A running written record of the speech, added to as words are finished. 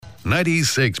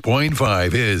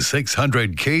96.5 is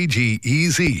 600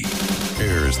 KGEZ.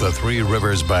 Here's the Three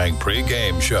Rivers Bank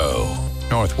pregame show.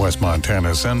 Northwest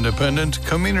Montana's independent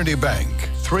community bank,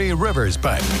 Three Rivers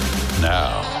Bank.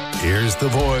 Now, here's the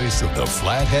voice of the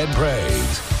Flathead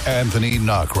Braves, Anthony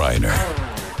Knockreiner.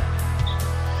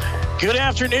 Good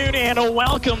afternoon and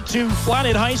welcome to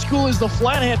Flathead High School as the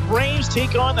Flathead Braves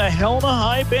take on the Helena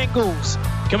High Bengals.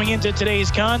 Coming into today's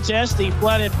contest, the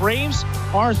Flathead Braves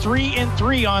are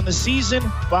 3-3 on the season,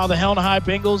 while the Helena High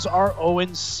Bengals are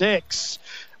 0-6.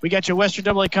 We got your Western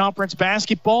AA Conference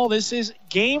basketball. This is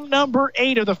game number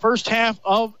 8 of the first half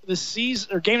of the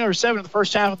season, or game number 7 of the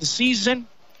first half of the season.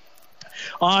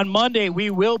 On Monday, we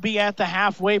will be at the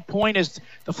halfway point as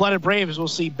the Flathead Braves will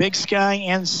see Big Sky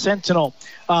and Sentinel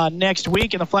next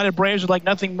week. And the Flathead Braves would like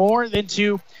nothing more than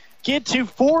to get to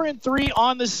 4-3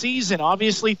 on the season.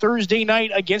 Obviously, Thursday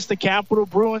night against the Capital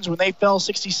Bruins when they fell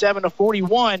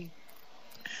 67-41.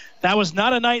 That was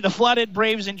not a night the Flathead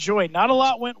Braves enjoyed. Not a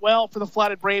lot went well for the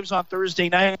Flathead Braves on Thursday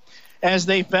night as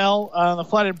they fell. The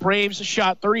Flathead Braves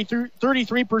shot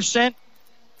 33%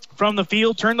 from the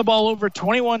field, turned the ball over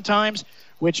 21 times,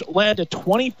 which led to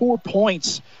 24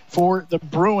 points for the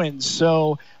Bruins.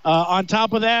 So on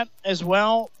top of that as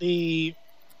well, the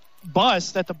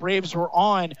bus that the Braves were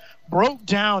on broke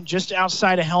down just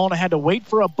outside of Helena, had to wait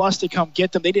for a bus to come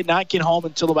get them. They did not get home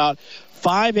until about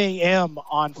 5 a.m.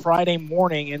 on Friday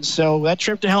morning, and so that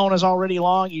trip to Helena is already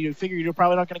long. You figure you're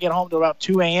probably not going to get home until about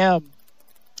 2 a.m.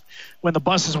 when the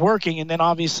bus is working, and then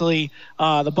obviously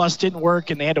the bus didn't work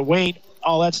and they had to wait,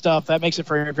 all that stuff. That makes it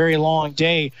for a very long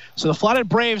day. So the Flathead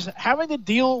Braves having to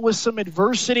deal with some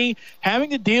adversity, having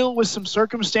to deal with some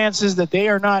circumstances that they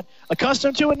are not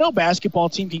accustomed to, and no basketball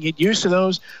team can get used to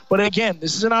those. But again,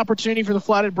 this is an opportunity for the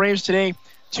Flathead Braves today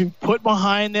to put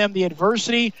behind them the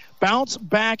adversity, bounce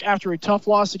back after a tough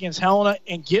loss against Helena,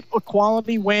 and get a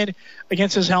quality win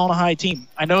against this Helena High team.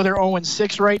 I know they're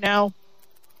 0-6 right now,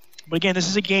 but again, this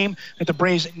is a game that the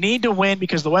Braves need to win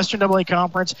because the Western AA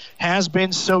Conference has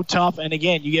been so tough. And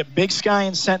again, you get Big Sky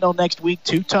and Sentinel next week,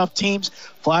 2 tough teams.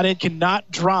 Flathead cannot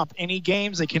drop any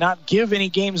games. They cannot give any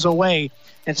games away.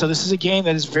 And so this is a game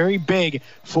that is very big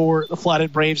for the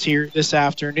Flathead Braves here this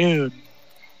afternoon.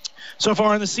 So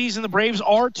far in the season, the Braves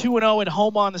are 2-0 at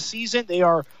home on the season. They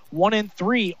are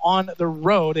 1-3 on the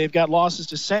road. They've got losses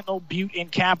to Sentinel, Butte,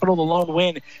 and Capital, the lone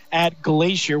win at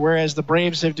Glacier, whereas the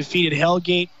Braves have defeated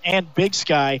Hellgate and Big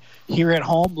Sky here at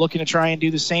home, looking to try and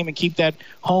do the same and keep that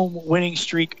home winning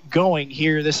streak going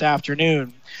here this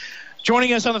afternoon.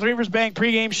 Joining us on the Three Rivers Bank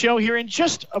pregame show here in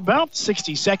just about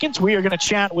 60 seconds, we are going to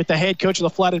chat with the head coach of the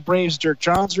Flathead Braves, Dirk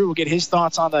Johnsrud. We'll get his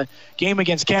thoughts on the game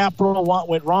against Capital, what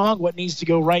went wrong, what needs to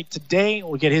go right today.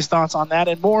 We'll get his thoughts on that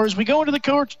and more as we go into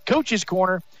the Coach's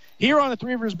Corner here on the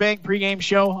Three Rivers Bank pregame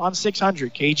show on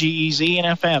 600 KGEZ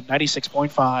and FM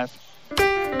 96.5.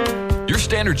 Your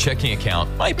standard checking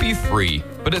account might be free,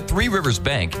 but at Three Rivers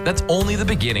Bank, that's only the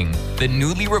beginning. The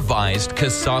newly revised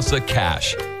Kasasa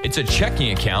Cash. It's a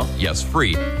checking account, yes,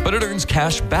 free, but it earns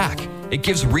cash back. It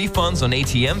gives refunds on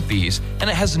ATM fees, and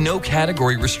it has no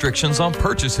category restrictions on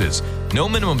purchases. No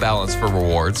minimum balance for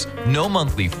rewards, no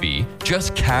monthly fee,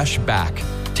 just cash back.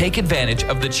 Take advantage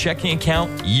of the checking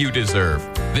account you deserve.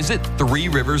 Visit Three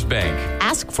Rivers Bank.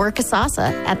 Ask for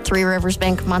Kasasa at Three Rivers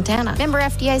Bank, Montana. Member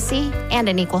FDIC and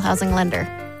an equal housing lender.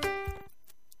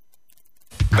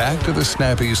 Back to the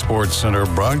Snappy Sports Center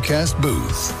broadcast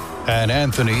booth and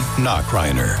Anthony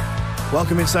Knockreiner.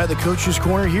 Welcome inside the Coach's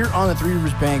Corner here on the Three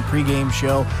Rivers Bank pregame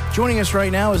show. Joining us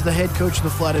right now is the head coach of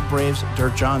the Flathead Braves,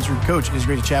 Dirk Johnsrud. Coach, it is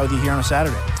great to chat with you here on a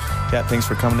Saturday. Yeah, thanks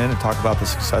for coming in and talk about the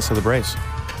success of the Braves.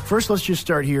 First, let's just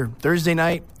start here. Thursday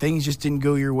night, things just didn't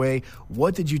go your way.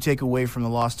 What did you take away from the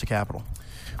loss to Capital?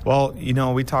 Well, you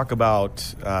know, we talk about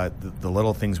the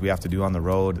little things we have to do on the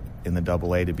road in the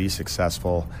AA to be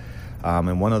successful.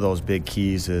 And one of those big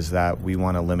keys is that we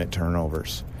want to limit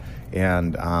turnovers.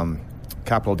 And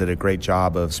Capital did a great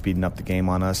job of speeding up the game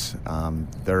on us.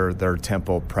 Their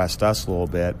tempo pressed us a little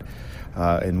bit.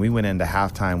 And we went into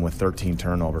halftime with 13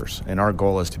 turnovers. And our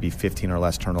goal is to be 15 or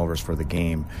less turnovers for the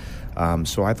game.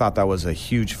 So I thought that was a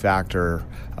huge factor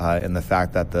in the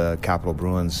fact that the Capital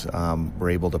Bruins were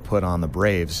able to put on the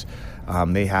Braves.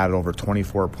 They had over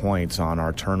 24 points on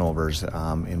our turnovers.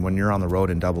 And when you're on the road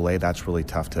in AA, that's really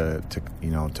tough to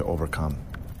overcome.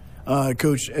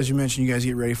 Coach, as you mentioned, you guys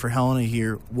get ready for Helena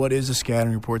here. What is the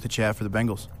scouting report that you have for the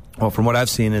Bengals? Well, from what I've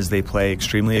seen is they play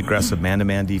extremely aggressive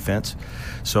man-to-man defense.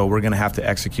 So we're going to have to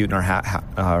execute in our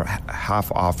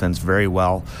half offense very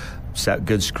well, set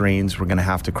good screens. We're going to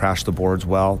have to crash the boards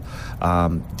well.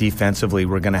 Defensively,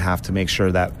 we're going to have to make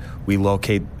sure that we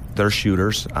locate they're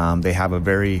shooters. They have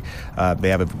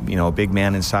a big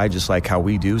man inside, just like how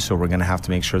we do. So we're going to have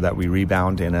to make sure that we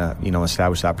rebound and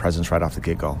establish that presence right off the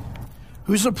get-go.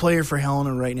 Who's the player for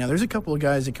Helena right now? There's a couple of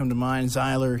guys that come to mind,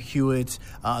 Zyler, Hewitt.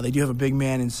 They do have a big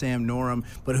man in Sam Norum.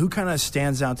 But who kind of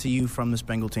stands out to you from this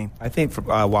Bengal team? I think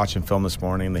watching film this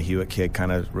morning, the Hewitt kid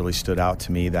kind of really stood out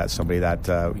to me. That's somebody that,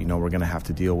 we're going to have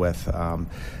to deal with.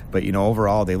 But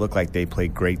overall, they look like they play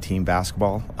great team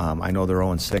basketball. I know they're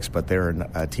 0-6, but they're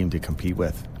a team to compete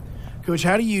with. Coach,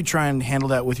 how do you try and handle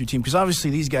that with your team? Because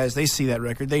obviously these guys, they see that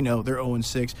record. They know they're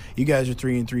 0-6. You guys are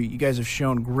 3-3. You guys have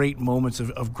shown great moments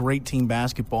of great team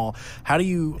basketball. How do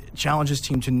you challenge this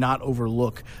team to not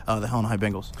overlook the Helena High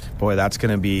Bengals? Boy, that's going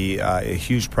to be a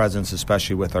huge presence,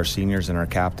 especially with our seniors and our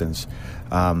captains.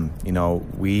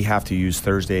 We have to use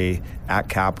Thursday at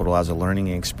Capitol as a learning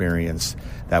experience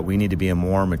that we need to be a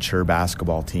more mature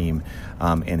basketball team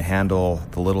and handle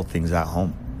the little things at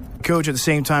home. Coach, at the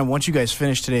same time, once you guys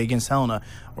finish today against Helena,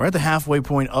 we're at the halfway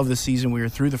point of the season. We are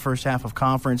through the first half of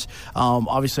conference.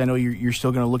 Obviously, I know you're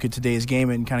still going to look at today's game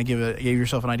and kind of give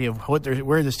yourself an idea of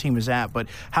where this team is at. But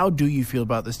how do you feel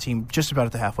about this team just about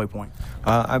at the halfway point?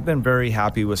 I've been very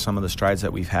happy with some of the strides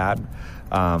that we've had.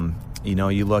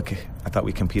 You look, I thought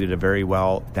we competed very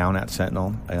well down at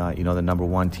Sentinel, the number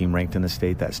one team ranked in the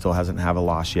state that still hasn't have a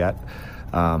loss yet.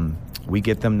 We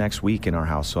get them next week in our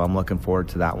house, so I'm looking forward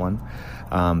to that one.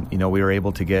 We were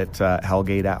able to get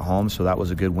Hellgate at home, so that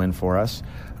was a good win for us.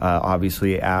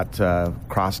 Obviously at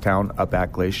Crosstown up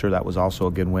at Glacier, that was also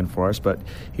a good win for us. But,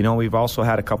 we've also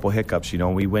had a couple hiccups.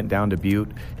 We went down to Butte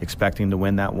expecting to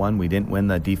win that one. We didn't win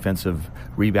the defensive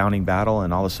rebounding battle,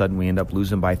 and all of a sudden we end up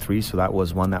losing by 3, so that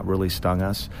was one that really stung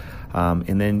us.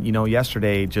 And then,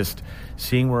 yesterday, just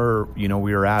seeing where, we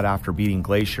were at after beating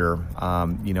Glacier, I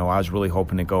was really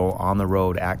hoping to go on the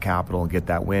road at Capitol and get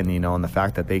that win, and the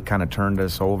fact that they kind of turned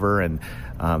us over and,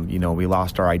 we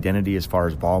lost our identity as far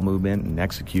as ball movement and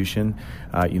execution.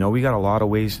 We got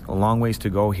a long ways to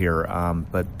go here,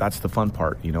 but that's the fun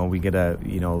part. We get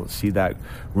to, see that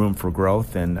room for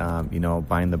growth and,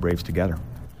 bind the Braves together.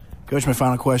 Coach, my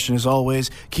final question is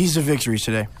always, keys to victory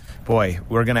today. Boy,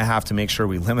 we're going to have to make sure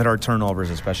we limit our turnovers,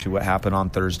 especially what happened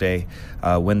on Thursday,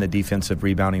 win the defensive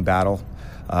rebounding battle.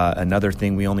 Another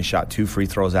thing, we only shot 2 free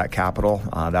throws at Capitol.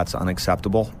 That's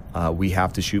unacceptable. We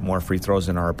have to shoot more free throws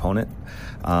than our opponent.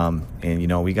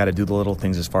 We got to do the little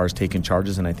things as far as taking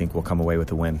charges, and I think we'll come away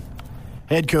with a win.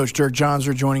 Head coach Dirk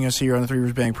Johnsrud joining us here on the Three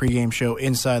Rivers Bank pregame show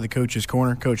inside the Coach's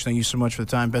Corner. Coach, thank you so much for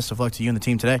the time. Best of luck to you and the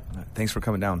team today. Thanks for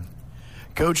coming down.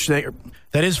 Coach, that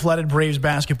is Flathead Braves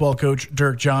basketball coach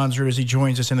Dirk Johnsrud as he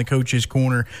joins us in the Coach's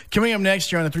Corner. Coming up next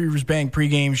here on the Three Rivers Bank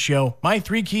pregame show, my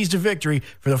 3 keys to victory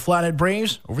for the Flathead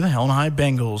Braves over the Helena High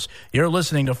Bengals. You're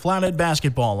listening to Flathead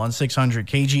Basketball on 600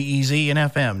 KGEZ and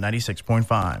FM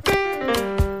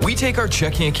 96.5. We take our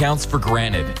checking accounts for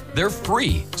granted. They're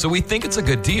free, so we think it's a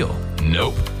good deal.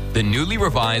 Nope. The newly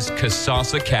revised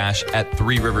Kasasa Cash at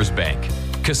Three Rivers Bank.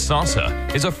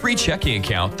 Kasasa is a free checking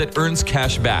account that earns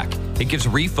cash back. It gives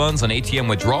refunds on ATM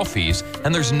withdrawal fees,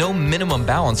 and there's no minimum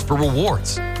balance for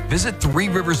rewards. Visit Three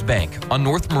Rivers Bank on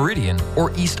North Meridian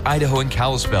or East Idaho and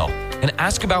Kalispell and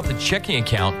ask about the checking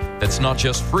account that's not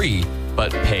just free,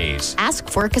 but pays. Ask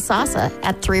for Kasasa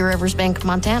at Three Rivers Bank,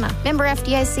 Montana. Member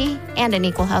FDIC and an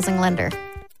equal housing lender.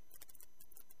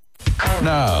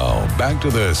 Now, back to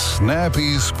the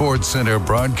Snappy Sports Center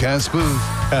broadcast booth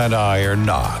at Iron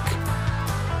Knock.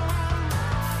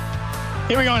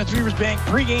 Here we go on the Three Rivers Bank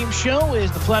pregame show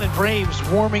is the Flathead Braves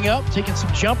warming up, taking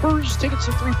some jumpers, taking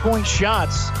some three-point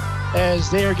shots as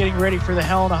they are getting ready for the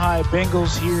Helena High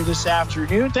Bengals here this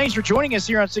afternoon. Thanks for joining us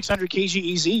here on 600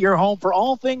 KGEZ, your home for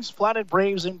all things Flathead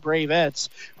Braves and Bravettes.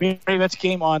 Bravettes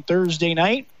came on Thursday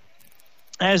night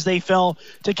as they fell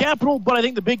to Capitol, but I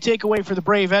think the big takeaway for the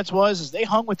Bravettes was they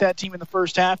hung with that team in the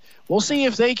first half. We'll see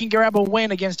if they can grab a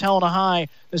win against Helena High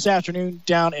this afternoon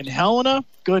down in Helena.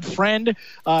 Good friend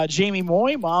Jamie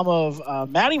Moy, mom of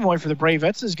Maddie Moy for the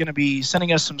Bravettes, is going to be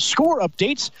sending us some score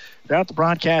updates throughout the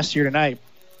broadcast here tonight.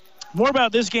 More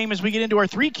about this game as we get into our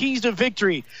 3 keys to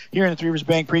victory here in the Three Rivers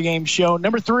Bank pregame show.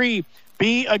 Number 3,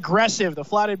 be aggressive. The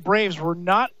Flathead Braves were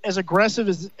not as aggressive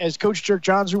as Coach Dirk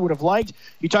Johnsrud would have liked.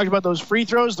 You talked about those free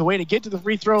throws. The way to get to the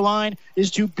free throw line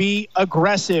is to be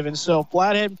aggressive. And so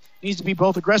Flathead needs to be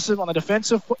both aggressive on the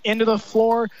defensive end of the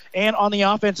floor and on the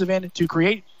offensive end to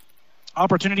create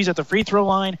opportunities at the free throw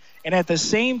line. And at the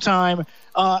same time,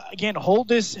 again, hold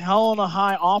this Helena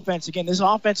High offense. Again, this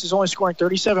offense is only scoring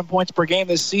 37 points per game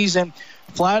this season.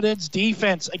 Flathead's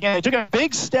defense, again, they took a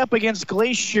big step against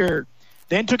Glacier,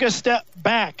 then took a step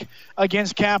back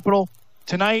against Capitol.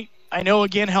 Tonight, I know,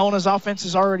 again, Helena's offense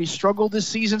has already struggled this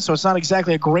season, so it's not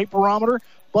exactly a great barometer,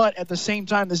 But at the same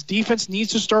time, this defense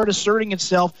needs to start asserting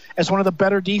itself as one of the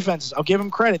better defenses. I'll give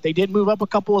them credit. They did move up a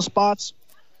couple of spots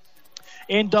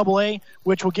in Double-A,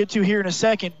 which we'll get to here in a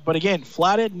second. But again,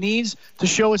 Flathead needs to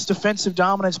show its defensive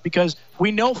dominance because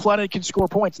we know Flathead can score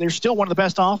points. They're still one of the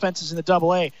best offenses in the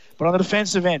Double-A. But on the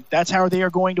defensive end, that's how they are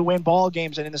going to win ball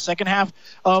games. And in the second half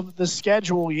of the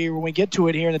schedule here, when we get to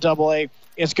it here in the Double-A,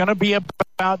 it's going to be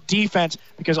about defense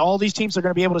because all these teams are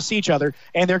going to be able to see each other,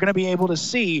 and they're going to be able to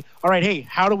see, all right, hey,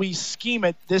 how do we scheme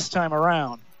it this time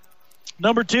around?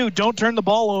 Number 2, don't turn the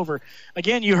ball over.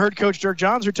 Again, you heard Coach Dirk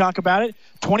Johnser talk about it.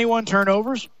 21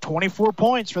 turnovers, 24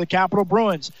 points for the Capital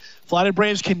Bruins. Flathead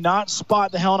Braves cannot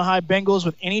spot the Helena High Bengals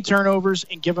with any turnovers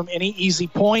and give them any easy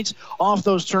points off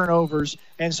those turnovers.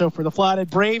 And so for the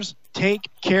Flathead Braves, take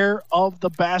care of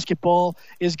the basketball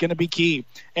is going to be key.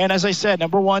 And as I said,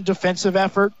 number 1, defensive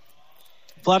effort.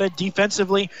 Flathead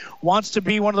defensively wants to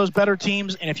be one of those better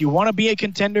teams, and if you want to be a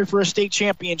contender for a state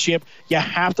championship, you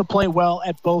have to play well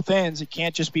at both ends. It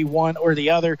can't just be one or the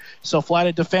other. So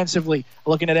Flathead defensively,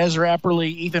 looking at Ezra Epperly,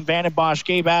 Ethan Vandenbosch,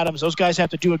 Gabe Adams, those guys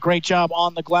have to do a great job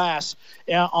on the glass,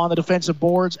 on the defensive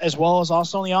boards, as well as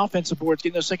also on the offensive boards,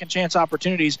 getting those second chance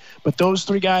opportunities. But those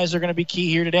 3 guys are going to be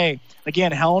key here today.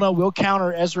 Again, Helena will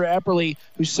counter Ezra Epperly,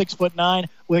 who's 6'9",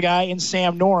 with a guy in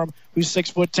Sam Norm, who's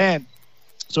 6'10".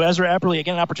 So Ezra Epperly,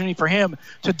 again, an opportunity for him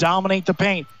to dominate the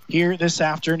paint here this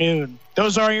afternoon.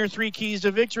 Those are your 3 keys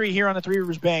to victory here on the Three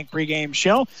Rivers Bank pregame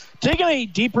show. Taking a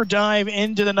deeper dive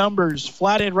into the numbers.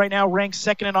 Flathead right now ranks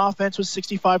second in offense with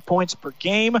 65 points per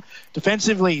game.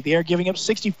 Defensively, they are giving up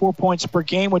 64 points per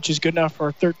game, which is good enough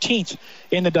for 13th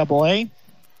in the Double-A.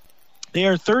 They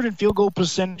are third in field goal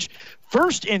percentage,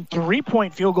 first in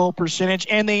three-point field goal percentage,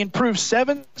 and they improved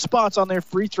 7 spots on their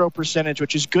free throw percentage,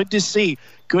 which is good to see.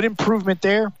 Good improvement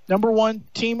there. Number 1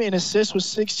 team in assists with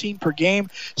 16 per game,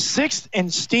 6th in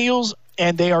steals,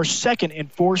 and they are second in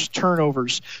forced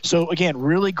turnovers. So, again,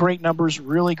 really great numbers,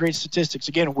 really great statistics.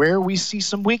 Again, where we see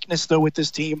some weakness, though, with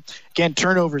this team, again,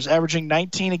 turnovers, averaging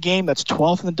 19 a game. That's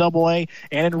 12th in the Double-A.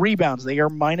 And in rebounds, they are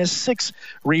 -6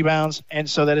 rebounds, and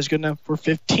so that is good enough for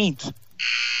 15th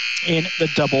in the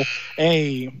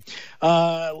Double-A.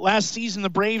 Last season, the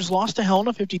Braves lost to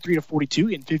Helena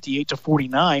 53-42 and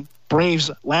 58-49.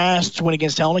 Braves' last win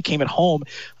against Helena came at home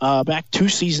back 2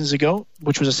 seasons ago,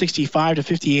 which was a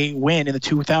 65-58 win in the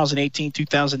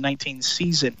 2018-2019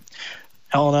 season.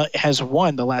 Helena has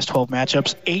won the last 12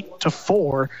 matchups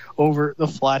 8-4 over the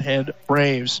Flathead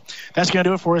Braves. That's going to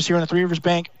do it for us here on the Three Rivers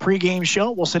Bank pregame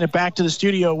show. We'll send it back to the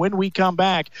studio. When we come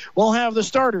back, we'll have the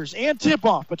starters and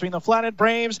tip-off between the Flathead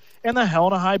Braves and the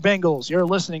Helena High Bengals. You're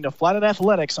listening to Flathead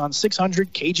Athletics on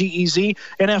 600 KGEZ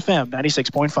and FM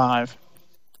 96.5.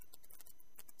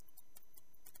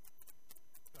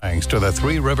 Thanks to the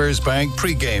Three Rivers Bank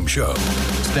pregame show.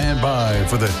 Stand by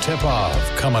for the tip-off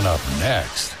coming up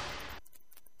next.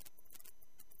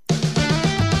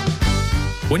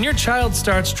 When your child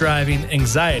starts driving,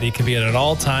 anxiety can be at an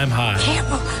all-time high.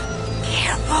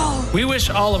 Careful. We wish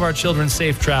all of our children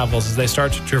safe travels as they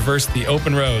start to traverse the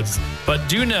open roads. But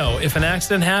do know, if an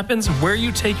accident happens, where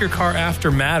you take your car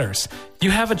after matters. You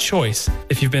have a choice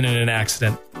if you've been in an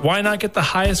accident. Why not get the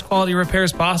highest quality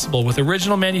repairs possible with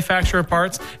original manufacturer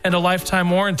parts and a lifetime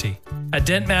warranty? At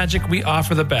Dent Magic, we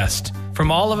offer the best.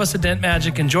 From all of us at Dent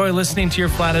Magic, enjoy listening to your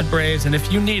Flathead Braves, and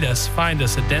if you need us, find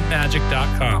us at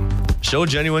dentmagic.com. Show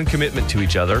genuine commitment to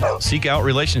each other. Seek out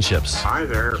relationships. Hi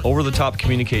there. Over-the-top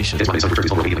communication.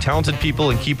 Talented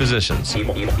people in key positions.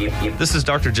 This is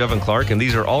Dr. Jevon Clark, and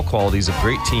these are all qualities of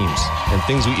great teams and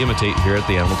things we imitate here at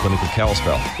the Animal Clinic of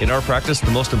Kalispell. In our practice,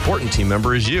 the most important team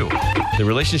member is you. The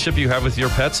relationship you have with your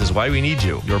pets is why we need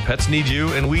you. Your pets need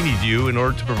you, and we need you in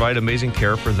order to provide amazing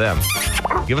care for them.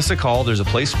 Give us a call. There's a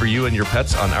place for you and your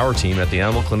pets on our team at the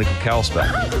Animal Clinic of Kalispell.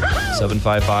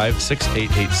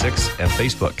 755-6886 and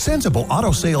Facebook. Sensible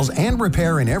Auto Sales and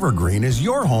Repair in Evergreen is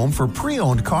your home for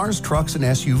pre-owned cars, trucks, and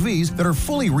SUVs that are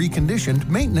fully reconditioned,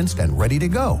 maintained, and ready to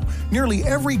go. Nearly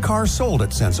every car sold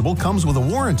at Sensible comes with a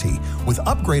warranty, with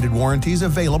upgraded warranties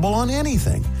available on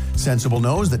anything. Sensible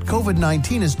knows that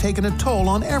COVID-19 has taken a toll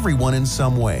on everyone in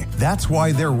some way. That's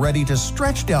why they're ready to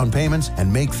stretch down payments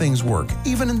and make things work,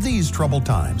 even in these troubled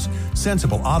times.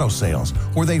 Sensible Auto Sales,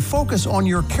 where they focus on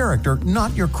your character,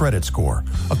 not your credit score.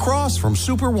 Across from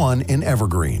Super One in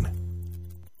Evergreen.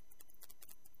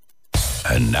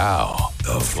 And now,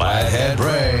 the Flathead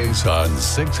Braves on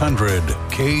 600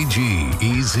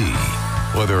 KGEZ.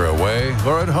 Whether away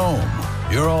or at home,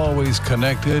 you're always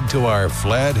connected to our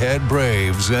Flathead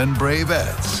Braves and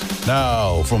Bravettes.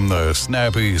 Now, from the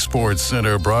Snappy Sports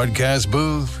Center broadcast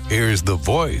booth, here's the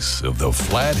voice of the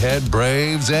Flathead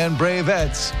Braves and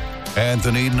Bravettes,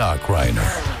 Anthony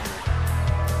Knockreiner.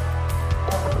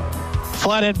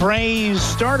 Flathead Braves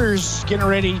starters getting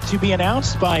ready to be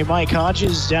announced by Mike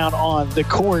Hodges down on the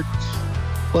court.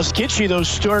 Let's get you those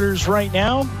starters right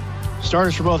now.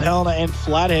 Starters for both Helena and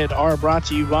Flathead are brought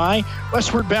to you by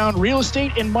Westward Bound Real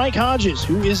Estate and Mike Hodges,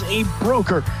 who is a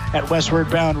broker at Westward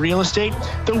Bound Real Estate.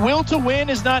 The will to win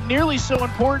is not nearly so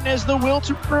important as the will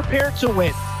to prepare to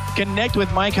win. Connect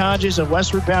with Mike Hodges of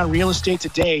Westward Bound Real Estate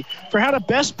today for how to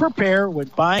best prepare when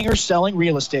buying or selling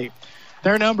real estate.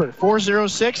 Their number,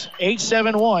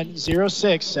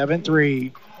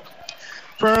 406-871-0673.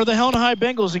 For the Helena High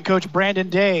Bengals and Coach Brandon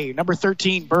Day, number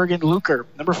 13, Bergen Luker.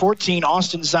 Number 14,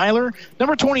 Austin Zeiler.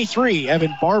 Number 23,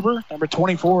 Evan Barber. Number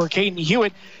 24, Caden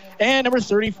Hewitt. And number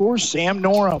 34, Sam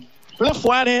Norum. For the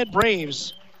Flathead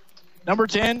Braves, number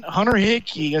 10, Hunter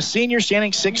Hickey, a senior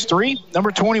standing 6'3". Number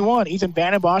 21, Ethan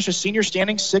Vandenbosch, a senior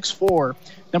standing 6'4".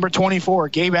 Number 24,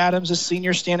 Gabe Adams, a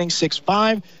senior standing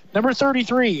 6'5". Number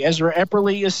 33, Ezra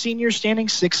Epperly, a senior standing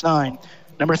 6'9".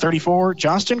 Number 34,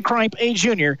 Johnston Kripe, a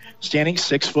junior, standing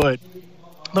 6 foot.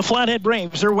 The Flathead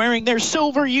Braves are wearing their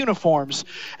silver uniforms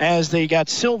as they got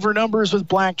silver numbers with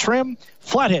black trim,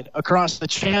 Flathead across the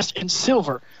chest, and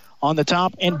silver on the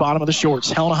top and bottom of the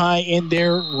shorts. Helena High in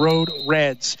their road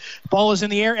reds. Ball is in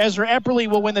the air. Ezra Epperly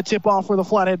will win the tip-off for the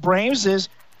Flathead Braves as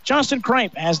Johnston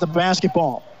Kripe has the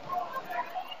basketball.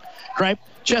 Kripe,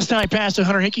 chest high pass to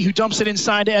Hunter Hickey, who dumps it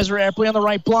inside to Ezra Epperly on the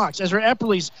right blocks. Ezra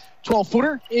Epperly's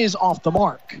 12-footer is off the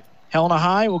mark. Helena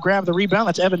High will grab the rebound.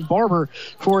 That's Evan Barber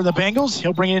for the Bengals.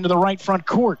 He'll bring it into the right front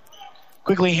court.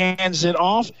 Quickly hands it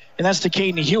off, and that's to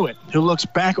Caden Hewitt, who looks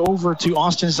back over to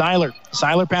Austin Zeiler.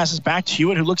 Zeiler passes back to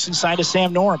Hewitt, who looks inside to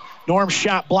Sam Norum. Norm's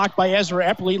shot blocked by Ezra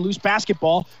Epperly. Loose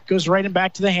basketball goes right and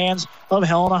back to the hands of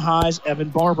Helena High's Evan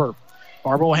Barber.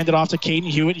 Barber will hand it off to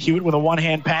Caden Hewitt. Hewitt with a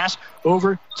one-hand pass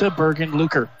over to Bergen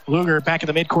Luker. Luker back at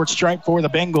the midcourt stripe for the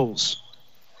Bengals.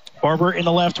 Barber in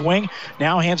the left wing.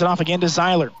 Now hands it off again to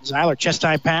Zeiler. Zeiler,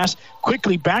 chest-high pass.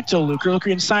 Quickly back to Luker.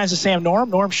 Luker inside to Sam Norum.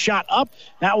 Norum shot up.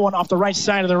 That one off the right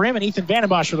side of the rim. And Ethan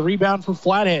Vandenbosch for the rebound for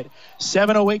Flathead.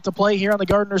 7:08 to play here on the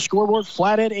Gardner scoreboard.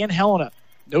 Flathead and Helena.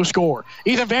 No score.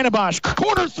 Ethan Vandenbosch,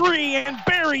 corner three, and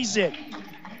buries it.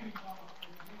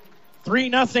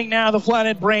 3-0 now. The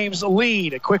Flathead Braves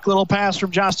lead. A quick little pass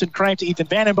from Johnston Kripe to Ethan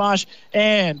Vandenbosch.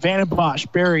 And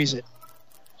Vandenbosch buries it.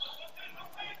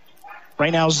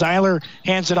 Right now, Zeiler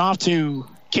hands it off to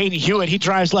Caden Hewitt. He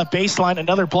drives left baseline.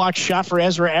 Another blocked shot for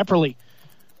Ezra Epperly.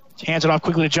 Hands it off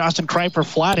quickly to Johnston Kripe for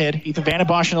Flathead. Ethan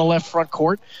Vandenbosch in the left front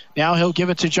court. Now he'll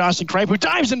give it to Johnston Kripe, who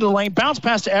dives into the lane. Bounce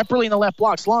pass to Epperly in the left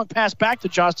blocks. Long pass back to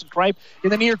Johnston Kripe in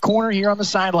the near corner here on the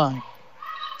sideline.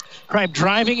 Kripe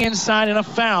driving inside and a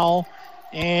foul.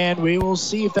 And we will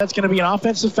see if that's going to be an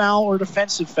offensive foul or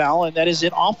defensive foul. And that is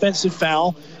an offensive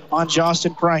foul on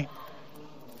Johnston Kripe.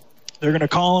 They're going to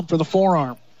call him for the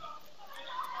forearm.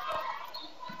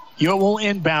 Hewitt will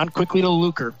inbound quickly to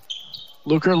Luker.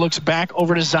 Luker looks back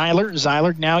over to Zeiler.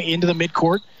 Zeiler now into the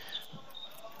midcourt.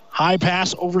 High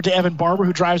pass over to Evan Barber,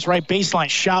 who drives right baseline.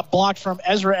 Shot blocked from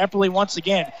Ezra Epperly once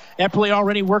again. Epperly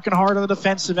already working hard on the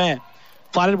defensive end.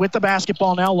 Flathead with the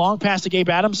basketball now. Long pass to Gabe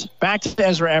Adams. Back to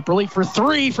Ezra Epperly for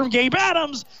three from Gabe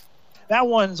Adams. That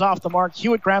one's off the mark.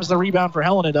 Hewitt grabs the rebound for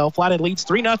Helena, though. Flathead leads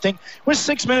 3-0 with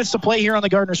 6 minutes to play here on the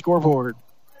Gardner scoreboard.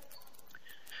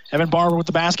 Evan Barber with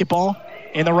the basketball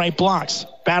in the right blocks.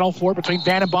 Battle for it between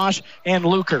Vandenbosch and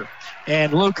Luker.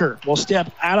 And Luker will step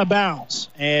out of bounds.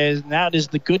 And that is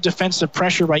the good defensive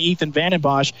pressure by Ethan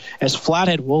Vandenbosch as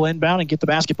Flathead will inbound and get the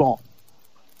basketball.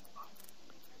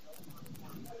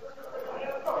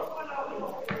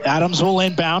 Adams will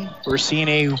inbound. We're seeing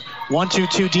a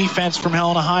 1-2-2 defense from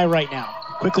Helena High right now.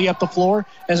 Quickly up the floor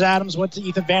as Adams went to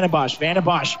Ethan Vandenbosch.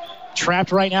 Vandenbosch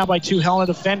trapped right now by two Helena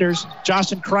defenders.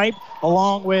 Johnston Kripe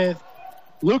along with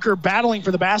Luker battling for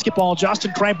the basketball.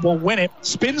 Johnston Kripe will win it.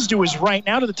 Spins to his right,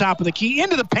 now to the top of the key.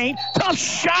 Into the paint. Tough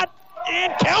shot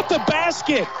and count the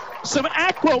basket. Some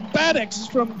acrobatics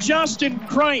from Johnston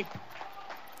Kripe.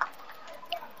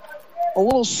 A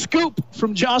little scoop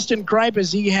from Johnston Kripe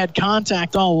as he had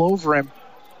contact all over him.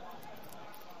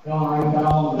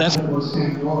 That's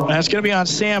going to be on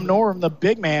Sam Norum, the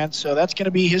big man, so that's going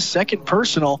to be his second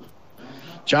personal.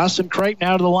 Johnston Kripe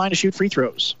now to the line to shoot free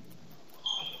throws.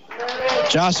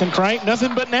 Johnston Kripe,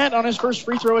 nothing but net on his first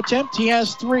free throw attempt. He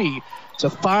has three. It's a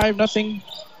 5-0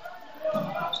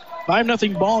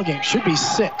 ball game. Should be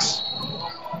 6.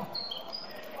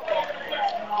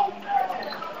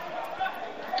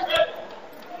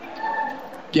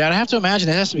 Yeah, I'd have to imagine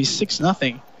it has to be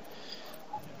 6-0.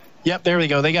 Yep, there we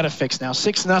go. They got it fixed now.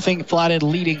 6-0, Flathead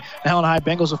leading the Helena High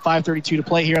Bengals with 5:32 to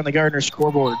play here on the Gardner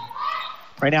scoreboard.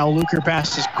 Right now, Luker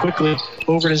passes quickly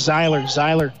over to Zeiler.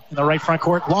 Zeiler in the right front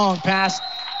court. Long pass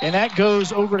and that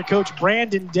goes over to Coach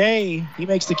Brandon Day. He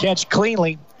makes the catch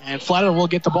cleanly, and Flathead will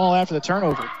get the ball after the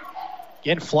turnover.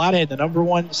 Again, Flathead, the number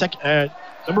one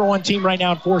team right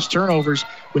now in forced turnovers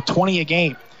with 20 a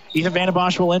game. Ethan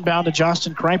Vandenbosch will inbound to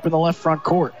Justin Kripe in the left front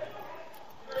court.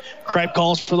 Kripe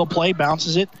calls for the play,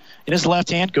 bounces it in his left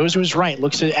hand, goes to his right,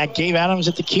 looks at Gabe Adams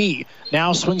at the key.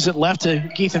 Now swings it left to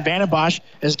Ethan Vandenbosch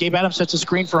as Gabe Adams sets a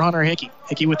screen for Hunter Hickey.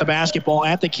 Hickey with the basketball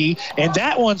at the key, and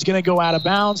that one's going to go out of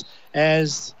bounds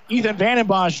as Ethan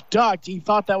Vandenbosch ducked. He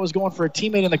thought that was going for a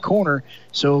teammate in the corner,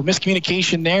 so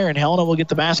miscommunication there, and Helena will get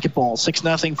the basketball.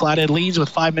 6-0 Flathead leads with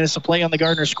 5 minutes to play on the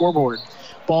Gardner scoreboard.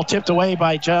 Ball tipped away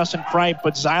by Justin Kripe,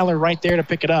 but Zeiler right there to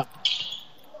pick it up.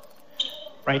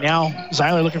 Right now,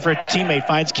 Zeiler looking for a teammate,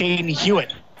 finds Caden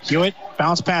Hewitt. Hewitt,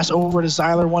 bounce pass over to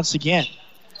Zeiler once again.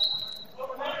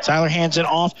 Zeiler hands it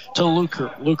off to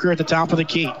Luker. Luker at the top of the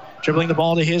key, dribbling the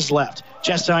ball to his left.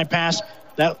 Chest high pass,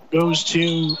 that goes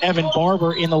to Evan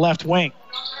Barber in the left wing.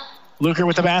 Luker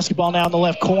with the basketball now in the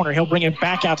left corner. He'll bring it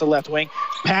back out to the left wing.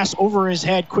 Pass over his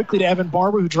head quickly to Evan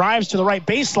Barber, who drives to the right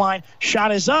baseline.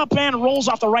 Shot is up and rolls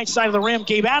off the right side of the rim.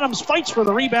 Gabe Adams fights for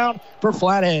the rebound for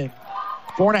Flathead.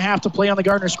 4.5 to play on the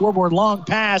Gardner scoreboard. Long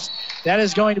pass. That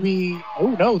is going to be, oh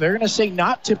no, they're going to say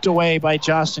not tipped away by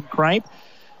Justin Kripe.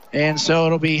 And so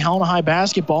it'll be Helena High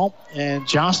basketball. And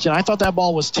Johnston, I thought that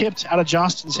ball was tipped out of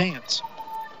Johnston's hands.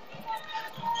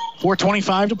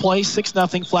 4:25 to play,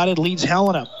 6-0. Flathead leads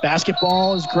Helena.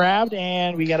 Basketball is grabbed,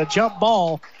 and we got a jump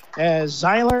ball as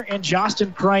Zeiler and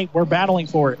Justin Kripe were battling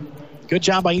for it. Good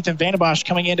job by Ethan Vandenbosch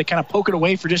coming in to kind of poke it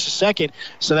away for just a second,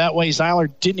 so that way Zeiler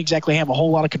didn't exactly have a whole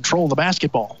lot of control of the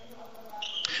basketball.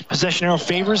 Possession arrow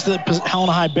favors the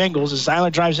Helena High Bengals as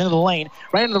Zeiler drives into the lane.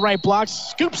 Right into the right block,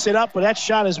 scoops it up, but that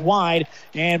shot is wide,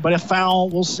 but a foul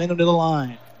will send him to the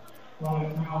line.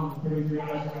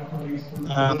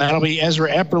 That'll be Ezra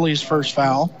Epperly's first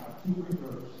foul.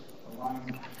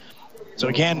 So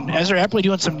again, Ezra Epperly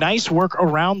doing some nice work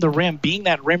around the rim, being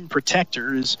that rim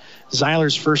protector is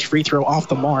Zeiler's first free throw off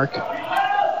the mark.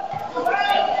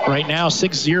 Right now,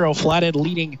 6-0, Flathead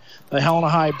leading the Helena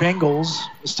High Bengals.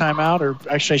 This timeout, or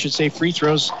actually I should say free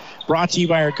throws, brought to you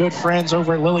by our good friends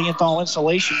over at Lilienthal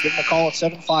Installation. Give them a call at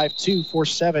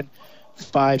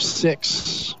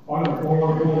 752-4756.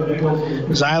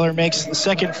 Zeiler makes the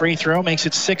second free throw, makes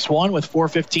it 6-1 with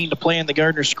 4:15 to play in the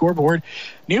Gardner scoreboard.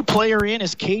 New player in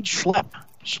is Cade Schlepp.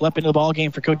 Schlepp into the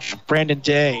ballgame for Coach Brandon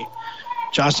Day.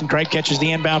 Justin Kripe catches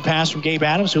the inbound pass from Gabe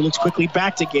Adams, who looks quickly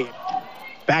back to Gabe.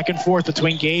 Back and forth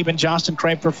between Gabe and Justin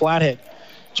Kripe for Flathead.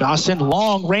 Justin,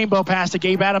 long rainbow pass to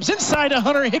Gabe Adams. Inside to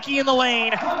Hunter Hickey in the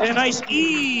lane. And a nice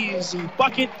easy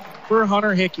bucket for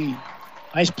Hunter Hickey.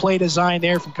 Nice play design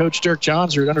there from Coach Dirk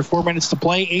Johnsrud. Under 4 minutes to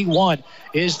play, 8-1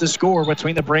 is the score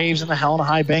between the Braves and the Helena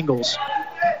High Bengals.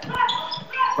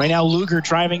 Right now, Luger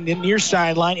driving the near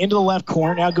sideline into the left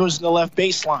corner. Now goes to the left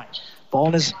baseline. Ball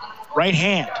in his right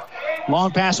hand.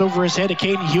 Long pass over his head to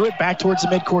Caden Hewitt, back towards the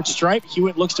midcourt stripe.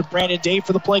 Hewitt looks to Brandon Day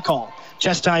for the play call.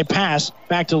 Chest-high pass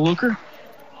back to Luker.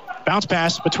 Bounce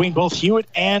pass between both Hewitt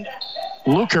and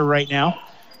Luker right now.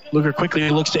 Luker quickly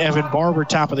looks to Evan Barber,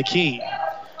 top of the key.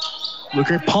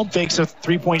 Luker pump fakes a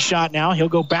three-point shot now. He'll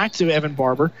go back to Evan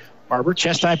Barber. Barber,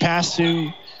 chest-high pass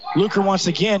to Luker once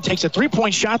again. Takes a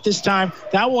three-point shot this time.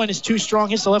 That one is too strong.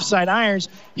 Hits the left side irons.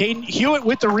 Hayden Hewitt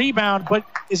with the rebound, but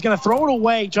is going to throw it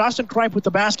away. Justin Kripe with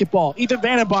the basketball. Ethan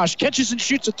Vandenbosch catches and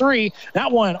shoots a three.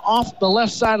 That one off the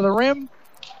left side of the rim.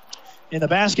 And the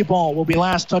basketball will be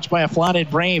last touched by a Flathead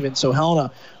Brave, and so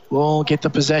Helena will get the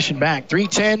possession back.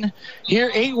 3:10 here,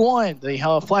 8-1. The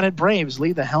Flathead Braves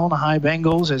lead the Helena High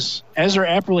Bengals as Ezra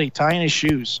Epperly tying his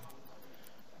shoes.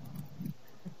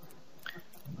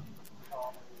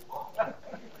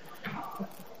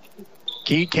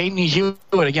 Caden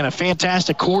Hewitt, again, a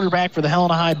fantastic quarterback for the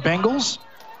Helena High Bengals.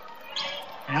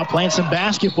 Now playing some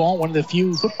basketball, one of the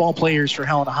few football players for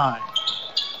Helena High.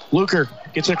 Luker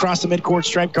gets it across the midcourt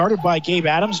stripe, guarded by Gabe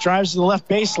Adams, drives to the left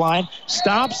baseline,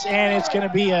 stops, and it's going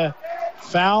to be a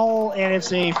foul, and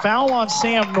it's a foul on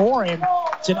Sam Norum.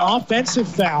 It's an offensive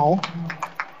foul.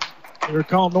 They were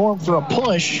calling Norum for a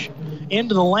push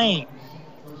into the lane.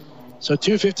 So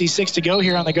 2:56 to go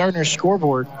here on the Gardner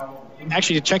scoreboard.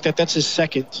 Actually, to check that, that's his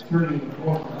second.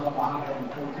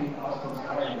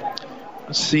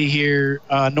 Let's see here.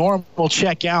 Norum will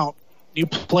check out. New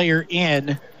player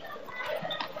in.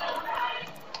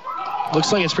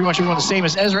 Looks like it's pretty much everyone the same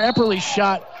as Ezra Epperly's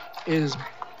shot is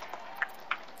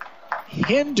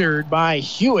hindered by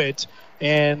Hewitt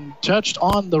and touched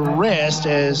on the wrist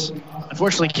as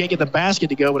unfortunately can't get the basket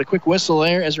to go, but a quick whistle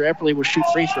there. Ezra Epperly will shoot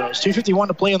free throws. 2:51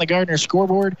 to play on the Gardner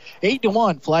scoreboard.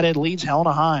 8-1. Flathead leads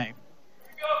Helena High.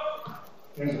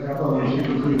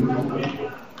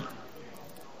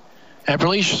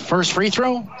 Epperly's first free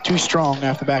throw, too strong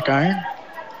off the back iron.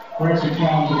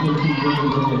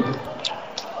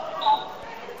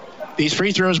 These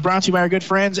free throws brought to you by our good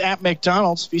friends at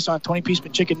McDonald's. Feast on a 20-piece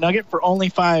chicken nugget for only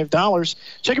 $5.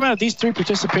 Check them out at these 3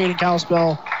 participating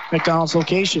Kalispell McDonald's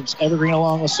locations. Evergreen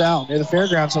along LaSalle, near the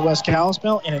fairgrounds in West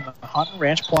Kalispell, and in the Hunting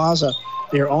Ranch Plaza.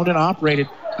 They are owned and operated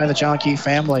by the John Key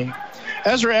family.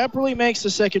 Ezra Epperly makes the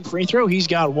second free throw. He's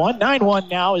got one. 9-1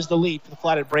 now is the lead for the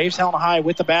Flathead Braves. Helena High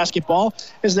with the basketball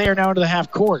as they are now into the half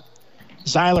court.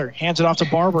 Zeiler hands it off to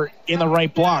Barber in the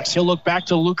right blocks. He'll look back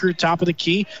to Luker, top of the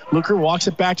key. Luker walks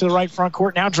it back to the right front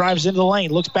court. Now drives into the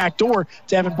lane. Looks back door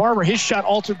to Evan Barber. His shot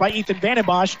altered by Ethan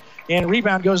Vandenbosch. And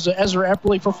rebound goes to Ezra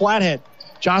Epperly for Flathead.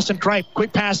 Johnston Kripe,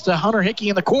 quick pass to Hunter Hickey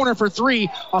in the corner for 3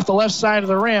 off the left side of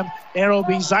the rim. And it'll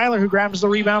be Zeiler who grabs the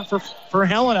rebound for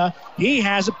Helena. He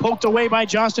has it poked away by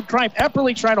Johnston Kripe.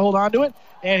 Epperly trying to hold on to it.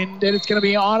 And it's going to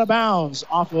be out of bounds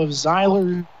off of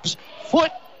Zeiler's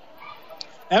foot.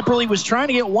 Epperly was trying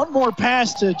to get one more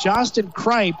pass to Johnston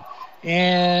Kripe,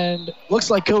 and looks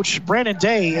like Coach Brandon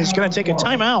Day is going to take a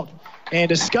timeout and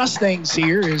discuss things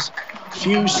here. Is a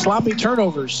few sloppy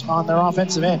turnovers on their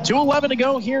offensive end. 2:11 to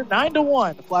go here,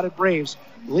 9-1. The Flathead Braves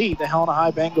lead the Helena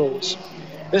High Bengals.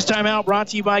 This timeout brought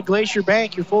to you by Glacier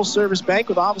Bank, your full-service bank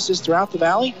with offices throughout the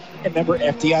valley, and member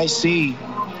FDIC.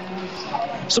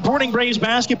 Supporting Braves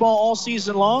basketball all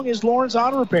season long is Lawrence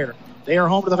Auto Repair. They are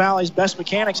home to the Valley's best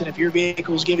mechanics, and if your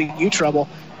vehicle is giving you trouble,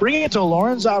 bring it to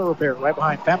Lawrence Auto Repair right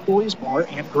behind Fat Boys Bar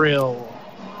and Grill.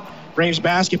 Braves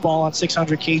basketball on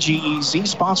 600 KGEZ,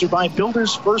 sponsored by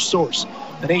Builders First Source,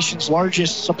 the nation's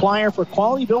largest supplier for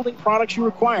quality building products you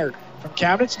require. From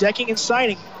cabinets, decking, and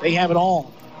siding, they have it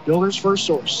all. Builders First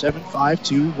Source,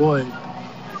 752 Wood.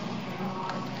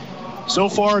 So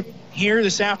far here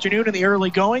this afternoon in the early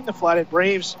going, the Flathead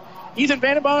Braves, Ethan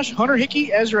Vandenbosch, Hunter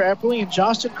Hickey, Ezra Epperly, and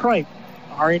Johnston Kripe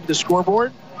are into the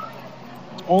scoreboard.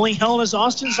 Only Helena's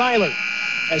Austin Zeiler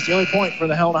has the only point for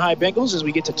the Helena High Bengals as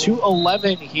we get to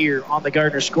 2:11 here on the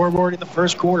Gardner scoreboard in the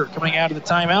first quarter. Coming out of the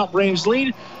timeout, Braves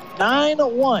lead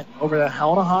 9-1 over the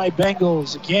Helena High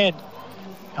Bengals. Again,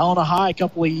 Helena High a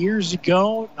couple of years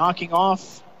ago knocking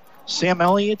off Sam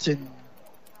Elliott and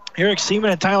Eric Seaman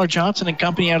and Tyler Johnson and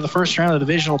company out of the first round of the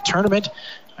divisional tournament.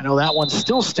 I know that one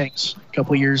still stinks a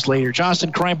couple of years later.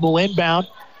 Johnston Kripe will inbound.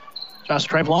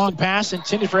 Johnston Kripe, long pass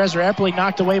intended for Ezra Epperly,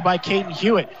 knocked away by Caden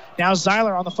Hewitt. Now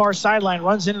Zeiler on the far sideline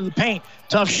runs into the paint.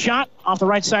 Tough shot off the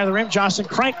right side of the rim. Johnston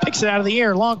Kripe picks it out of the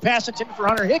air. Long pass intended for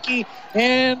Hunter Hickey,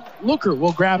 and Luker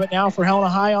will grab it now for Helena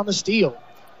High on the steal.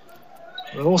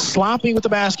 A little sloppy with the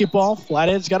basketball.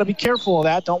 Flathead's got to be careful of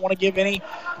that. Don't want to give any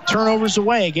turnovers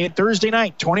away. Again, Thursday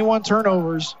night, 21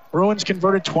 turnovers. Bruins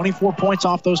converted 24 points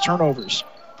off those turnovers.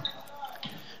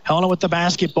 Helena with the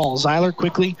basketball. Zeiler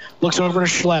quickly looks over to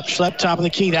Schlepp. Schlepp top of the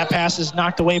key. That pass is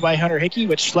knocked away by Hunter Hickey,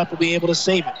 but Schlepp will be able to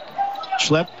save it.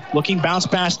 Schlepp looking, bounce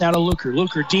pass now to Luker.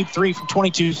 Luker deep 3 from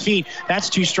 22 feet. That's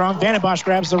too strong. Vandenbosch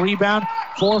grabs the rebound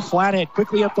for Flathead.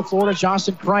 Quickly up the floor to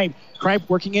Johnston Kripe. Kripe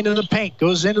working into the paint.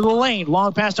 Goes into the lane.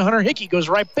 Long pass to Hunter Hickey. Goes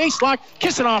right baseline.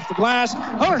 Kissing off the glass.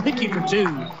 Hunter Hickey for 2.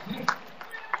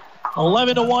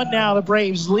 11-1 now. The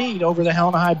Braves lead over the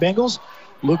Helena High Bengals.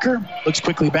 Luker looks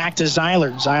quickly back to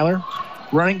Zeiler. Zeiler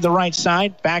running the right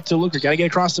side. Back to Luker. Got to get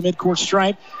across the midcourt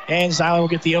stripe. And Zeiler will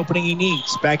get the opening he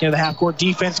needs. Back into the half-court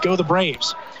defense go the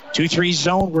Braves. 2-3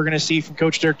 zone we're going to see from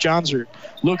Coach Dirk Johnsrud.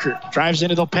 Luker drives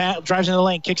into the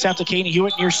lane. Kicks out to Caden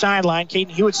Hewitt near sideline. Caden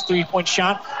Hewitt's three-point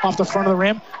shot off the front of the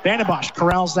rim. Vandenbosch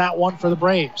corrals that one for the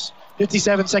Braves.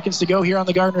 57 seconds to go here on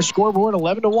the Gardner scoreboard.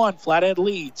 11-1. Flathead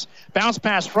leads. Bounce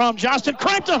pass from Johnston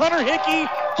Kripe to Hunter Hickey.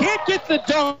 Can't get the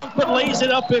dunk, but lays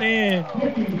it up and in.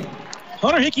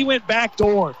 Hunter Hickey went back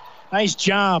door. Nice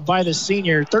job by the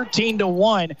senior.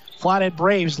 13-1. Flathead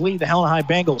Braves lead the Helena High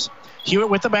Bengals. Hewitt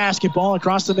with the basketball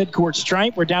across the midcourt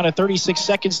stripe. We're down to 36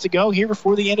 seconds to go here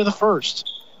before the end of the first.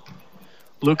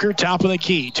 Luker, top of the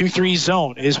key. 2-3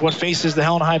 zone is what faces the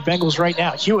Helena High Bengals right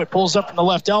now. Hewitt pulls up from the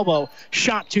left elbow.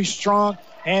 Shot too strong,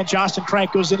 and Johnston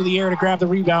Kripe goes into the air to grab the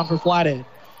rebound for Flathead.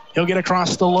 He'll get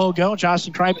across the logo.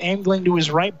 Johnston Kripe angling to his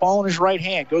right, ball in his right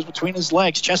hand. Goes between his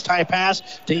legs. Chest-high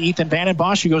pass to Ethan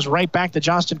Vandenbosch, who goes right back to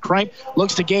Johnston Kripe.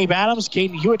 Looks to Gabe Adams.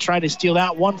 Caden Hewitt tried to steal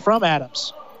that one from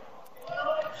Adams.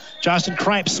 Johnston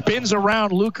Kripe spins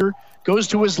around Luker. Goes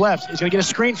to his left. He's going to get a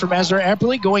screen from Ezra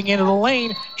Epperly going into the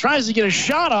lane. Tries to get a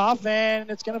shot off, and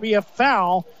it's going to be a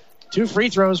foul. 2 free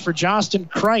throws for Johnston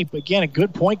Kripe. Again, a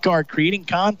good point guard creating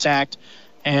contact.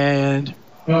 And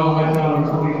that'll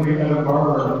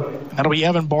be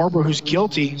Evan Barber who's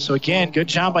guilty. So, again, good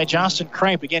job by Johnston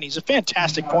Kripe. Again, he's a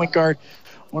fantastic point guard,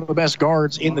 one of the best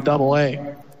guards in the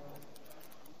AA.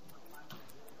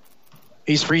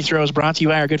 These free throws brought to you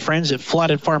by our good friends at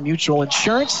Flathead Farm Mutual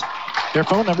Insurance. Their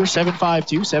phone number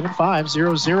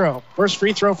 752-7500. First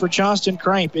free throw for Johnston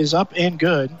Kripe is up and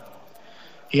good.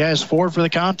 He has 4 for the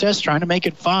contest, trying to make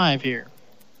it 5 here.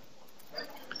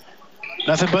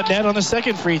 Nothing but net on the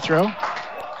second free throw.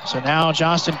 So now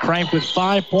Johnston Kripe with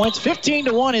 5 points.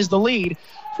 15-1 is the lead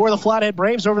for the Flathead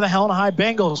Braves over the Helena High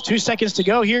Bengals. 2 seconds to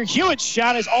go here. Hewitt's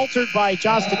shot is altered by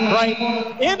Johnston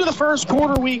Kripe. Into the first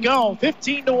quarter we go.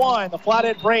 15-1. The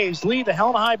Flathead Braves lead the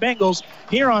Helena High Bengals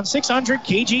here on 600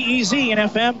 KGEZ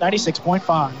and FM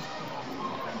 96.5.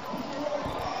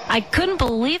 I couldn't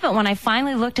believe it when I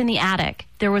finally looked in the attic.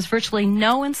 There was virtually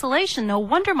no insulation. No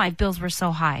wonder my bills were so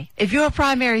high. If your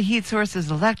primary heat source is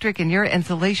electric and your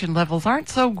insulation levels aren't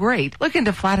so great, look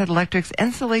into Flathead Electric's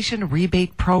Insulation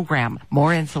Rebate Program.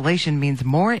 More insulation means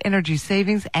more energy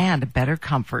savings and better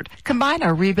comfort. Combine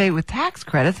our rebate with tax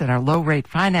credits and our low-rate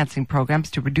financing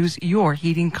programs to reduce your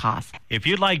heating costs. If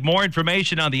you'd like more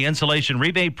information on the Insulation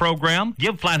Rebate Program,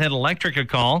 give Flathead Electric a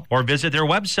call or visit their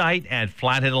website at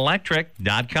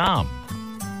flatheadelectric.com.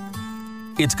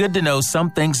 It's good to know some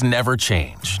things never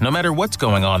change, no matter what's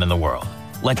going on in the world.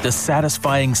 Like the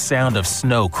satisfying sound of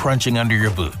snow crunching under your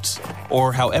boots.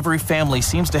 Or how every family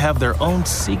seems to have their own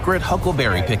secret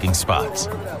huckleberry picking spots.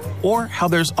 Or how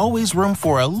there's always room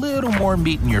for a little more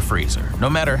meat in your freezer, no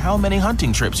matter how many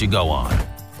hunting trips you go on.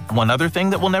 One other thing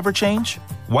that will never change?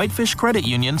 Whitefish Credit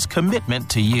Union's commitment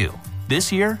to you.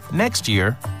 This year, next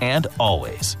year, and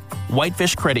always.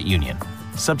 Whitefish Credit Union.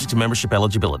 Subject to membership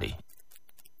eligibility.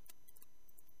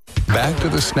 Back to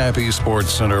the Snappy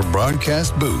Sports Center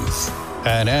broadcast booth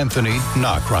and Anthony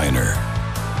Knockreiner.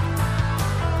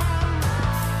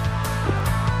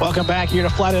 Welcome back here to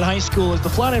Flathead High School as the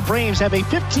Flathead Braves have a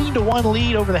 15-1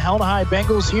 lead over the Helena High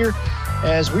Bengals here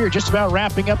as we are just about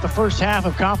wrapping up the first half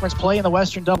of conference play in the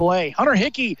Western AA. Hunter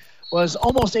Hickey was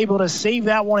almost able to save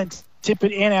that one and tip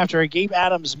it in after a Gabe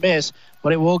Adams miss,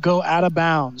 but it will go out of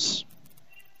bounds.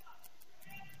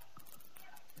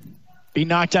 Be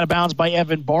knocked out of bounds by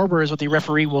Evan Barber is what the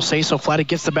referee will say. So Flathead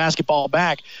gets the basketball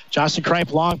back. Johnston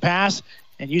Kripe long pass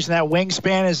and using that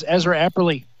wingspan is Ezra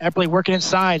Epperly. Epperly working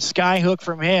inside. Sky hook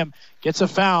from him. Gets a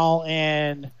foul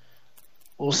and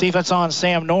we'll see if that's on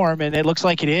Sam Norm and it looks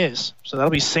like it is. So that'll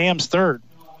be Sam's third.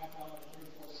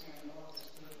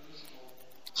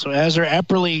 So Ezra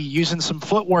Epperly using some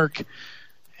footwork.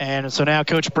 And so now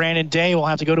Coach Brandon Day will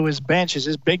have to go to his bench as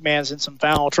his big man's in some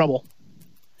foul trouble.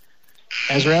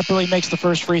 Ezra Epperly makes the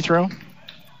first free throw.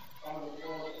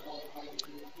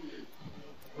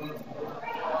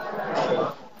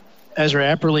 Ezra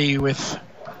Epperly with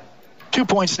 2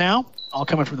 points now, all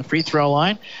coming from the free throw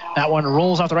line. That one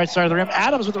rolls off the right side of the rim.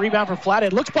 Adams with the rebound for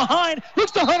Flathead. Looks behind,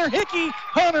 looks to Hunter Hickey.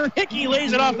 Hunter Hickey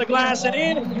lays it off the glass and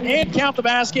in, and count the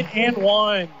basket and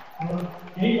one.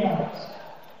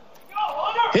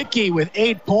 Hickey with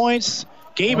 8 points.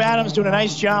 Gabe Adams doing a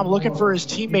nice job looking for his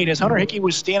teammate as Hunter Hickey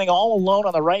was standing all alone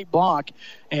on the right block.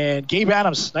 And Gabe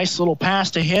Adams, nice little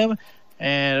pass to him.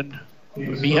 And it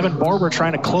would be Evan Barber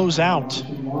trying to close out.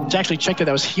 It's actually checked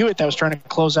that was Hewitt that was trying to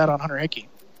close out on Hunter Hickey.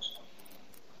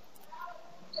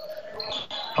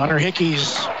 Hunter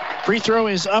Hickey's free throw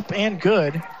is up and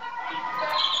good.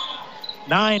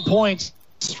 9 points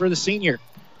for the senior.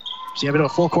 See a bit of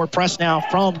a full court press now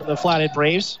from the Flathead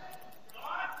Braves.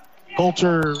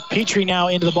 Coulter Petrie now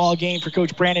into the ball game for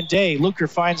Coach Brandon Day. Luker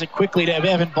finds it quickly to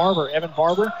Evan Barber. Evan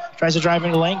Barber tries to drive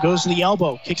into the lane, goes to the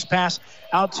elbow, kicks pass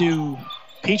out to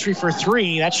Petrie for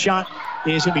three. That shot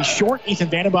is going to be short. Ethan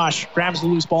Vandenbosch grabs the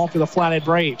loose ball for the Flathead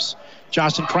Braves.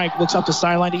 Johnston Kripe looks up the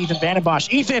sideline to Ethan Vandenbosch.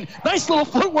 Ethan, nice little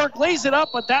footwork, lays it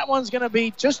up, but that one's going to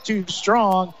be just too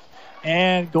strong.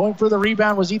 And going for the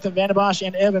rebound was Ethan Vandenbosch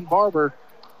and Evan Barber.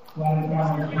 And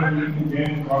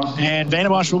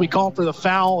Vandenbosch will be called for the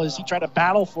foul as he tried to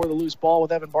battle for the loose ball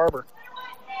with Evan Barber.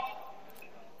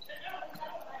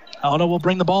 Helena will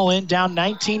bring the ball in, down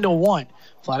 19-1.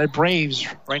 Flathead Braves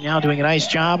right now doing a nice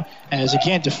job as,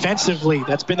 again, defensively,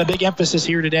 that's been the big emphasis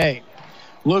here today.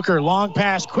 Luker, long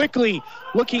pass, quickly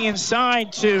looking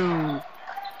inside to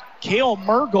Cale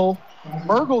Mergel.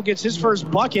 Mergel gets his first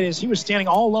bucket as he was standing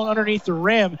all alone underneath the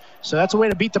rim. So that's a way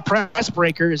to beat the press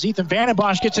breaker as Ethan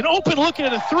Vandenbosch gets an open look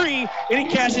at the three, and he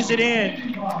cashes it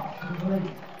in.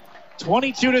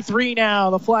 22-3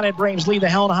 now. The Flathead Braves lead the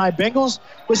Helena High Bengals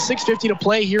with 6:50 to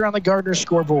play here on the Gardner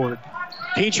scoreboard.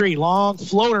 Petrie, long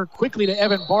floater quickly to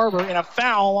Evan Barber, and a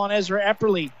foul on Ezra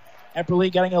Epperly.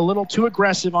 Epperly getting a little too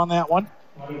aggressive on that one.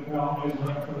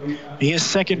 His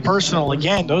second personal.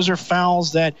 Again, those are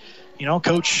fouls that, you know,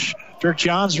 Coach Dirk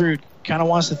Johnsrud kind of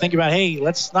wants to think about, hey,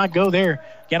 let's not go there.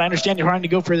 Again, I understand you're trying to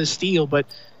go for the steal, but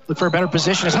Look for a better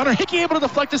position. Is Hunter Hickey able to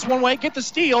deflect this one way, get the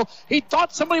steal? He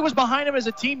thought somebody was behind him as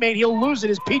a teammate. He'll lose it.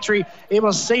 Is Petrie able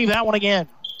to save that one again?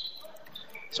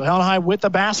 So Helena High with the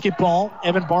basketball.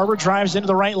 Evan Barber drives into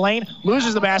the right lane,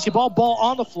 loses the basketball. Ball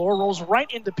on the floor, rolls right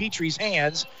into Petrie's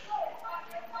hands.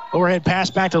 Overhead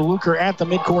pass back to Luker at the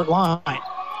midcourt line.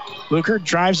 Luker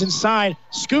drives inside,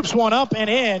 scoops one up and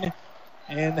in.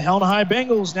 And the Helena High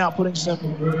Bengals now putting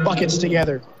some buckets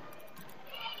together.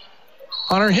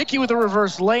 Hunter Hickey with a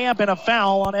reverse layup and a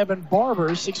foul on Evan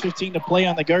Barber. 6:15 to play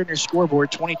on the Gardner scoreboard,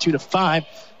 22-5.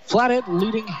 Flathead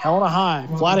leading Helena High.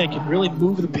 Flathead can really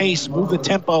move the pace, move the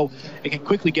tempo. It can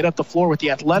quickly get up the floor with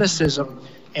the athleticism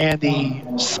and the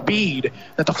speed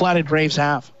that the Flathead Braves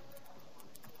have.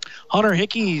 Hunter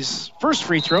Hickey's first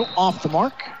free throw off the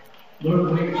mark.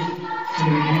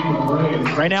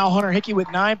 Right now, Hunter Hickey with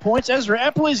 9 points. Ezra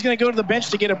Eppley is going to go to the bench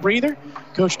to get a breather.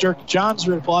 Coach Dirk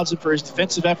Johnsrud applauds him for his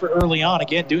defensive effort early on.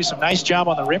 Again, doing some nice job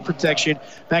on the rim protection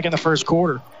back in the first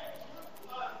quarter.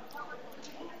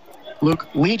 Luke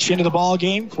Leach into the ball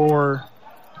game for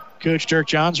Coach Dirk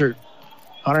Johnsrud.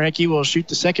 Hunter Hickey will shoot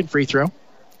the second free throw.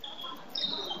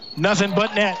 Nothing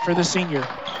but net for the senior.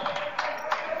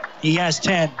 He has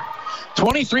 10.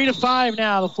 23-5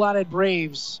 now, the Flathead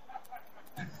Braves.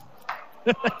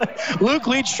 Luke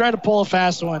Leach tried to pull a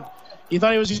fast one. He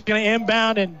thought he was going to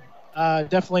inbound, and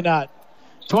definitely not.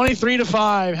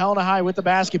 23-5, Helena High with the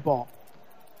basketball.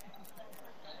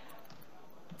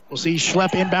 We'll see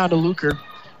Schlepp inbound to Luker.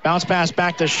 Bounce pass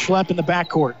back to Schlepp in the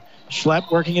backcourt.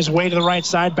 Schlepp working his way to the right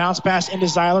side. Bounce pass into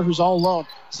Zeiler, who's all alone.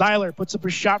 Zeiler puts up a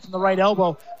shot from the right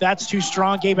elbow. That's too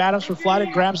strong. Gabe Adams for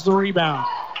Flathead grabs the rebound.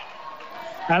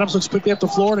 Adams looks quickly up the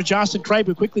floor to Justin Kripe,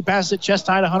 who quickly passes it chest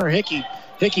high to Hunter Hickey.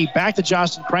 Hickey back to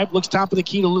Justin Kripe, looks top of the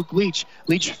key to Luke Leach.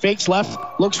 Leach fakes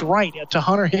left, looks right to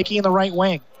Hunter Hickey in the right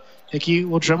wing. Hickey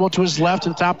will dribble to his left to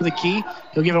the top of the key.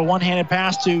 He'll give a one-handed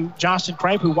pass to Justin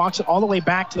Kripe, who walks it all the way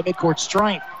back to the midcourt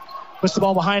stripe. Puts the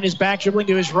ball behind his back, dribbling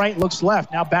to his right, looks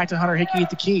left. Now back to Hunter Hickey at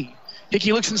the key.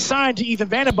 Hickey looks inside to Ethan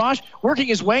Vandenbosch, working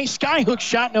his way. Skyhook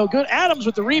shot, no good. Adams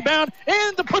with the rebound,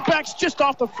 and the putback's just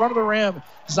off the front of the rim.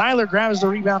 Zeiler grabs the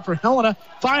rebound for Helena.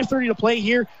 5:30 to play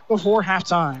here before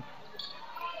halftime.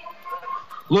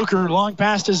 Luker long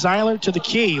pass to Zeiler to the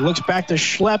key. Looks back to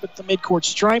Schlepp at the midcourt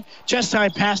stripe. Chest high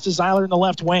pass to Zeiler in the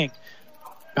left wing.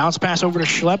 Bounce pass over to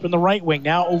Schlepp in the right wing.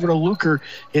 Now over to Luker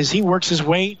as he works his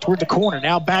way toward the corner.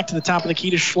 Now back to the top of the key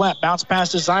to Schlepp. Bounce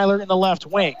pass to Zeiler in the left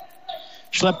wing.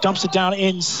 Schlepp dumps it down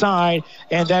inside,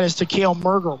 and that is to Cale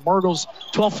Mergel. Mergel's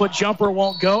 12-foot jumper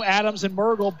won't go. Adams and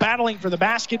Mergel battling for the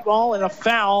basketball, and a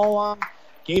foul on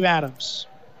Gabe Adams.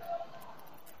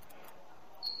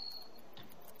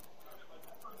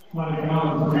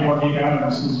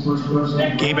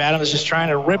 Gabe Adams just trying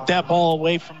to rip that ball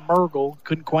away from Mergel.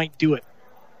 Couldn't quite do it.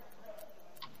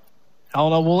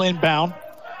 Helena will inbound.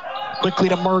 Quickly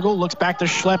to Mergel, looks back to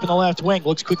Schlepp in the left wing,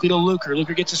 looks quickly to Luker.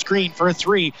 Luker gets a screen for a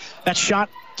three. That shot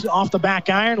off the back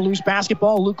iron, loose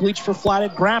basketball. Luke Leach for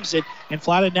Flathead grabs it, and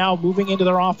Flathead now moving into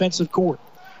their offensive court.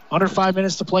 Under 5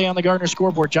 minutes to play on the Gardner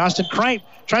scoreboard. Justin Kripe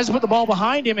tries to put the ball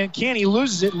behind him, and he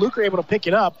loses it. Luker able to pick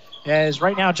it up, as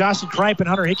right now Justin Kripe and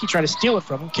Hunter Hickey try to steal it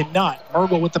from him. Cannot.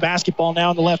 Mergel with the basketball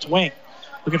now in the left wing.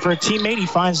 Looking for a teammate, he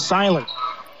finds Zeiler.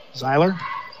 Zeiler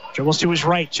dribbles to his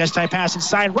right. Chest high pass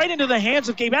inside, right into the hands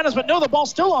of Gabe Adams, but no, the ball's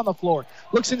still on the floor.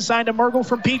 Looks inside to Mergel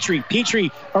from Petrie.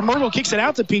 Mergel kicks it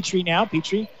out to Petrie now.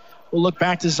 Petrie will look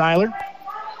back to Zeiler.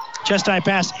 Chest high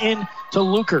pass in to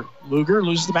Luker. Luker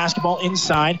loses the basketball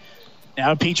inside.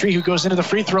 Now Petrie, who goes into the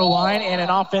free throw line, and an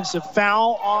offensive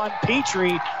foul on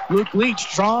Petrie. Luke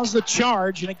Leach draws the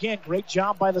charge, and again, great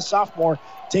job by the sophomore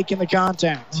taking the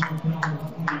contact.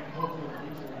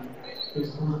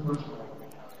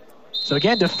 So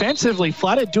again, defensively,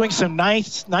 Flathead doing some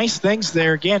nice things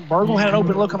there. Again, Mergel had an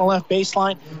open look on the left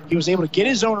baseline. He was able to get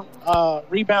his own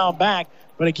rebound back.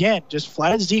 But again, just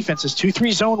Flathead's defense is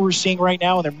 2-3 zone we're seeing right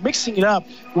now, and they're mixing it up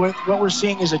with what we're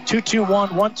seeing is a 2-2-1,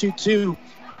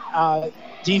 1-2-2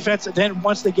 defense. And then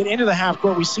once they get into the half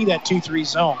court, we see that 2-3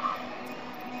 zone.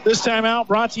 This timeout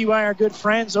brought to you by our good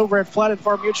friends over at Flathead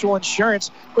Farm Mutual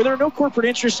Insurance, where there are no corporate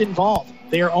interests involved.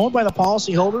 They are owned by the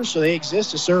policyholders, so they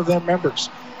exist to serve their members.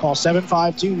 Call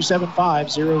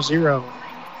 752-7500.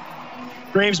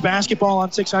 Braves basketball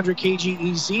on 600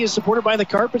 KGEZ is supported by the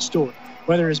Carpet Store.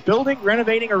 Whether it's building,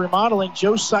 renovating, or remodeling,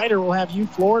 Joe Sider will have you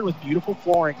floored with beautiful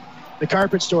flooring. The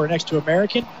Carpet Store next to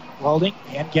American Welding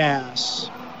and Gas.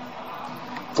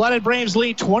 Flathead Braves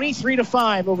lead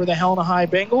 23-5 over the Helena High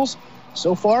Bengals.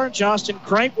 So far, Justin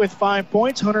Kripe with 5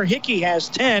 points. Hunter Hickey has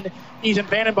 10. Ethan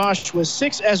Vandenbosch with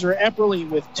 6. Ezra Epperly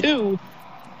with 2.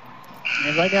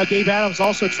 And right now, Gabe Adams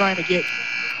also trying to get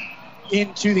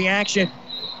into the action.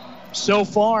 So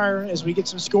far, as we get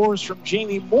some scores from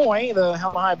Jamie Moy, the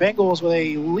Helena High Bengals with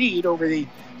a lead over the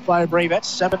Flathead Bravettes,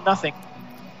 7-0.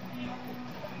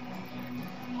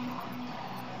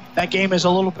 That game is a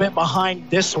little bit behind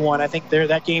this one. I think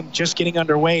that game just getting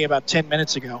underway about 10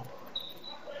 minutes ago.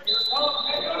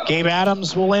 Gabe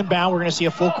Adams will inbound. We're going to see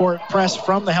a full court press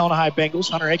from the Helena High Bengals.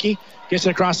 Hunter Hickey gets it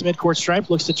across the midcourt stripe,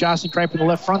 looks to Justin Kripe in the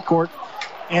left front court,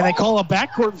 and they call a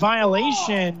backcourt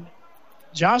violation.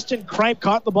 Justin Kripe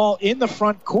caught the ball in the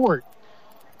front court.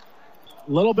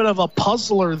 A little bit of a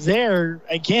puzzler there.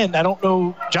 Again, I don't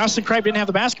know. Justin Kripe didn't have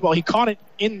the basketball. He caught it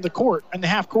in the court, in the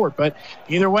half court, but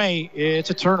either way, it's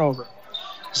a turnover.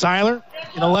 Seiler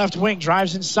in the left wing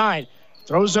drives inside,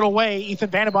 throws it away. Ethan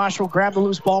Vandenbosch will grab the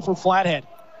loose ball for Flathead.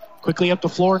 Quickly up the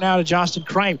floor now to Justin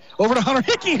Kripe. Over to Hunter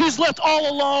Hickey, who's left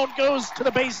all alone, goes to the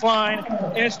baseline,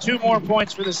 and it's 2 more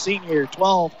points for the senior.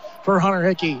 12 for Hunter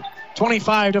Hickey.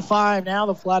 25-5 now.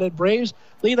 The Flathead Braves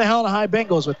lead the Helena High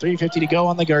Bengals with 3:50 to go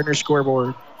on the Gardner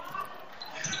scoreboard.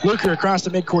 Luker across the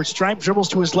midcourt stripe, dribbles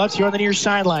to his left here on the near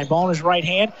sideline. Ball in his right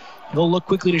hand. He'll look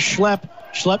quickly to Schlepp.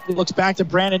 Schlepp looks back to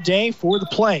Brandon Day for the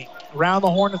play. Around the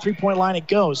horn, the three-point line it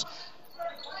goes.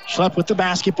 Schlepp with the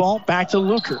basketball, back to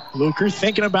Luker. Luker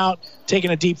thinking about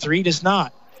taking a deep three, does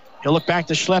not. He'll look back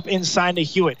to Schlepp inside to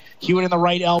Hewitt. Hewitt in the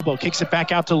right elbow, kicks it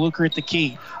back out to Luker at the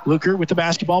key. Luker with the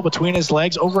basketball between his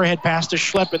legs, overhead pass to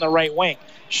Schlepp in the right wing.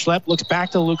 Schlepp looks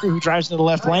back to Luker, who drives into the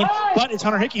left lane, but it's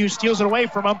Hunter Hickey who steals it away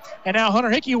from him. And now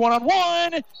Hunter Hickey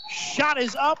one-on-one. Shot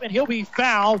is up, and he'll be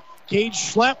fouled. Gage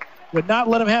Schlepp would not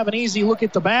let him have an easy look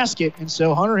at the basket, and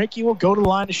so Hunter Hickey will go to the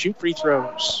line to shoot free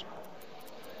throws.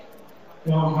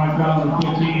 Really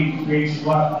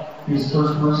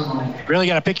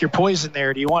got to pick your poison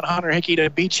there. Do you want Hunter Hickey to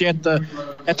beat you at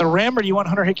the rim, or do you want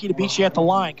Hunter Hickey to beat you at the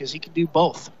line? Because he can do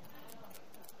both.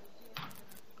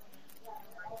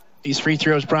 These free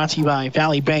throws brought to you by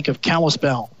Valley Bank of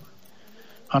Kalispell.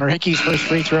 Hunter Hickey's first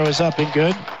free throw is up and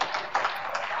good.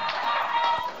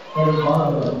 Right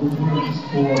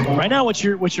now, what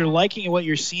you're liking and what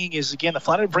you're seeing is, again, the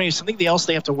Flathead Braves, something else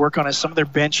they have to work on is some of their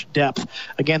bench depth.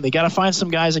 Again, they got to find some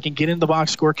guys that can get into the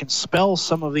box score, can spell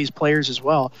some of these players as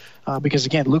well. Because,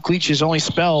 again, Luke Leach has only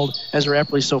spelled Ezra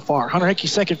Epley so far. Hunter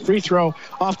Hickey's second free throw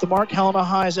off the mark. Helena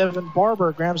High's Evan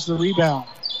Barber grabs the rebound.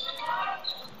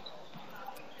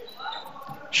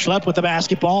 Schlepp with the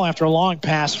basketball after a long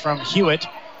pass from Hewitt.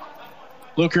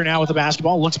 Luker now with the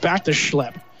basketball, looks back to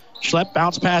Schlepp. Schlepp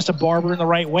bounce pass to Barber in the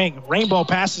right wing. Rainbow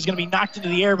pass is going to be knocked into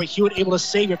the air, but Hewitt able to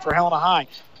save it for Helena High.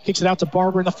 Kicks it out to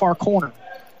Barber in the far corner.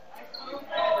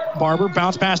 Barber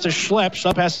bounce pass to Schlepp.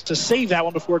 Schlepp has to save that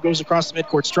one before it goes across the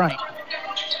midcourt stripe.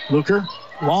 Luker,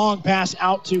 long pass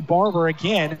out to Barber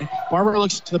again. Barber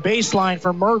looks to the baseline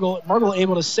for Mergel. Mergel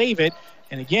able to save it.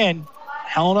 And again,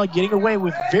 Helena getting away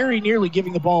with very nearly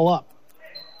giving the ball up.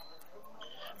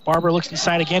 Barber looks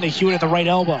inside again to Hewitt at the right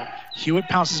elbow. Hewitt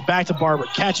pounces back to Barber.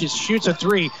 Catches, shoots a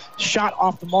three. Shot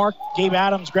off the mark. Gabe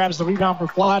Adams grabs the rebound for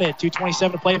Flathead.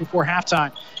 2:27 to play before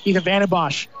halftime. Ethan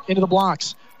Vandenbosch into the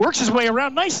blocks. Works his way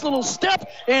around. Nice little step.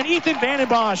 And Ethan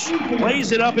Vandenbosch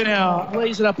lays it up and out.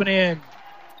 Lays it up and in.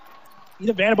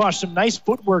 Ethan Vandenbosch, some nice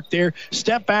footwork there.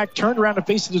 Step back, turned around to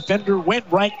face the defender, went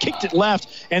right, kicked it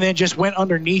left, and then just went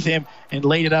underneath him and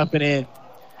laid it up and in.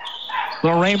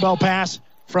 Little rainbow pass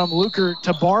from Luker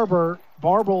to Barber.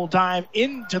 Barber will dive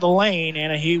into the lane,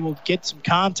 and he will get some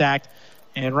contact.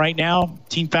 And right now,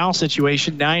 team foul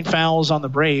situation, 9 fouls on the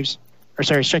Braves. Or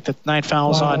sorry, check that 19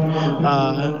 fouls on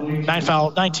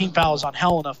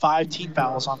Helena, 5 team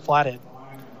fouls on Flathead.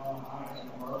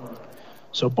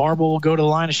 So Barber will go to the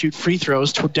line to shoot free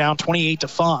throws, down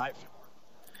 28-5.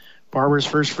 Barber's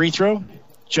first free throw,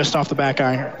 just off the back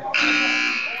iron.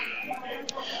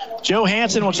 Joe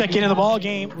Hansen will check into the ball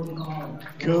game.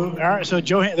 All right, so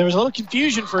there was a little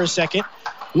confusion for a second.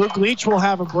 Luke Leach will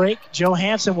have a break. Joe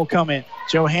Hansen will come in.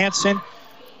 Joe Hansen,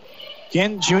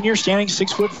 again, junior, standing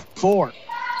 6'4".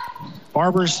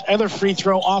 Barber's other free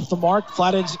throw off the mark.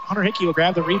 Flathead's Hunter Hickey will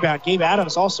grab the rebound. Gabe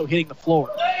Adams also hitting the floor.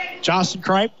 Justin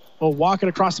Kripe will walk it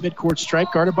across the midcourt stripe,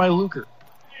 guarded by Luker.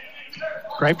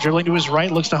 Kripe dribbling to his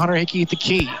right, looks to Hunter Hickey at the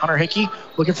key. Hunter Hickey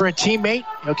looking for a teammate.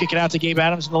 He'll kick it out to Gabe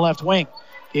Adams in the left wing.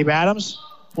 Gabe Adams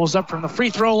pulls up from the free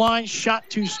throw line. Shot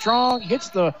too strong. Hits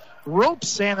the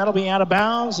ropes, and that'll be out of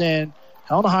bounds. And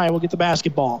Helena High will get the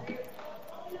basketball.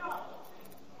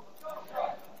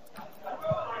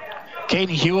 Caden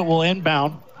Hewitt will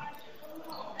inbound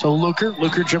to Luker.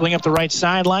 Luker dribbling up the right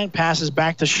sideline. Passes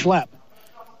back to Schlepp.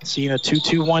 Seeing a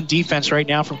 2-2-1 defense right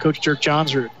now from Coach Dirk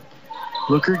Johnsrud.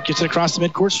 Luker gets it across the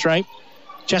midcourt stripe.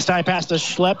 Chest high pass to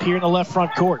Schlepp here in the left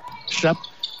front court. Schlepp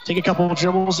take a couple of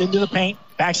dribbles into the paint.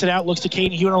 Backs it out, looks to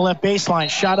Caden Hewitt on the left baseline.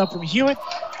 Shot up from Hewitt.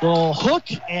 Little hook,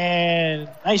 and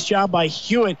nice job by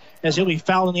Hewitt as he'll be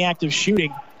fouled in the act of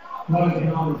shooting.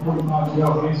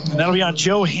 And that'll be on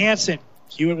Joe Hansen.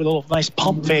 Hewitt with a little nice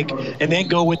pump fake and then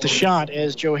go with the shot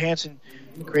as Joe Hansen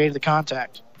created the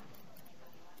contact.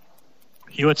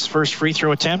 Hewitt's first free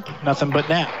throw attempt, nothing but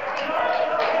net.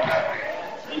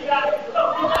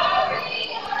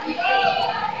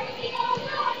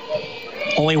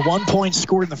 Only 1 point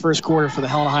scored in the first quarter for the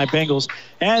Helena High Bengals.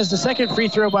 As the second free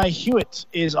throw by Hewitt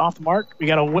is off the mark, we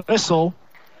got a whistle.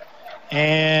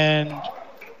 And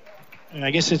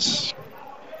I guess it's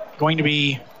going to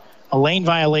be a lane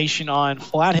violation on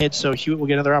Flathead, so Hewitt will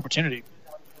get another opportunity.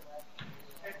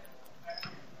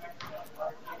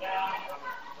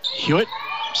 Hewitt,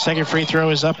 second free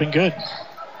throw is up and good.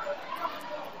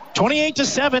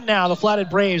 28-7 now. The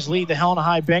Flathead Braves lead the Helena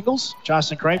High Bengals.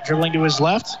 Justin Kripe dribbling to his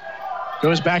left.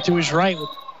 Goes back to his right.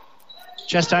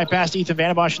 Chest high past Ethan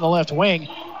Vandenbosch in the left wing.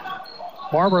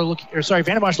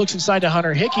 Vandenbosch looks inside to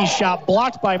Hunter Hickey. Shot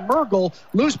blocked by Mergel.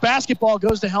 Loose basketball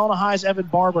goes to Helena High's Evan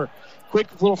Barber.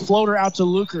 Quick little floater out to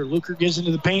Luker. Luker gives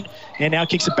into the paint and now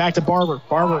kicks it back to Barber.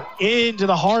 Barber into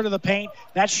the heart of the paint.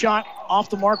 That shot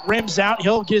off the mark, rims out.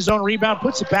 He'll get his own rebound,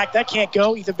 puts it back. That can't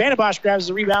go. Ethan Vandenbosch grabs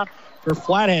the rebound for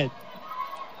Flathead.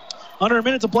 Under a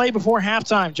minute to play before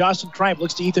halftime. Justin Kripe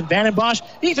looks to Ethan Vandenbosch.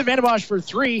 Ethan Vandenbosch for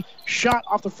three. Shot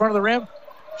off the front of the rim.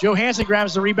 Joe Hansen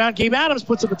grabs the rebound. Gabe Adams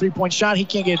puts up a three-point shot. He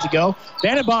can't get it to go.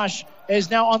 Vandenbosch is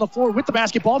now on the floor with the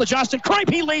basketball to Justin Kripe.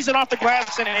 He lays it off the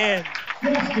glass and in.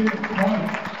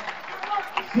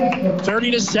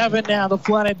 30-7 now. The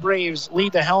Flathead Braves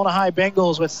lead the Helena High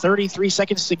Bengals with 33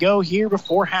 seconds to go here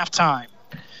before halftime.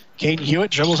 Caden Hewitt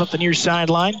dribbles up the near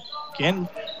sideline. Again,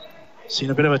 seeing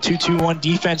a bit of a 2-2-1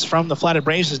 defense from the Flathead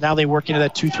Braves as now they work into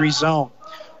that 2-3 zone.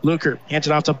 Luker hands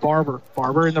it off to Barber.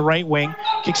 Barber in the right wing.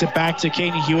 Kicks it back to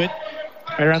Caden Hewitt.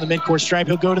 Right around the midcourt stripe.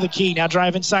 He'll go to the key. Now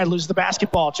drive inside. Loses the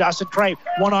basketball. Justin Kripe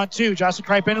 1-on-2. Justin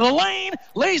Kripe into the lane.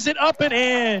 Lays it up and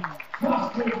in.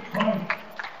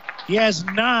 He has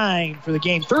 9 for the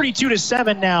game.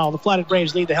 32-7 now. The Flathead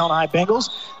Braves lead the Helena High Bengals.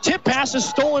 Tip pass is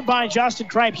stolen by Justin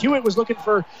Kripe. Hewitt was looking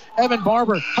for Evan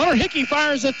Barber. Hunter Hickey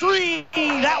fires a three.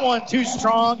 That one too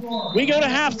strong. We go to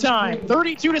halftime.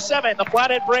 32-7. The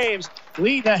Flathead Braves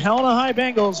lead the Helena High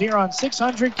Bengals here on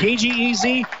 600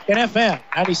 KGEZ and FM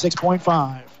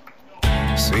 96.5.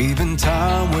 Saving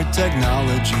time with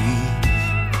technology.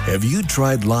 Have you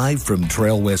tried Live from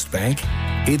Trail West Bank?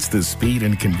 It's the speed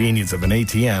and convenience of an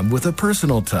ATM with a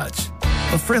personal touch.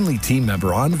 A friendly team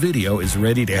member on video is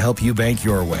ready to help you bank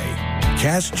your way.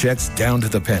 Cash checks down to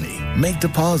the penny. Make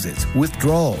deposits,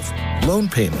 withdrawals, loan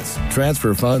payments,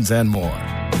 transfer funds, and more.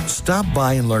 Stop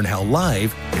by and learn how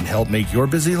Live can help make your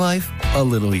busy life a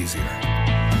little easier.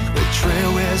 With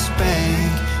Trail West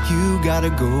Bank, you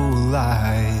gotta go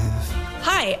live.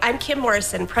 Hi, I'm Kim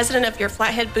Morrison, president of your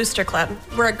Flathead Booster Club.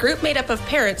 We're a group made up of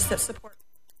parents that support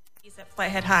at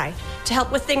Flathead High to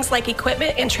help with things like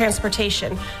equipment and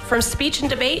transportation, from speech and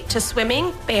debate to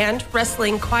swimming, band,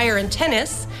 wrestling, choir, and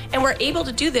tennis, and we're able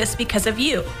to do this because of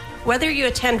you, whether you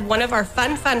attend one of our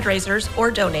fun fundraisers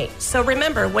or donate. So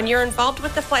remember, when you're involved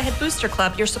with the Flathead Booster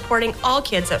Club, you're supporting all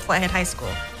kids at Flathead High School.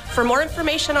 For more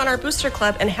information on our Booster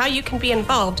Club and how you can be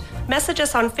involved, message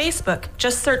us on Facebook.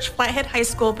 Just search Flathead High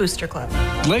School Booster Club.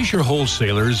 Glacier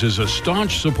Wholesalers is a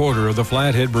staunch supporter of the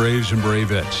Flathead Braves and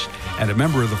Bravettes and a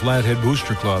member of the Flathead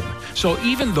Booster Club. So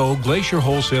even though Glacier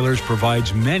Wholesalers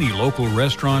provides many local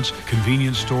restaurants,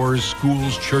 convenience stores,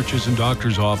 schools, churches, and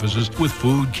doctors' offices with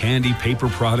food, candy, paper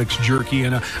products, jerky,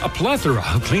 and a plethora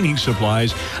of cleaning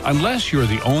supplies, unless you're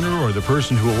the owner or the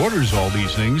person who orders all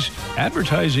these things,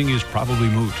 advertising is probably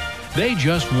moot. They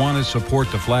just want to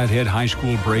support the Flathead High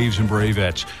School Braves and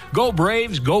Bravettes. Go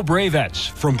Braves, go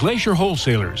Bravettes from Glacier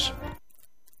Wholesalers.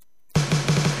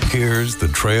 Here's the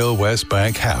Trail West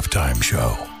Bank halftime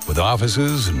show. With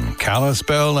offices in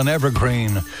Kalispell and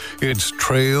Evergreen, it's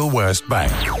Trail West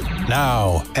Bank.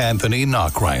 Now, Anthony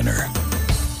Knockreiner.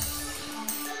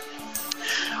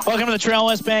 Welcome to the Trail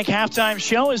West Bank halftime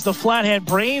show as the Flathead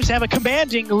Braves have a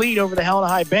commanding lead over the Helena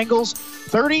High Bengals,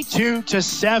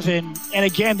 32-7. And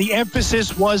again, the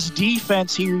emphasis was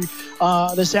defense here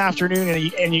this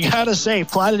afternoon. And you got to say,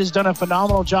 Flathead has done a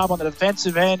phenomenal job on the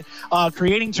defensive end,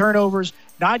 creating turnovers,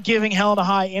 not giving Helena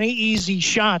High any easy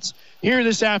shots here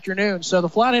this afternoon. So the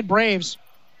Flathead Braves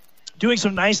doing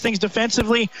some nice things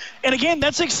defensively. And again,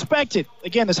 that's expected.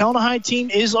 Again, this Helena High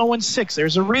team is 0-6.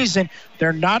 There's a reason.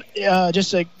 They're not they're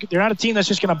not a team that's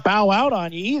just going to bow out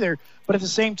on you either. But But at the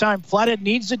same time, Flathead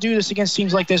needs to do this against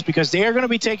teams like this because they are going to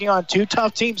be taking on two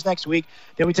tough teams next week.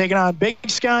 They'll be taking on Big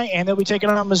Sky, and they'll be taking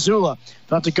on Missoula.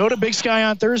 They'll have to go to Big Sky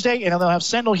on Thursday, and they'll have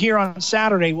Sendle here on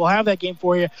Saturday. We'll have that game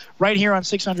for you right here on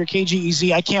 600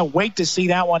 KGEZ. I can't wait to see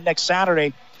that one next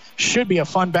Saturday. Should be a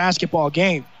fun basketball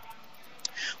game.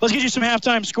 Let's get you some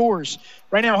halftime scores.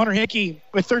 Right now, Hunter Hickey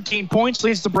with 13 points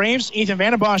leads the Braves. Ethan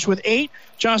Vandenbosch with 8.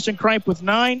 Johnston Kripe with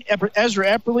 9. Ezra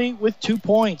Epperly with 2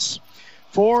 points.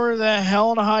 For the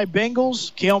Helena High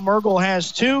Bengals, Cale Mergel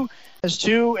has 2,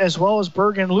 as well as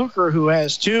Bergen Luker, who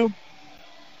has 2.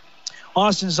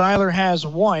 Austin Zeiler has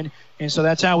 1, and so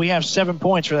that's how we have 7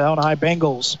 points for the Helena High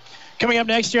Bengals. Coming up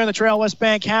next here on the Trail West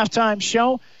Bank halftime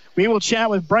show, we will chat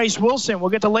with Bryce Wilson. We'll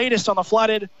get the latest on the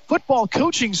Flathead football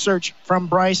coaching search from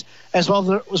Bryce, as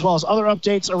well as other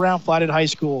updates around Flathead High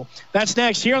School. That's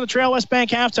next here on the Trail West Bank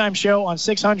halftime show on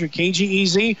 600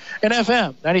 KGEZ and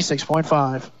FM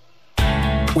 96.5.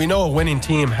 We know a winning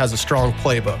team has a strong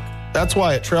playbook. That's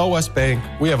why at Trail West Bank,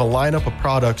 we have a lineup of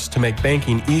products to make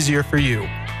banking easier for you.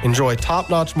 Enjoy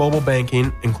top-notch mobile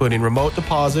banking, including remote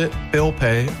deposit, bill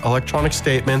pay, electronic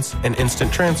statements, and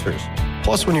instant transfers.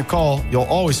 Plus, when you call, you'll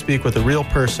always speak with a real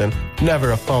person,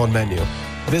 never a phone menu.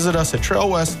 Visit us at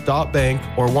trailwest.bank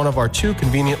or one of our 2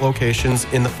 convenient locations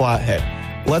in the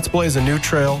Flathead. Let's blaze a new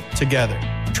trail together.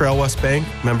 Trail West Bank,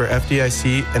 member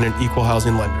FDIC, and an equal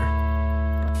housing lender.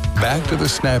 Back to the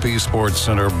Snappy Sports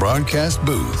Center broadcast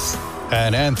booth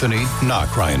and Anthony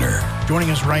Knockreiner.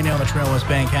 Joining us right now on the Trail West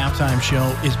Bank halftime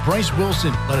show is Bryce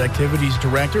Wilson, Lead Activities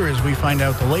Director, as we find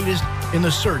out the latest in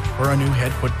the search for a new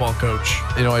head football coach.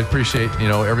 I appreciate,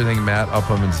 everything Matt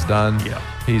Upham's done. Yeah.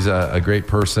 He's a great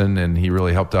person, and he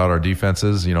really helped out our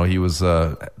defenses. He was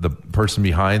the person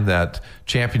behind that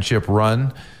championship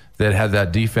run that had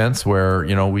that defense where,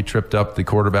 we tripped up the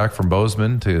quarterback from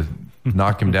Bozeman to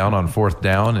knock him down on 4th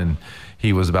down, and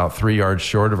he was about 3 yards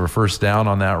short of a first down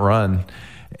on that run.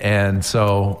 And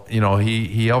so,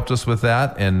 he helped us with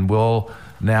that, and we'll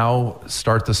now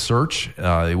start the search.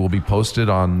 It will be posted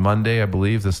on Monday, I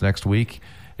believe, this next week.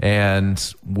 And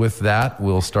with that,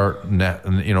 we'll start,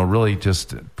 really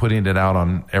just putting it out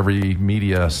on every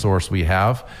media source we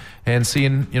have and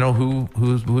seeing, who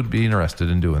would be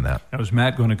interested in doing that. Now, is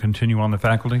Matt going to continue on the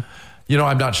faculty?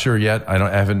 I'm not sure yet. I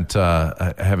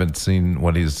haven't seen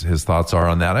what his thoughts are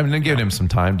on that. I'm going to give him some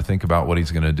time to think about what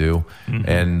he's going to do. Mm-hmm.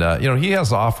 And, he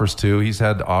has offers too. He's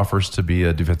had offers to be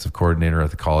a defensive coordinator at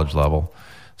the college level.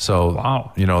 So,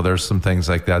 wow. There's some things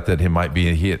like that he might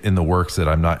be in the works that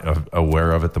I'm not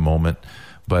aware of at the moment.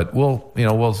 But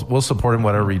we'll support him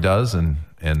whatever he does, and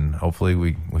hopefully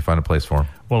we find a place for him.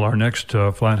 Well, our next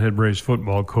Flathead Braves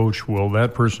football coach, will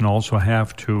that person also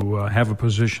have to have a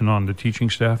position on the teaching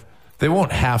staff? They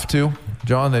won't have to,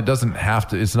 John. It doesn't have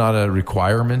to. It's not a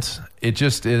requirement. It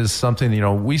just is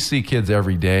something, we see kids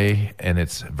every day, and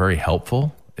it's very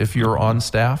helpful if you're on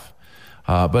staff.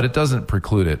 But it doesn't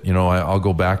preclude it. I'll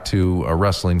go back to a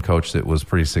wrestling coach that was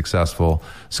pretty successful.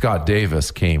 Scott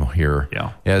Davis came here.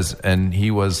 Yeah. And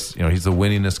he was, he's the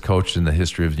winningest coach in the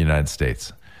history of the United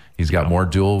States. He's got more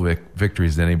dual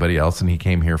victories than anybody else, and he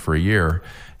came here for a year.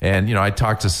 And, I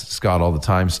talk to Scott all the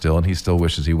time still, and he still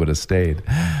wishes he would have stayed.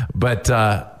 But,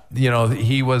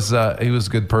 he was a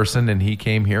good person, and he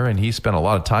came here, and he spent a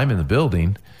lot of time in the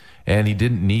building, and he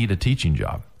didn't need a teaching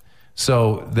job.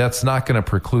 So that's not going to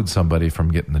preclude somebody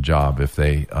from getting the job if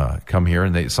they come here.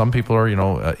 And some people are,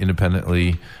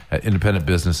 independent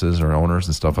businesses or owners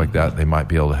and stuff like that. They might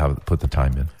be able to put the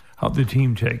time in. How'd the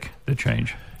team take the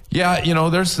change? Yeah,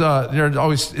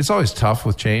 it's always tough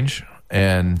with change.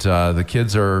 And the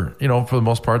kids are, for the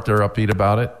most part, they're upbeat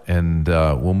about it. And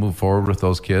we'll move forward with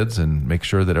those kids and make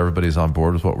sure that everybody's on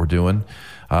board with what we're doing.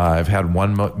 I've had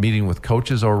one meeting with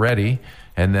coaches already,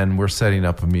 and then we're setting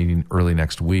up a meeting early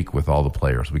next week with all the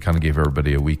players. We kind of gave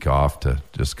everybody a week off to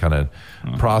just kind of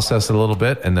process it a little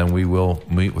bit, and then we will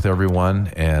meet with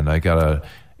everyone. And I got a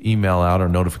email out or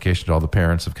notification to all the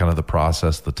parents of kind of the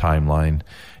process, the timeline,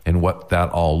 and what that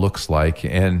all looks like.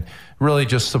 And really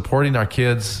just supporting our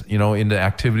kids, into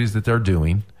activities that they're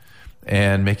doing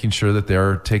and making sure that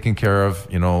they're taken care of.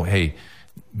 Hey,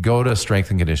 go to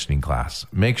strength and conditioning class.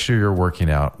 Make sure you're working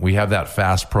out. We have that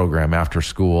FAST program after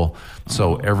school,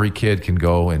 so every kid can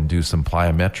go and do some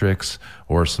plyometrics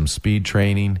or some speed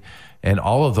training. And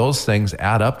all of those things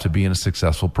add up to being a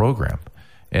successful program.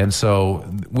 And so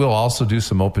we'll also do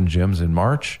some open gyms in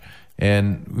March,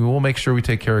 and we will make sure we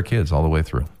take care of kids all the way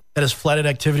through. That is Flathead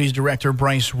Activities Director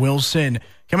Bryce Wilson.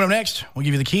 Coming up next, we'll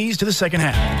give you the keys to the second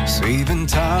half. Saving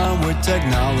time with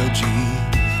technology.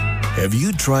 Have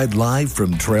you tried Live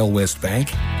from Trail West Bank?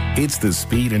 It's the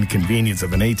speed and convenience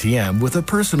of an ATM with a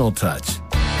personal touch.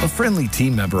 A friendly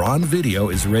team member on video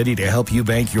is ready to help you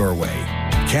bank your way.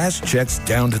 Cash checks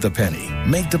down to the penny.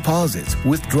 Make deposits,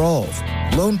 withdrawals,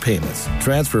 loan payments,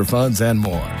 transfer funds, and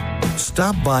more.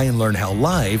 Stop by and learn how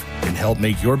Live can help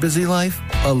make your busy life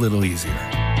a little easier.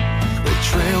 With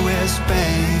Trail West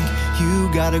Bank,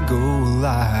 you gotta go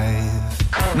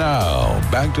live. Now,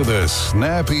 back to the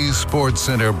Snappy Sports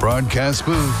Center broadcast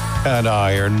booth at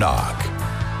Iron Knock.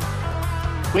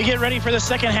 We get ready for the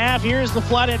second half. Here's the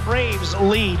Flathead Braves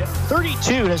lead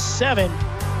 32-7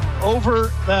 over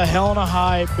the Helena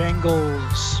High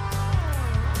Bengals.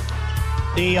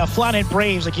 The Flathead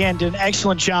Braves, again, did an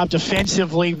excellent job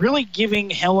defensively, really giving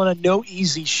Helena no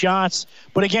easy shots.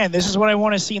 But again, this is what I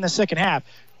want to see in the second half.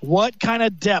 What kind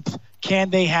of depth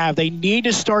can they have? They need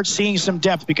to start seeing some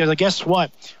depth because guess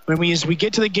what? As we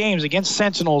get to the games against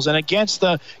Sentinels and against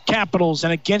the Capitals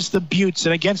and against the Buttes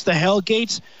and against the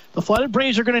Hellgates, the Flathead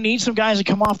Braves are going to need some guys to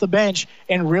come off the bench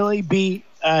and really be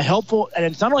helpful. And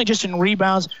it's not only just in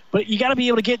rebounds, but you got to be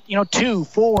able to get 2,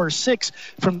 4, 6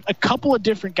 from a couple of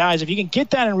different guys. If you can get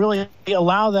that and really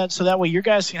allow that so that way your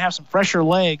guys can have some fresher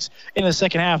legs in the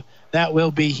second half, that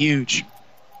will be huge.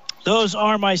 Those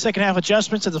are my second half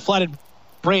adjustments as the Flathead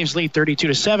Braves lead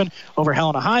 32-7 over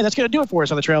Helena High. That's going to do it for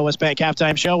us on the Trail West Bank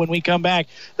Halftime Show. When we come back,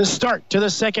 the start to the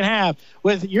second half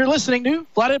with you're listening to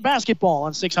Flathead Basketball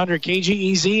on 600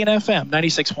 KGEZ and FM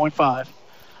 96.5.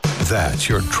 That's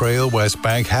your Trail West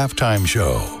Bank Halftime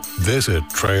Show. Visit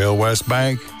Trail West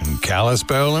Bank in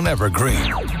Kalispell and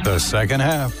Evergreen. The second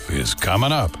half is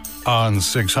coming up on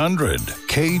 600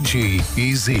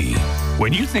 KGEZ.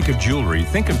 When you think of jewelry,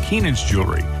 think of Keenan's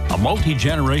Jewelry, a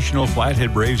multi-generational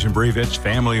Flathead Braves and Bravettes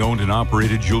family-owned and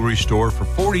operated jewelry store for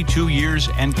 42 years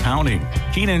and counting.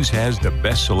 Keenan's has the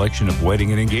best selection of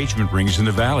wedding and engagement rings in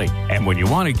the Valley. And when you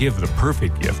want to give the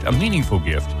perfect gift, a meaningful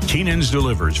gift, Keenan's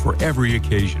delivers for every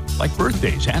occasion, like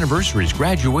birthdays, anniversaries,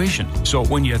 graduation. So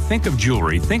when you think of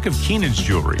jewelry, think of Keenan's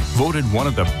Jewelry, voted one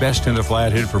of the best in the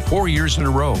Flathead for 4 years in a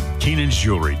row. Keenan's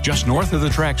Jewelry, just north of the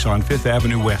tracks on 5th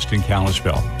Avenue West in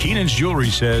Kalispell. Keenan's Jewelry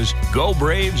says, go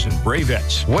Braves and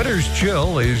Bravettes. Winter's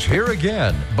chill is here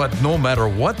again, but no matter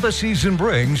what the season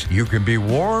brings, you can be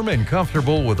warm and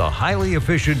comfortable with a highly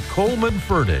efficient Coleman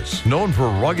furnace. Known for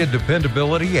rugged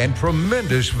dependability and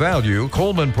tremendous value,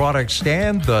 Coleman products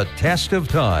stand the test of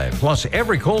time. Plus,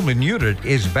 every Coleman unit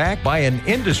is backed by an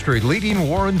industry-leading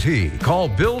warranty. Call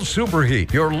Bill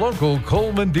Superheat, your local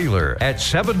Coleman dealer, at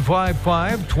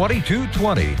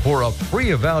 755-2220 for a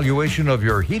free evaluation of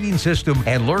your heating system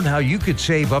and learn how you could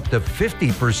save up to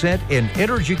 50% in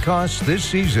energy costs this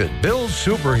season. Bill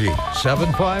Superheat,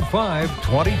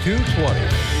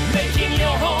 755-2220. Making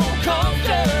your home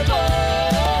comfortable.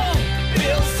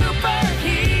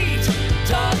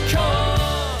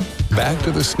 BillSuperheat.com. Back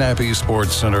to the Snappy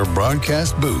Sports Center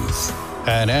broadcast booth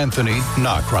and Anthony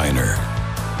Knockreiner.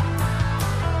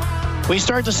 We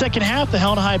start the second half. The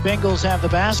Helena High Bengals have the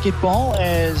basketball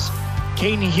as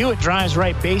Caden Hewitt drives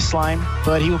right baseline,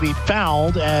 but he will be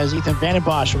fouled as Ethan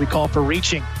Vandenbosch will be called for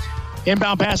reaching.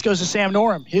 Inbound pass goes to Sam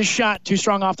Norum. His shot too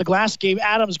strong off the glass. Gabe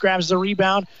Adams grabs the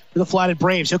rebound for the Flathead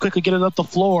Braves. He'll quickly get it up the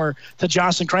floor to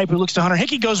Johnson Kripe, who looks to Hunter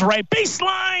Hickey, goes right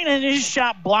baseline, and his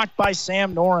shot blocked by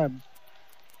Sam Norum.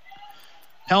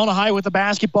 Helena High with the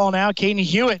basketball now. Caden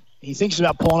Hewitt, he thinks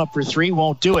about pulling up for three,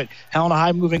 won't do it. Helena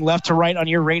High moving left to right on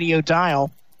your radio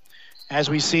dial as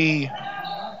we see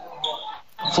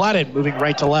Flathead moving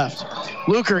right to left.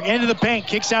 Luker into the paint,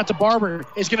 kicks out to Barber.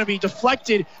 It's going to be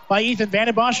deflected by Ethan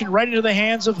Vandenbosch and right into the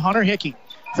hands of Hunter Hickey.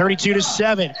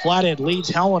 32-7. Flathead leads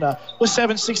Helena with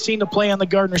 7:16 to play on the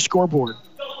Gardner scoreboard.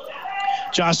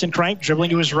 Justin Kripe dribbling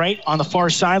to his right on the far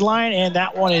sideline, and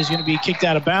that one is going to be kicked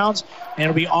out of bounds, and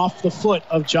it'll be off the foot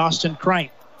of Justin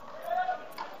Kripe.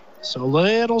 So a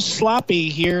little sloppy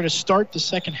here to start the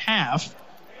second half.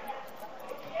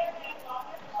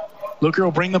 Luker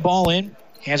will bring the ball in.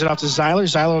 Hands it off to Zeiler.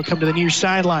 Zeiler will come to the near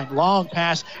sideline. Long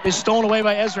pass is stolen away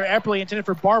by Ezra Epperly, intended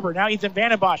for Barber. Now Ethan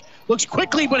Vandenbosch looks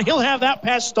quickly, but he'll have that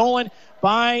pass stolen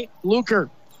by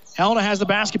Luker. Helena has the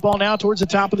basketball now towards the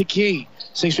top of the key.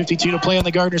 6:52 to play on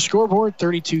the Gardner scoreboard.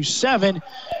 32-7.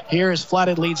 Here as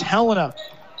Flathead leads Helena.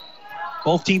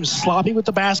 Both teams sloppy with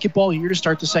the basketball here to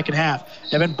start the second half.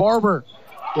 Evan Barber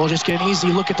will just get an easy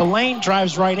look at the lane,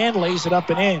 drives right in, lays it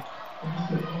up and in.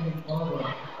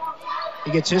 He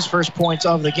gets his first points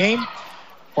of the game.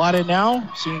 Flathead now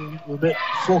seeing a little bit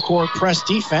full court press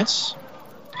defense.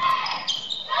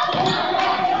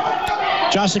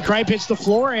 Justin Kripe hits the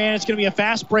floor, and it's going to be a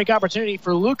fast break opportunity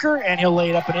for Luker, and he'll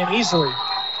lay it up and in easily.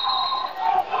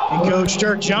 And Coach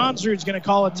Dirk Johnsrud is going to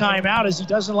call a timeout as he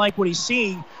doesn't like what he's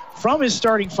seeing from his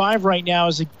starting five right now.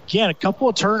 Is again a couple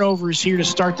of turnovers here to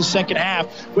start the second half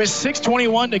with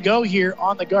 6:21 to go here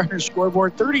on the Gardner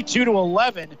scoreboard.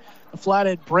 32-11. The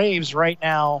Flathead Braves right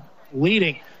now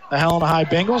leading the Helena High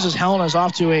Bengals as Helena's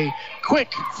off to a quick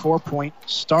 4-point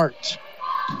start.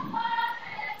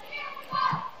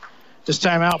 This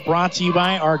timeout brought to you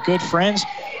by our good friends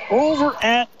over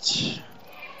at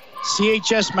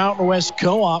CHS Mountain West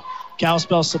Co-op,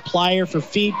 Kalispell supplier for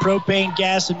feed, propane,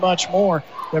 gas, and much more.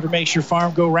 Whatever makes your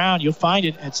farm go round, you'll find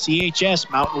it at CHS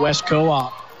Mountain West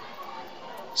Co-op.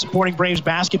 Supporting Braves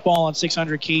basketball on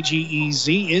 600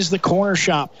 KGEZ is the Corner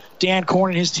Shop. Dan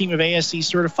Korn and his team of ASC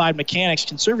certified mechanics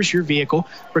can service your vehicle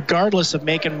regardless of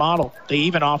make and model. They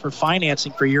even offer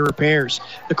financing for your repairs.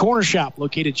 The Corner Shop,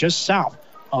 located just south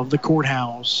of the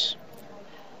courthouse.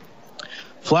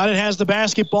 Flathead has the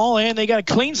basketball, and they got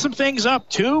to clean some things up.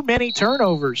 Too many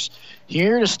turnovers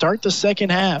here to start the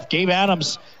second half. Gabe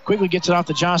Adams quickly gets it off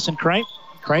to Justin Kripe.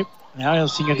 Kripe now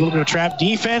seeing a little bit of trap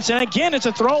defense, and again it's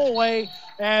a throwaway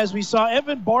as we saw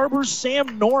Evan Barber,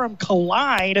 Sam Norum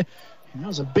collide. And that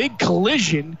was a big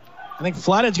collision. I think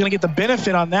Flathead's going to get the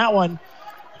benefit on that one.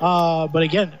 But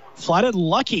again, Flathead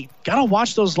lucky. Got to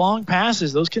watch those long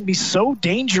passes. Those can be so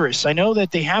dangerous. I know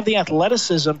that they have the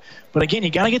athleticism, but again,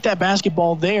 you got to get that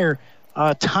basketball there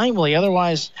timely.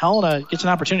 Otherwise, Helena gets an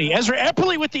opportunity. Ezra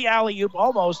Epperly with the alley-oop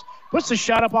almost. Puts the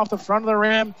shot up off the front of the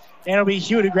rim, and it'll be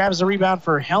Hewitt who grabs the rebound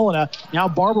for Helena. Now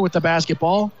Barber with the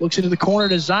basketball. Looks into the corner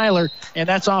to Zeiler, and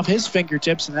that's off his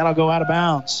fingertips, and that'll go out of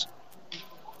bounds.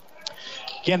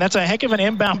 Again, that's a heck of an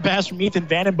inbound pass from Ethan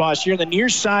Vandenbosch here on the near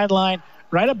sideline,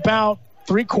 right about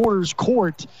three-quarters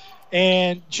court,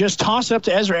 and just toss it up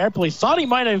to Ezra Epperly. Thought he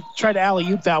might have tried to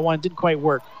alley-oop that one. Didn't quite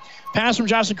work. Pass from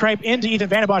Justin Kripe into Ethan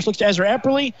Vandenbosch. Looks to Ezra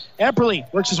Epperly.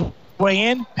 Epperly works his way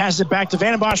in. Passes it back to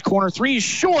Vandenbosch. Corner three is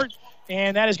short,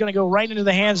 and that is going to go right into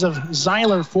the hands of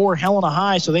Zeiler for Helena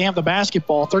High. So they have the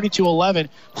basketball. 32-11.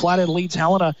 Flathead leads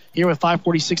Helena here with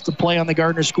 5:46 to play on the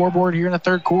Gardner scoreboard here in the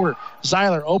third quarter.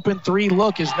 Zeiler, open three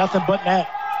look is nothing but net.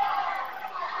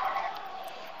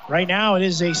 Right now, it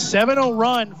is a 7-0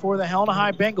 run for the Helena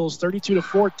High Bengals,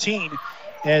 32-14,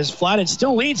 as Flathead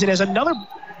still leads it as another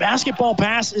basketball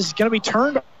pass is going to be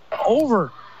turned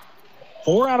over.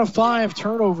 4 out of 5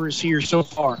 turnovers here so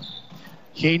far.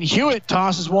 Caden Hewitt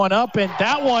tosses one up, and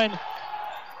that one,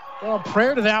 well,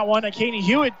 prayer to that one. Caden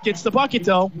Hewitt gets the bucket,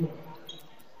 though.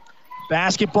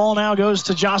 Basketball now goes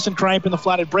to Justin Kripe and the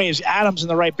Flathead Braves. Adams in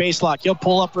the right base lock. He'll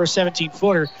pull up for a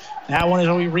 17-footer. That one is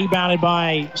going to be rebounded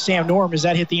by Sam Norm as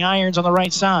that hit the irons on the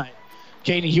right side.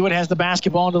 Caden Hewitt has the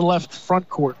basketball into the left front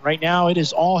court. Right now it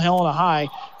is all Helena High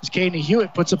as Caden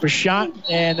Hewitt puts up a shot,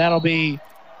 and that'll be,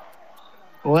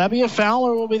 will that be a foul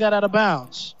or will be that out of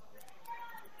bounds?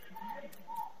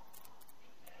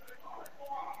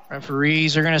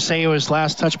 Referees are going to say it was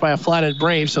last touched by a Flathead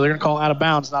Brave, so they're going to call out of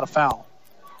bounds, not a foul.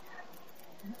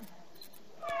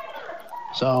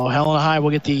 So Helena High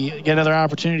will get another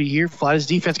opportunity here. Flathead's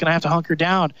defense going to have to hunker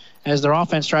down as their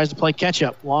offense tries to play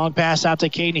catch-up. Long pass out to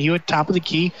Caden Hewitt, top of the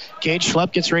key. Cade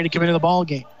Schlepp gets ready to come into the ball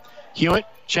game. Hewitt,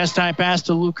 chest-high pass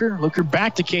to Luker. Luker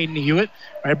back to Caden Hewitt,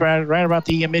 right about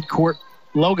the mid-court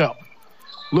logo.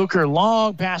 Luker,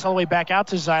 long pass all the way back out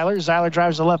to Zeiler. Zeiler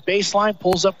drives the left baseline,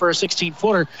 pulls up for a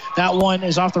 16-footer. That one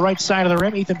is off the right side of the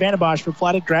rim. Ethan Vandenbosch from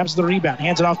Flathead grabs the rebound,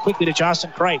 hands it off quickly to Justin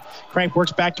Kripe. Kripe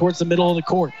works back towards the middle of the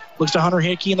court. Looks to Hunter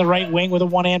Hickey in the right wing with a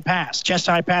one-hand pass.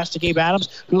 Chest-high pass to Gabe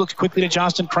Adams, who looks quickly to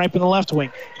Justin Kripe in the left wing.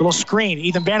 Little screen.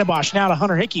 Ethan Vandenbosch now to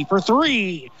Hunter Hickey for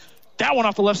three. That one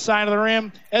off the left side of the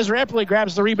rim. Ezra Epperly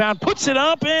grabs the rebound, puts it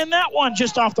up, and that one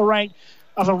just off the right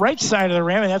side of the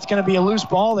rim, and that's going to be a loose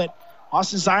ball that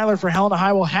Austin Zeiler for Helena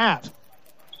High will have.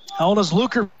 Helena's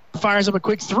Luker fires up a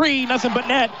quick three, nothing but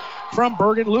net from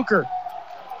Bergen Luker.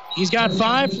 He's got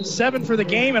 5-7 for the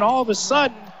game, and all of a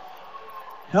sudden,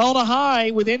 Helena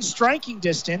High within striking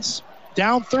distance,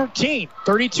 down 13,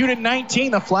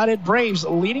 32-19. The Flathead Braves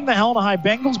leading the Helena High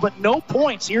Bengals, but no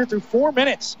points here through 4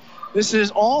 minutes. This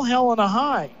is all Helena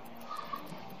High.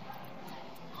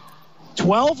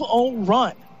 12-0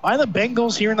 run by the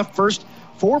Bengals here in the first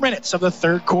 4 minutes of the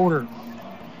third quarter.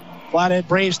 Flathead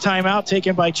Braves timeout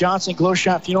taken by Johnson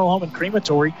Glowshot Funeral Home and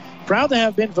Crematory. Proud to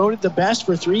have been voted the best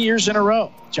for 3 years in a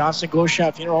row. Johnson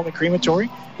Glowshot Funeral Home and Crematory.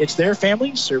 It's their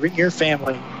family serving your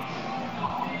family.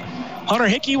 Hunter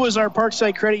Hickey was our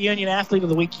Parkside Credit Union Athlete of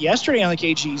the Week yesterday on the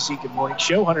KGC Good Morning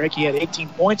Show. Hunter Hickey had 18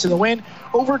 points in the win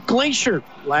over Glacier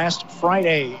last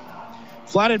Friday.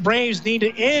 Flathead Braves need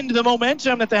to end the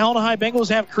momentum that the Helena High Bengals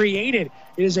have created.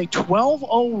 It is a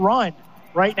 12-0 run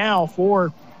right now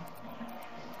for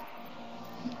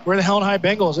were the Helena High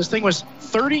Bengals. This thing was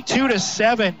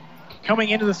 32-7 coming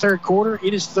into the third quarter.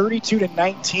 It is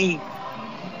 32-19.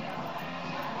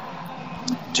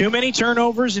 Too many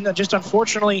turnovers, and just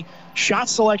unfortunately, shot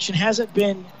selection hasn't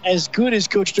been as good as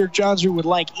Coach Dirk Johnsrud would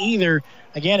like either.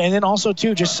 Again, and then also,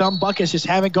 too, just some buckets just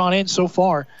haven't gone in so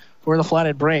far for the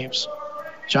Flathead Braves.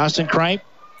 Justin Kripe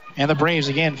and the Braves,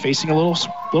 again, facing a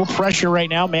little pressure right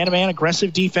now. Man-to-man,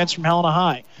 aggressive defense from Helena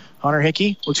High. Hunter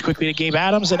Hickey looks quickly to Gabe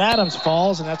Adams, and Adams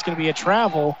falls, and that's going to be a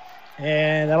travel.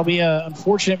 And that'll be an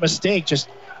unfortunate mistake. Just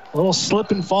a little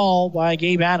slip and fall by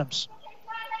Gabe Adams.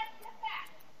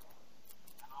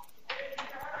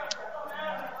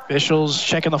 Officials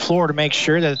checking the floor to make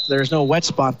sure that there's no wet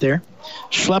spot there.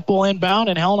 Schlepp will inbound,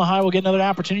 and Helena High will get another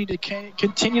opportunity to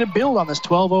continue to build on this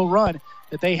 12-0 run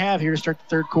that they have here to start the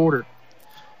third quarter.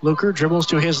 Luker dribbles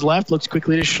to his left, looks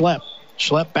quickly to Schlepp.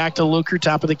 Schlepp back to Luker,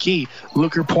 top of the key.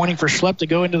 Luker pointing for Schlepp to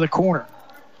go into the corner.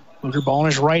 Luker ball in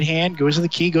his right hand, goes to the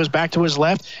key, goes back to his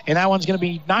left, and that one's going to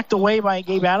be knocked away by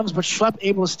Gabe Adams, but Schlepp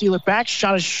able to steal it back.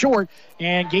 Shot is short,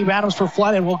 and Gabe Adams for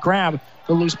Flathead will grab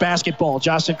the loose basketball.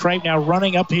 Justin Kripe now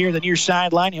running up here the near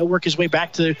sideline. He'll work his way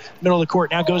back to the middle of the court.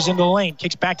 Now goes into the lane,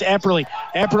 kicks back to Epperly.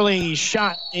 Epperly's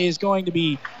shot is going to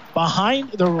be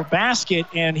behind the basket,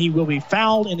 and he will be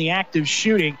fouled in the act of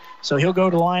shooting, so he'll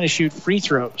go to the line to shoot free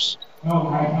throws.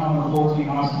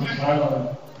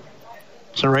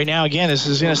 So right now, again, this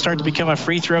is going to start to become a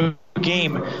free throw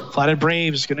game. Flathead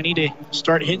Braves going to need to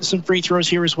start hitting some free throws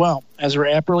here as well.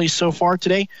 Ezra Epperly so far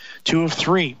today, 2 of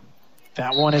 3.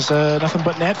 That one is nothing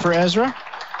but net for Ezra.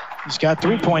 He's got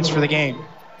 3 points for the game.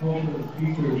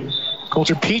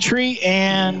 Coulter Petrie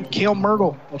and Cale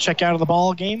Myrtle will check out of the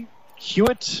ball game.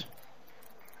 Hewitt,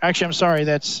 actually, I'm sorry,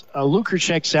 that's Luker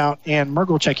checks out and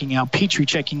Myrtle checking out. Petrie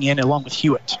checking in along with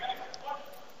Hewitt.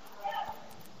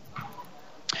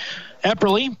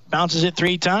 Epperly bounces it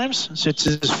 3 times, sits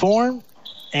his form,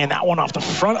 and that one off the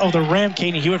front of the rim.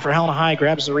 Caden Hewitt for Helena High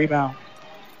grabs the rebound.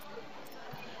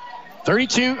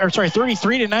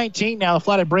 33-19 now. The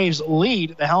Flathead Braves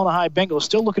lead the Helena High Bengals.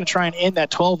 Still looking to try and end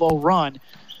that 12-0 run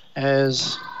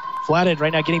as Flathead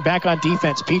right now getting back on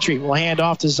defense. Petrie will hand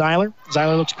off to Zeiler.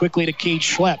 Zeiler looks quickly to Cade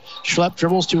Schlepp. Schlepp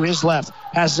dribbles to his left,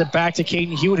 passes it back to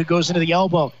Caden Hewitt, who goes into the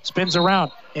elbow, spins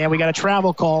around, and we got a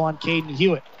travel call on Caden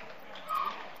Hewitt.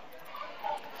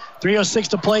 3:06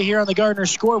 to play here on the Gardner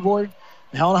scoreboard.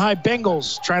 The Helena High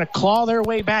Bengals trying to claw their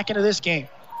way back into this game.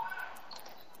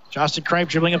 Justin Kripe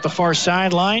dribbling up the far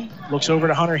sideline. Looks over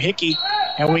to Hunter Hickey.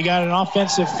 And we got an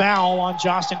offensive foul on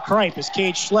Justin Kripe as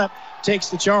Cade Schlepp takes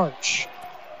the charge.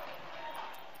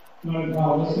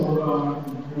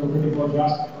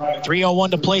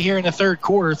 3:01 to play here in the third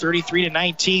quarter.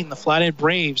 33-19. The Flathead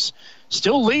Braves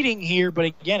still leading here, but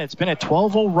again, it's been a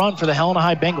 12-0 run for the Helena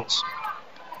High Bengals.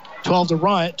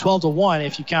 12-1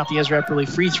 if you count the Ezra Epperly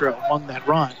free throw on that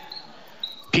run.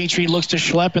 Petrie looks to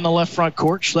Schlepp in the left front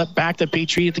court. Schlepp back to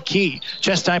Petrie at the key.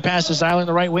 Chest tie pass to Zeiler in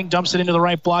the right wing. Dumps it into the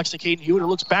right blocks to Caden Hewitt, who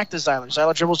looks back to Zeiler.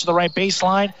 Zeiler dribbles to the right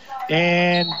baseline,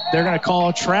 and they're going to call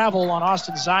a travel on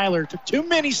Austin Zeiler. Took too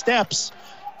many steps,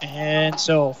 and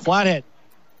so Flathead,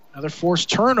 another forced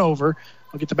turnover.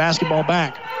 We'll get the basketball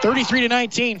back.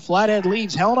 33-19, Flathead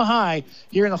leads Helena High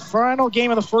here in the final game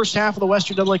of the first half of the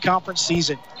Western AA Conference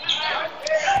season.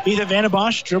 Ethan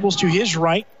Vandenbosch dribbles to his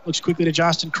right, looks quickly to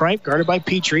Justin Kripe, guarded by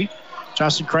Petrie.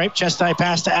 Justin Kripe, chest tie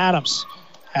pass to Adams.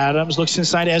 Adams looks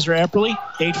inside Ezra Epperly.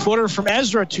 8-footer from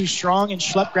Ezra, too strong, and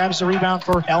Schlepp grabs the rebound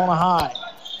for Helena High.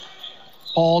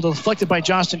 Ball deflected by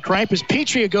Justin Kripe as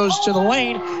Petrie goes to the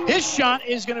lane. His shot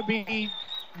is going to be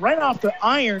right off the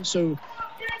iron, so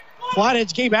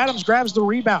Flathead's Gabe Adams grabs the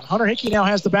rebound. Hunter Hickey now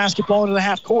has the basketball into the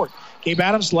half court. Gabe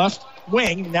Adams left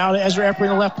wing, now to Ezra Epperly in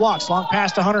the left blocks. Long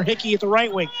pass to Hunter Hickey at the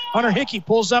right wing. Hunter Hickey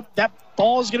pulls up. That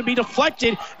ball is going to be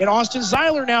deflected, and Austin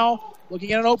Zeiler now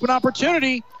looking at an open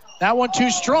opportunity. That one too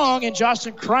strong, and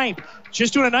Justin Kripe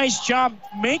just doing a nice job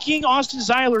making Austin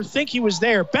Zeiler think he was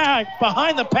there. Back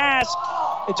behind the pass,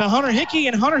 it's a Hunter Hickey,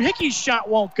 and Hunter Hickey's shot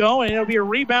won't go, and it'll be a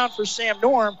rebound for Sam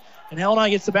Norm. And Helena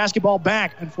gets the basketball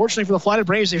back. Unfortunately for the Flathead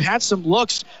Braves, they've had some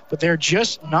looks, but they're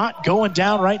just not going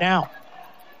down right now.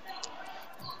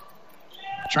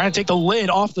 Trying to take the lid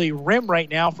off the rim right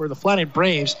now for the Flathead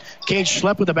Braves. Cade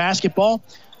Schlepp with the basketball.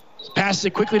 Passes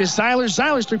it quickly to Zeiler.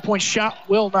 Zeiler's three-point shot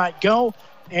will not go.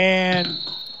 And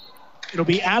it'll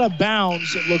be out of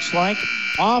bounds, it looks like,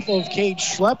 off of Cade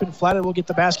Schlepp, and Flathead will get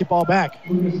the basketball back.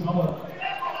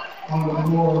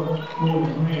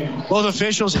 Both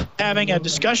officials having a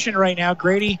discussion right now,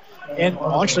 Grady, and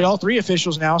actually all 3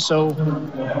 officials now. So,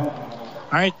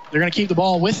 all right, they're going to keep the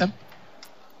ball with them.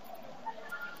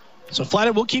 So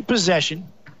Flathead will keep possession.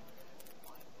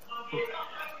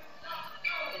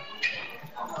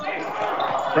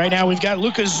 Right now we've got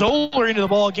Lucas Zoller into the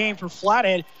ball game for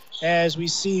Flathead as we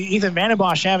see Ethan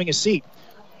Vandenbosch having a seat.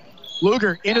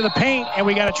 Luger into the paint, and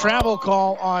we got a travel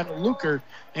call on Luger.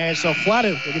 And so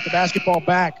Flathead will get the basketball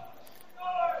back.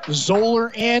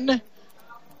 Zoller in,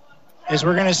 as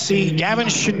we're going to see Gavin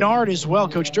Chenard as well.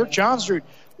 Coach Dirk Johnsrud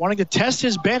wanting to test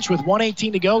his bench with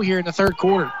 1:18 to go here in the third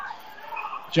quarter.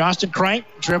 Justin Kripe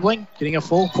dribbling, getting a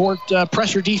full court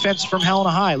pressure defense from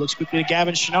Helena High. Looks quickly to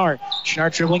Gavin Chenard.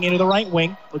 Chenard dribbling into the right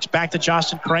wing. Looks back to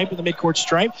Justin Kripe in the midcourt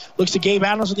stripe. Looks to Gabe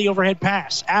Adams with the overhead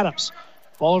pass. Adams,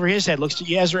 ball over his head. Looks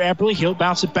to Ezra Epperly. He'll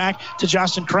bounce it back to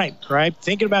Justin Kripe. Kripe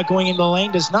thinking about going into the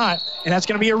lane, does not. And that's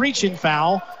going to be a reach-in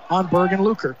foul on Bergen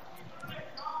Luker.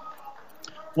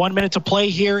 1 minute to play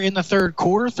here in the third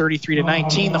quarter.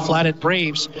 33-19. The Flathead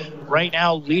Braves right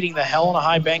now leading the Helena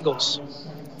High Bengals.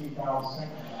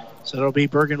 So that'll be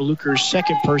Bergen Luker's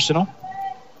second personal.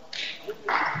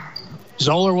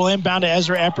 Zoller will inbound to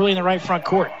Ezra Epperly in the right front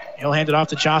court. He'll hand it off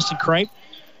to Justin Kripe.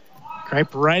 Kripe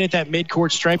right at that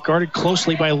midcourt stripe, guarded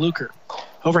closely by Luker.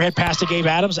 Overhead pass to Gabe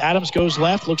Adams. Adams goes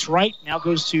left, looks right, now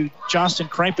goes to Justin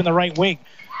Kripe in the right wing.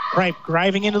 Kripe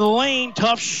driving into the lane.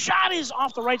 Tough shot is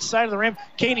off the right side of the rim.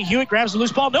 Katie Hewitt grabs the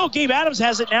loose ball. No, Gabe Adams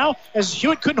has it now as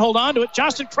Hewitt couldn't hold on to it.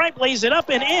 Justin Kripe lays it up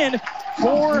and in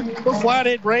for the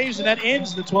Flathead Braves, and that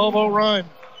ends the 12-0 run.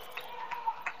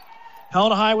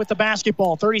 Helena High with the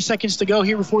basketball. 30 seconds to go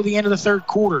here before the end of the third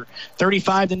quarter.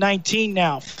 35-19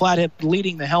 now. Flathead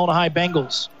leading the Helena High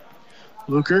Bengals.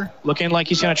 Luker looking like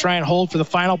he's going to try and hold for the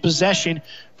final possession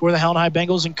for the Helena High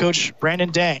Bengals and Coach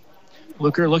Brandon Day.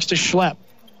 Luker looks to Schlepp.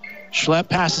 Schlepp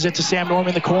passes it to Sam Norman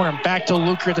in the corner. Back to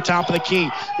Luker at the top of the key.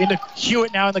 Into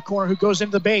Hewitt now in the corner, who goes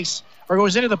into the base. Or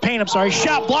goes into the paint,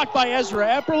 Shot blocked by Ezra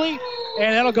Epperly.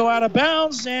 And that'll go out of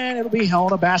bounds, and it'll be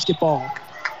Helena basketball.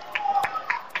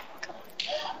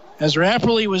 Ezra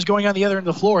Epperly was going on the other end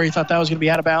of the floor. He thought that was going to be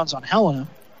out of bounds on Helena.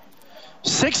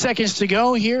 6 seconds to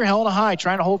go here. Helena High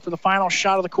trying to hold for the final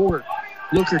shot of the quarter.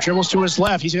 Luker dribbles to his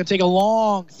left. He's going to take a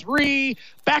long three.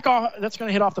 Back off. That's going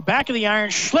to hit off the back of the iron.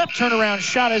 Schlepp turnaround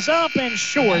shot is up and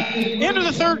short. Into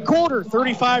the third quarter,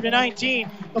 35-19.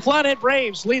 The Flathead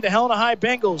Braves lead the Helena High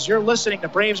Bengals. You're listening to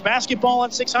Braves basketball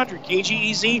on 600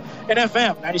 KGEZ and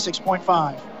FM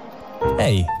 96.5.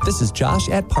 Hey, this is Josh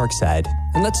at Parkside,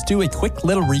 and let's do a quick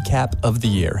little recap of the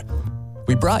year.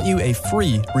 We brought you a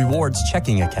free rewards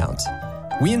checking account.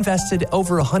 We invested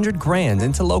over $100,000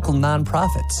 into local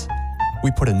nonprofits. We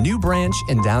put a new branch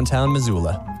in downtown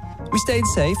Missoula. We stayed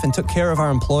safe and took care of our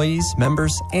employees,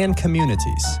 members, and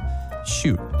communities.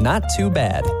 Shoot, not too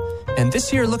bad. And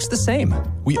this year looks the same.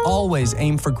 We always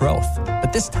aim for growth,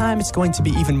 but this time it's going to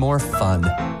be even more fun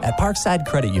at Parkside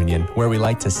Credit Union, where we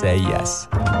like to say yes.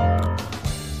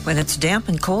 When it's damp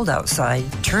and cold outside,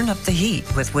 turn up the heat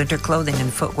with winter clothing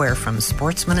and footwear from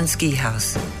Sportsman and Ski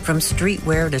House. From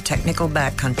streetwear to technical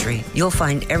backcountry, you'll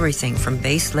find everything from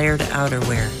base layer to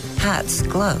outerwear. Hats,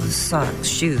 gloves, socks,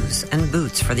 shoes, and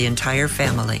boots for the entire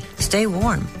family. Stay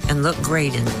warm and look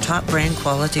great in top brand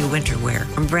quality winter wear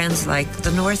from brands like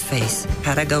The North Face,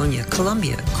 Patagonia,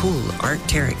 Columbia, Cool,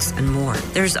 Arc'teryx, and more.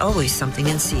 There's always something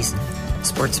in season.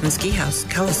 Sportsman Ski House,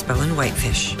 Kalispell, and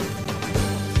Whitefish.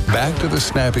 Back to the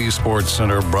Snappy Sports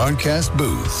Center broadcast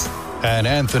booth and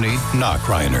Anthony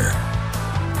Knockreiner.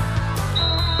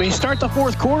 We start the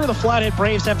fourth quarter. The Flathead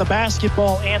Braves have the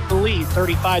basketball and the lead,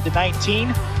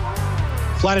 35-19.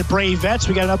 Flathead Bravettes,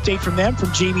 we got an update from them,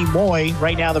 from Jamie Moy.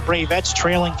 Right now, the Bravettes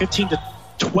trailing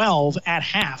 15-12 at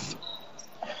half.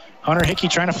 Hunter Hickey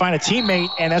trying to find a teammate,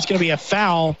 and that's going to be a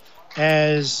foul,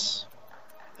 as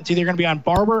it's either going to be on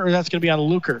Barber or that's going to be on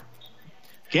Luker.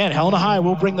 Again, Helena High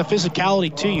will bring the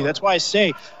physicality to you. That's why I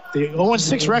say the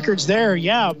 0-6 record's there,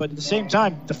 yeah, but at the same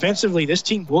time, defensively, this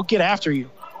team will get after you.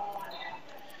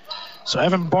 So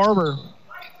Evan Barber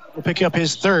will pick up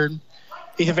his third.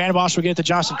 Ethan Vandenbosch will get it to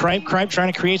Justin Kripe. Kripe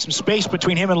trying to create some space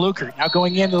between him and Luker. Now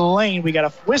going into the lane, we got a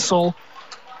whistle.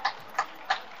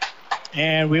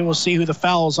 And we will see who the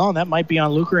foul is on. That might be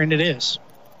on Luker, and it is.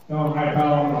 No, high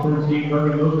foul on the third team,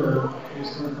 Bergen Luker, his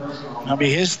third personal. That'll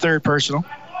be his third personal.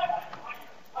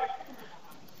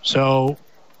 So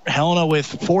Helena with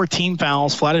 4 team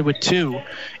fouls, Flathead with 2.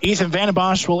 Ethan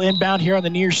Vandenbosch will inbound here on the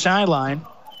near sideline.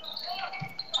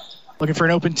 Looking for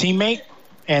an open teammate.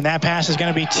 And that pass is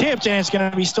going to be tipped, and it's going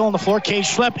to be still on the floor. Cade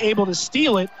Schlepp able to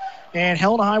steal it. And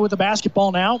Helena High with the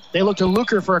basketball now. They look to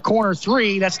Luker for a corner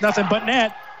three. That's nothing but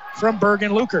net from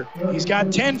Bergen Luker. He's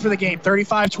got 10 for the game.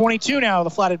 35-22 now. The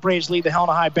Flathead Braves lead the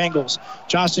Helena High Bengals.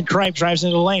 Justin Kripe drives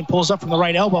into the lane, pulls up from the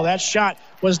right elbow. That shot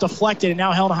was deflected, and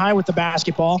now Helena High with the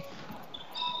basketball.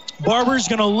 Barber's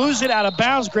going to lose it out of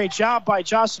bounds. Great job by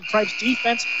Justin Kripe's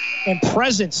defense and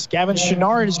presence. Gavin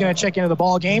Chenard is going to check into the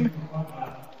ball game.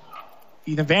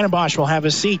 Ethan Vandenbosch will have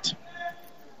a seat.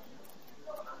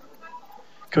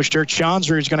 Coach Dirk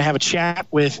Johnsrud is going to have a chat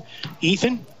with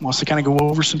Ethan. Wants to kind of go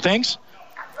over some things.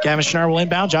 Gavin Schnarr will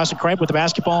inbound. Johnson Kripe with the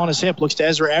basketball on his hip. Looks to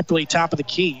Ezra Epperly, top of the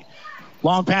key.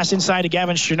 Long pass inside to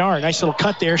Gavin Schnarr. Nice little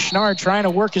cut there. Schnarr trying to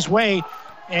work his way.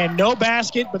 And no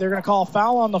basket, but they're going to call a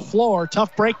foul on the floor.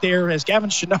 Tough break there as Gavin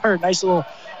Schnarr, nice little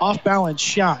off-balance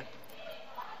shot.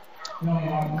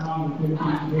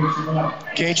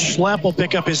 Gage Schlepp will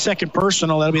pick up his second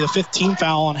personal. That'll be the 15th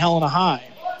foul on Helena High.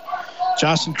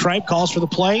 Justin Kripe calls for the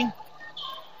play.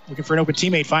 Looking for an open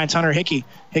teammate, finds Hunter Hickey.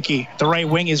 Hickey, the right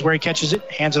wing is where he catches it.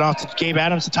 Hands it off to Gabe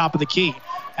Adams, the top of the key.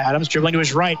 Adams dribbling to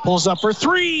his right, pulls up for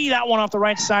three. That one off the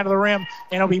right side of the rim.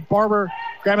 And it'll be Barber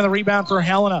grabbing the rebound for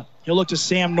Helena. He'll look to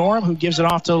Sam Norum, who gives it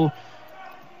off to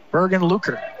Bergen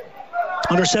Luker.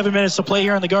 Under 7 minutes to play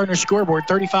here on the Gardner scoreboard.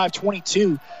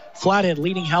 35-22. Flathead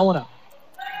leading Helena.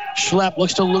 Schlepp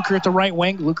looks to Luker at the right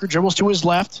wing. Luker dribbles to his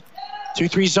left.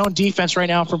 2-3 zone defense right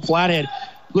now from Flathead.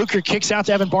 Luker kicks out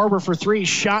to Evan Barber for three.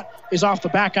 Shot is off the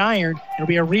back iron. It'll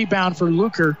be a rebound for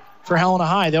Luker for Helena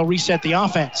High. They'll reset the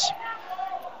offense.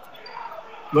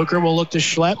 Luker will look to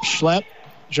Schlepp. Schlepp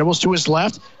dribbles to his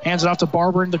left. Hands it off to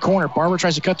Barber in the corner. Barber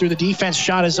tries to cut through the defense.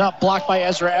 Shot is up. Blocked by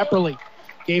Ezra Epperly.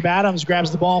 Gabe Adams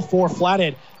grabs the ball for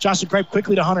Flathead. Johnson Kripe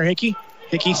quickly to Hunter Hickey.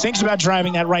 Hickey thinks about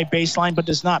driving that right baseline, but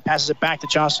does not. Passes it back to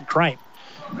Johnson Kripe.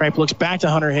 Kripe looks back to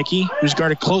Hunter Hickey, who's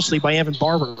guarded closely by Evan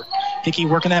Barber. Hickey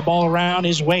working that ball around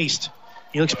his waist.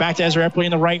 He looks back to Ezra Epperly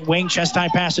in the right wing. Chest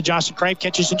time pass to Johnson Kripe.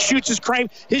 Catches and shoots his Kripe.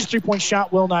 His three-point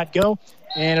shot will not go.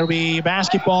 And it'll be a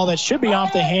basketball that should be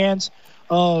off the hands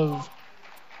of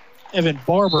Evan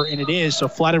Barber, and it is. So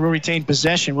Flathead will retain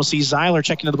possession. We'll see Zeiler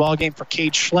checking into the ball game for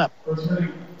Cade Schlepp.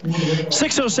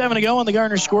 6:07 to go on the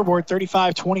Gardner scoreboard.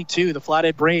 35-22. The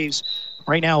Flathead Braves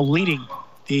right now leading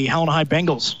the Helena High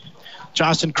Bengals.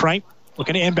 Justin Kripe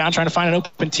looking to inbound, trying to find an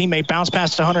open teammate. Bounce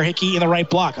pass to Hunter Hickey in the right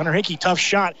block. Hunter Hickey, tough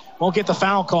shot. Won't get the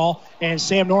foul call. And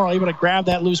Sam Norrell able to grab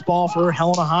that loose ball for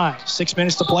Helena High. 6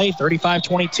 minutes to play.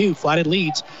 35-22. Flathead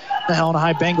leads the Helena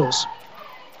High Bengals.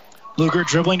 Luger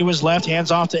dribbling to his left,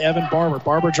 hands off to Evan Barber.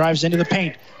 Barber drives into the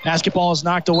paint. Basketball is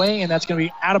knocked away, and that's going to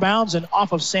be out of bounds and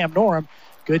off of Sam Norum.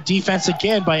 Good defense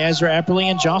again by Ezra Epperly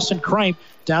and Justin Kripe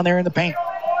down there in the paint.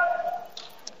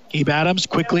 Gabe Adams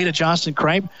quickly to Justin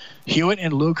Kripe. Hewitt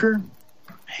and Luker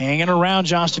hanging around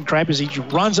Justin Kripe as he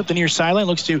runs up the near sideline.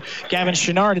 Looks to Gavin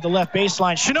Chenard at the left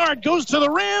baseline. Chenard goes to the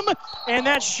rim, and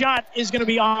that shot is going to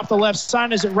be off the left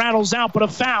side as it rattles out, but a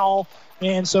foul.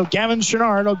 And so Gavin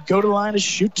Chenard will go to the line to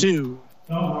shoot two.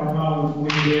 And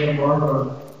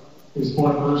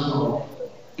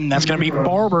that's going to be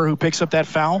Barber who picks up that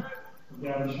foul.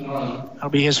 That'll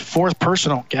be his fourth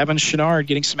personal. Gavin Chenard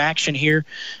getting some action here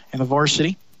in the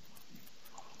varsity.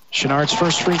 Chenard's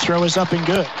first free throw is up and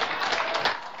good.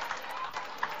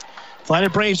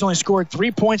 Flathead Braves only scored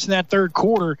 3 points in that third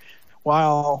quarter,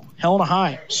 while Helena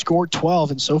High scored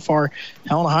 12. And so far,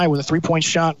 Helena High with a three-point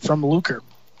shot from Luker.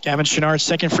 Gavin Chenard's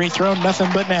second free throw, nothing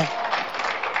but net.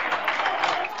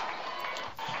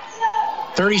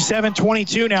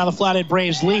 37-22 now, the Flathead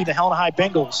Braves lead the Helena High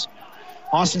Bengals.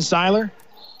 Austin Seiler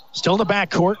still in the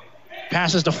backcourt.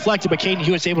 Pass is deflected, but Caden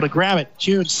Hewitt's able to grab it.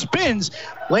 Hewitt spins,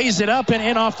 lays it up and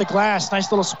in off the glass.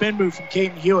 Nice little spin move from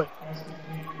Caden Hewitt.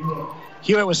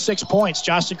 Hewitt with 6 points.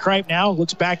 Justin Kripe now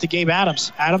looks back to Gabe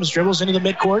Adams. Adams dribbles into the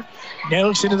midcourt. Now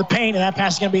looks into the paint, and that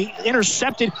pass is going to be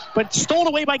intercepted, but stolen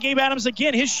away by Gabe Adams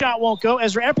again. His shot won't go.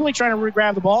 Ezra Epperly trying to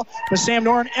grab the ball, but Sam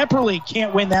Norum Epperly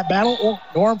can't win that battle.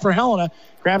 Norum for Helena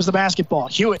grabs the basketball.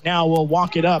 Hewitt now will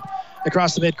walk it up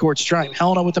across the midcourt stripe.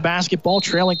 Helena with the basketball,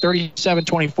 trailing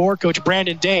 37-24. Coach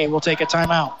Brandon Day will take a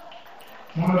timeout.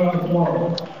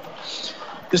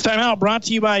 This timeout brought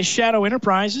to you by Shadow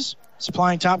Enterprises,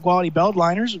 supplying top-quality belt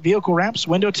liners, vehicle wraps,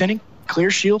 window tinting,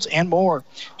 clear shields, and more.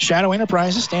 Shadow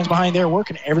Enterprises stands behind their work,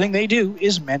 and everything they do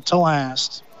is meant to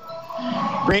last.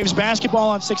 Braves basketball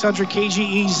on 600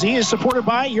 KGEZ is supported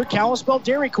by your Kalispell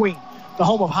Dairy Queen, the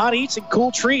home of hot eats and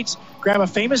cool treats. Grab a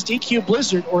famous DQ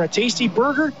Blizzard or a tasty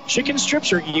burger, chicken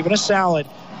strips, or even a salad.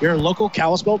 Your local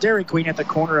Kalispell Dairy Queen at the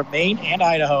corner of Maine and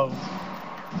Idaho.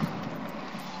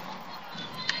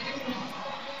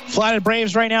 Flathead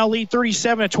Braves right now lead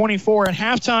 37-24. At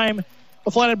halftime,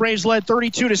 the Flathead Braves led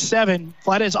 32-7.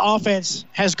 Flathead's offense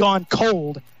has gone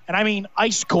cold, and I mean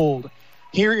ice cold,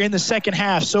 here in the second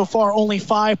half. So far, only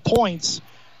 5 points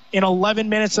in 11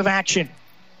 minutes of action.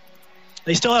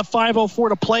 They still have 5:04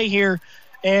 to play here,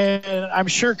 and I'm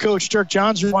sure Coach Dirk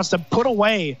Johnsrud wants to put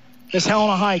away this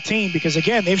Helena High team because,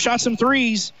 again, they've shot some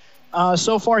threes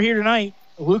so far here tonight.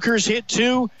 Luker's hit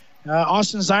 2.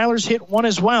 Austin Zeiler's hit 1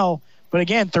 as well. But,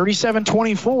 again,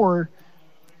 37-24,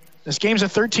 This game's a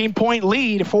 13-point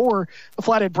lead for the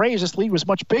Flathead Braves. This lead was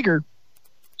much bigger.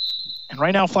 And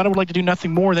right now, Flathead would like to do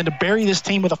nothing more than to bury this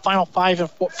team with a final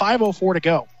 5:04 to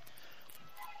go.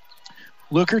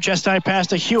 Luker, chest high pass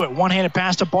to Hewitt. One-handed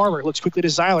pass to Barber. Looks quickly to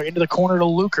Zeiler. Into the corner to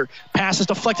Luker. Pass is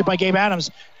deflected by Gabe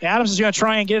Adams. Adams is going to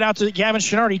try and get it out to Gavin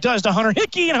Chenard. He does to Hunter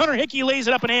Hickey, and Hunter Hickey lays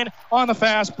it up and in on the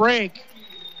fast break.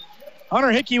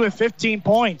 Hunter Hickey with 15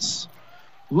 points.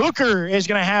 Luker is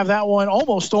going to have that one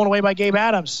almost stolen away by Gabe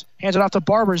Adams. Hands it off to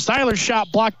Barber. Zeiler's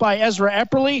shot blocked by Ezra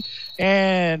Epperly,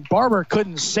 and Barber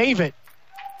couldn't save it.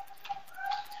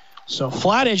 So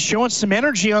Flathead showing some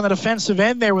energy on the defensive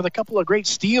end there with a couple of great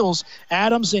steals.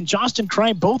 Adams and Justin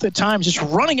Kripe both at times just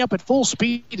running up at full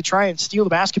speed to try and steal the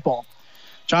basketball.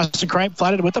 Justin Kripe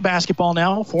Flathead with the basketball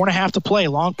now. 4.5 to play.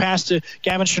 Long pass to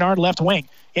Gavin Chenard, left wing.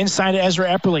 Inside to Ezra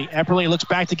Epperly. Epperly looks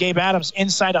back to Gabe Adams.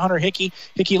 Inside to Hunter Hickey.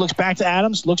 Hickey looks back to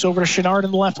Adams. Looks over to Chenard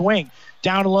in the left wing.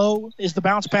 Down low is the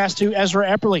bounce pass to Ezra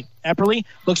Epperly. Epperly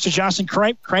looks to Justin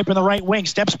Kripe. Kripe in the right wing.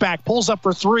 Steps back. Pulls up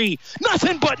for three.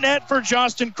 Nothing but net for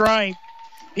Justin Kripe.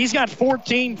 He's got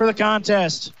 14 for the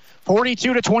contest.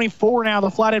 42-24 now.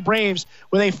 The Flathead Braves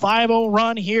with a 5-0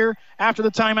 run here after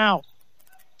the timeout.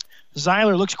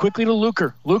 Zeiler looks quickly to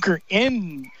Luker. Luker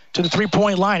in to the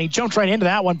three-point line. He jumped right into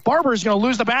that one. Barber is going to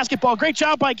lose the basketball. Great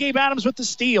job by Gabe Adams with the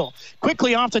steal.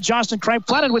 Quickly off to Justin Kripe.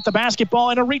 Flathead with the basketball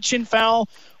and a reach-in foul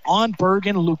on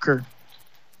Bergen Luker.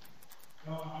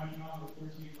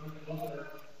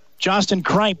 Justin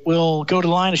Kripe will go to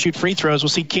the line to shoot free throws. We'll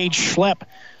see Cade Schlepp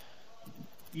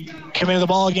come into the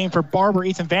ball game for Barber.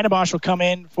 Ethan Vandenbosch will come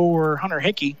in for Hunter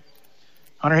Hickey.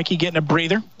 Hunter Hickey getting a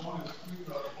breather.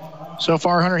 So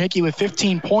far, Hunter Hickey with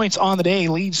 15 points on the day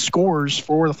leads scores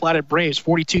for the Flathead Braves,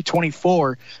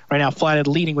 42-24. Right now, Flathead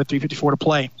leading with 3:54 to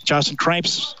play. Justin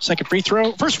Kripe's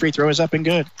first free throw is up and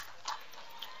good.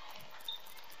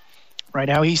 Right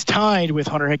now, he's tied with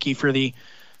Hunter Hickey for the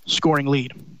scoring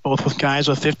lead, both with guys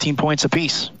with 15 points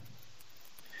apiece.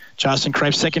 Justin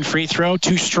Kripe's second free throw,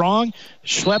 too strong.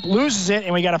 Schlepp loses it,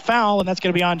 and we got a foul, and that's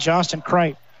going to be on Justin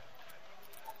Kripe.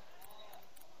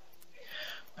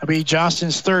 That'll be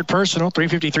Justin's third personal.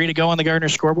 3:53 to go on the Gardner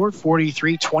scoreboard.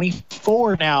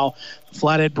 43-24 now.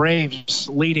 Flathead Braves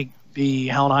leading the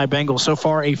Helena High Bengals. So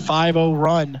far, a 5-0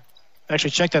 run.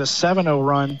 Actually, check that, a 7-0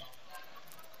 run.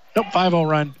 Nope, 5-0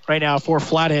 run right now for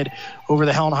Flathead over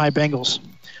the Helena High Bengals.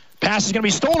 Pass is going to be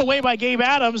stolen away by Gabe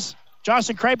Adams.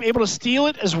 Justin Kripe able to steal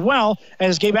it as well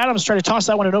as Gabe Adams tried to toss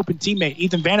that one at an open teammate.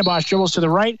 Ethan Vandenbosch dribbles to the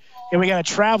right, and we got a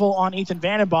travel on Ethan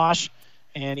Vandenbosch,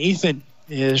 and Ethan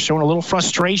is showing a little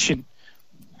frustration.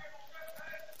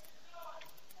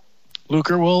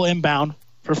 Luker will inbound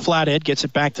for Flathead, gets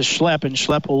it back to Schlepp, and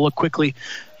Schlepp will look quickly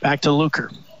back to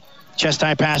Luker. Chest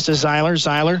high pass to Zeiler.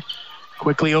 Zeiler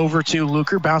quickly over to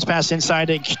Luker. Bounce pass inside,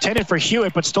 intended for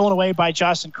Hewitt, but stolen away by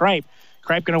Justin Kripe.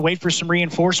 Kripe going to wait for some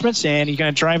reinforcements, and he's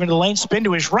going to drive into the lane, spin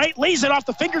to his right, lays it off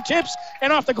the fingertips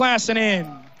and off the glass and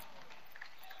in.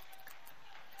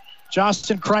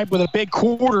 Justin Kripe with a big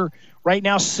quarter. Right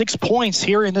now, 6 points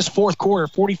here in this fourth quarter.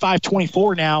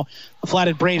 45-24 now. The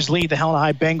Flathead Braves lead the Helena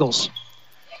High Bengals.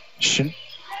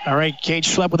 All right, Cade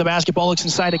Schlepp with the basketball. Looks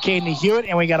inside to Caden Hewitt,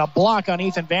 and we got a block on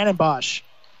Ethan Vandenbosch.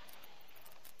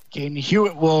 Caden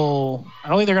Hewitt will... I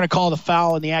don't think they're going to call the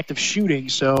foul in the act of shooting,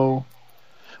 so...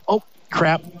 Oh,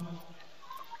 crap.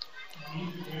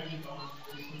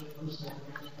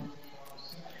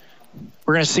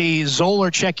 We're going to see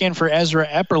Zoller check in for Ezra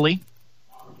Epperly.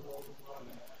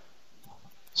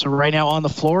 So right now on the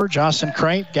floor, Justin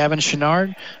Kripe, Gavin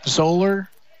Chenard, Zoller,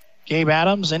 Gabe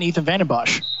Adams, and Ethan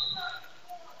Vandenbosch.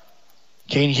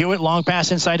 Kane Hewitt, long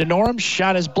pass inside to Norum.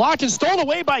 Shot is blocked and stolen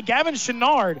away by Gavin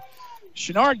Chenard.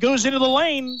 Chenard goes into the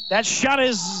lane. That shot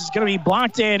is going to be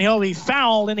blocked and he'll be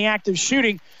fouled in the act of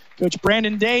shooting. Coach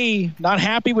Brandon Day not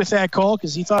happy with that call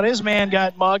because he thought his man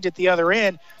got mugged at the other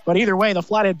end. But either way, the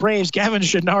Flathead Braves, Gavin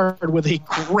Chenard with a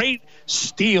great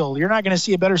steal. You're not going to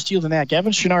see a better steal than that.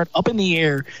 Gavin Chenard up in the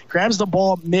air, grabs the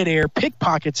ball midair,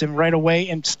 pickpockets him right away,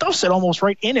 and stuffs it almost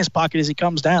right in his pocket as he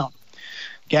comes down.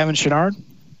 Gavin Chenard,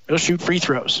 he'll shoot free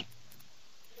throws.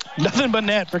 Nothing but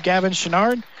net for Gavin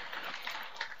Chenard.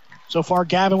 So far,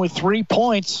 Gavin with 3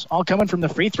 points, all coming from the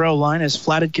free throw line as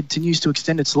Flathead continues to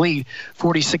extend its lead,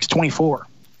 46-24.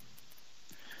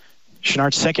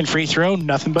 Chenard's second free throw,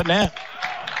 nothing but net.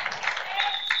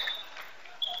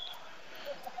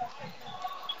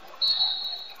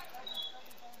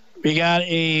 We got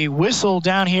a whistle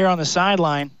down here on the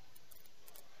sideline.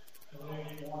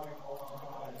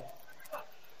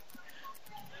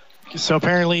 So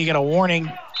apparently you got a warning.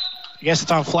 I guess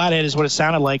it's on Flathead is what it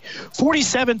sounded like.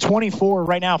 47-24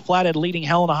 right now. Flathead leading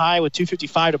Helena High with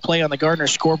 2:55 to play on the Gardner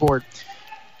scoreboard.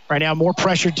 Right now, more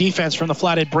pressure defense from the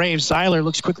Flathead Braves. Zeiler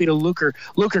looks quickly to Luker.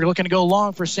 Luker looking to go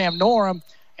long for Sam Norum,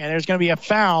 and there's going to be a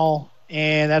foul,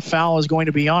 and that foul is going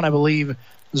to be on, I believe,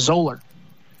 Zoller.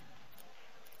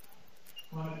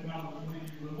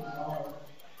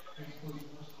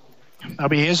 That'll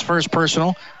be his first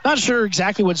personal. Not sure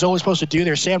exactly what Zola's supposed to do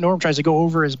there. Sam Norum tries to go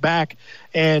over his back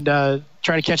and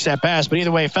try to catch that pass. But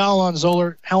either way, foul on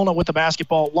Zoller. Helena with the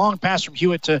basketball. Long pass from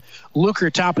Hewitt to Luker,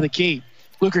 top of the key.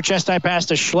 Luker chest-high pass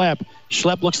to Schlepp.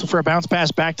 Schlepp looks for a bounce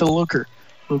pass back to Luker.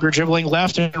 Luker dribbling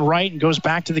left and right and goes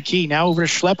back to the key. Now over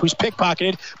to Schlepp, who's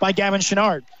pickpocketed by Gavin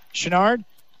Chenard. Chenard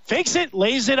fakes it,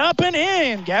 lays it up and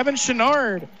in. Gavin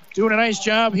Chenard doing a nice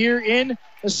job here in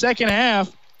the second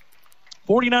half.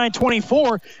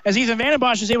 49-24 as Ethan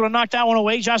Vandenbosch is able to knock that one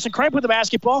away. Justin Kripe with the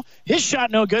basketball. His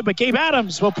shot no good, but Gabe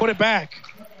Adams will put it back.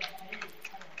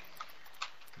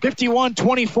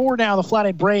 51-24 now. The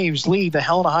Flathead Braves lead the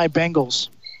Helena High Bengals.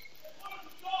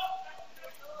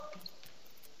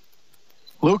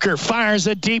 Luker fires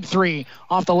a deep three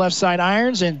off the left side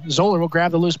irons, and Zoller will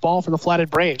grab the loose ball for the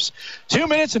Flathead Braves. 2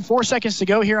 minutes and 4 seconds to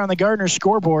go here on the Gardner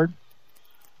scoreboard.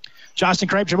 Justin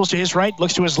Kripe dribbles to his right,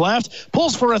 looks to his left,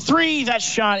 pulls for a three. That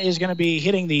shot is going to be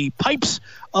hitting the pipes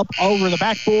up over the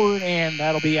backboard, and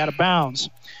that'll be out of bounds.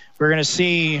 We're going to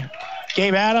see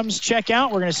Gabe Adams check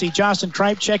out. We're going to see Justin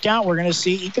Kripe check out. We're going to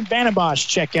see Ethan Vandenbosch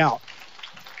check out.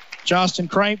 Justin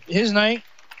Kripe, his night.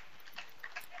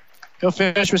 He'll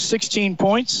finish with 16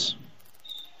 points.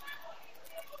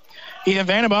 Ethan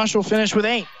Vandenbosch will finish with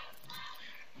 8.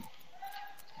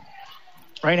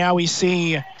 Right now we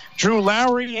see Drew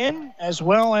Lowry in, as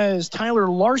well as Tyler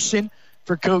Larson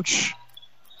for Coach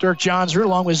Dirk Johnsrud,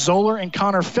 along with Zoller and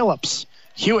Connor Phillips.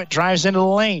 Hewitt drives into the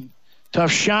lane.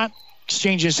 Tough shot,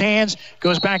 exchanges hands,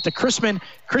 goes back to Chrisman.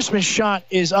 Chrisman's shot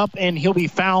is up, and he'll be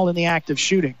fouled in the act of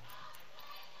shooting.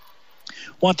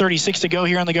 1:36 to go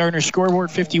here on the Gardner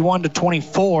scoreboard,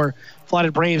 51-24.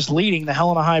 Flathead Braves leading the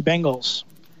Helena High Bengals.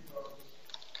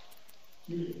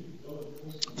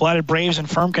 Flathead Braves in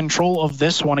firm control of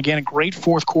this one. Again, a great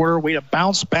fourth quarter. Way to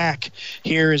bounce back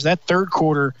here as that third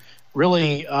quarter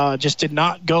really just did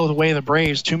not go the way of the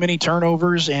Braves. Too many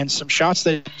turnovers and some shots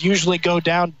that usually go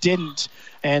down didn't.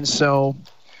 And so,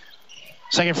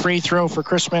 second free throw for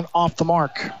Chrisman off the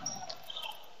mark.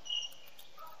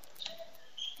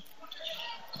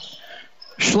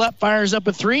 Schlepp fires up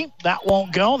a three. That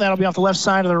won't go. That'll be off the left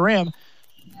side of the rim.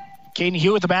 Caden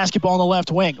Hewitt with the basketball on the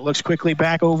left wing. Looks quickly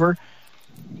back over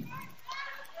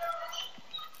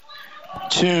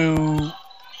to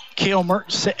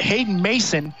Hayden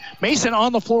Mason. Mason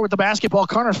on the floor with the basketball.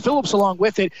 Connor Phillips along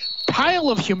with it. Pile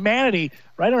of humanity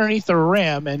right underneath the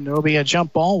rim, and there will be a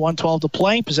jump ball. 1:12 to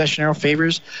play. Possession arrow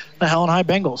favors the Helena High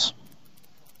Bengals.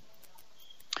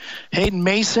 Hayden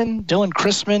Mason, Dylan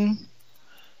Chrisman,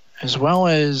 as well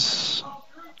as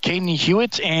Caden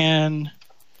Hewitt and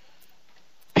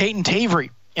Peyton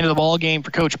Tavery into the ball game for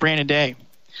Coach Brandon Day.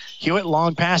 Hewitt,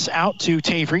 long pass out to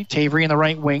Tavery. Tavery in the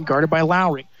right wing, guarded by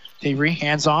Lowry. Tavery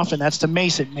hands off, and that's to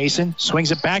Mason. Mason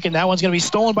swings it back, and that one's going to be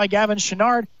stolen by Gavin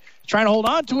Chenard. Trying to hold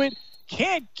on to it.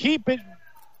 Can't keep it.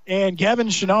 And Gavin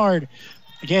Chenard,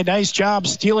 again, nice job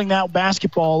stealing that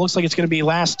basketball. Looks like it's going to be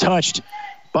last touched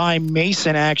by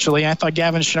Mason, actually. I thought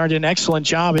Gavin Chenard did an excellent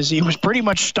job as he was pretty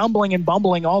much stumbling and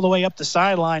bumbling all the way up the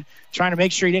sideline, trying to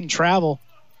make sure he didn't travel.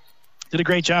 Did a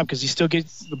great job because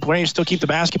the Braves still keep the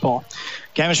basketball.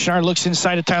 Gavin Chenard looks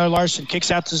inside to Tyler Larson,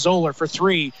 kicks out to Zoller for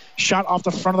three. Shot off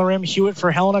the front of the rim. Hewitt for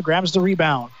Helena grabs the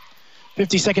rebound.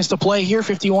 50 seconds to play here,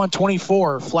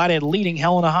 51-24. Flathead leading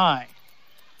Helena High.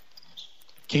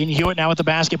 Caden Hewitt now with the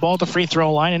basketball at the free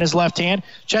throw line in his left hand.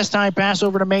 Chest high pass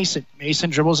over to Mason. Mason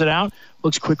dribbles it out,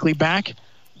 looks quickly back.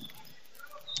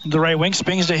 The right wing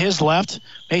spins to his left.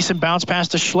 Mason bounce pass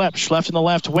to Schlepp. Schlepp in the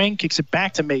left wing, kicks it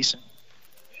back to Mason.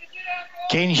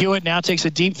 Caden Hewitt now takes a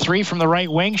deep three from the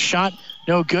right wing. Shot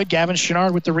no good. Gavin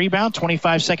Chenard with the rebound.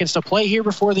 25 seconds to play here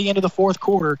before the end of the fourth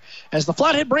quarter as the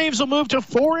Flathead Braves will move to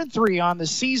 4-3 on the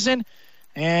season.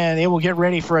 And they will get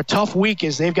ready for a tough week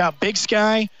as they've got Big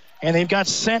Sky and they've got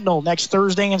Sentinel next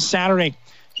Thursday and Saturday.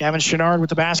 Gavin Chenard with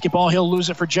the basketball. He'll lose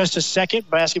it for just a second.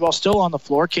 Basketball still on the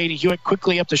floor. Caden Hewitt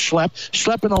quickly up to Schlepp.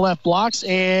 Schlepp in the left blocks,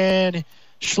 and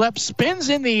Schlepp spins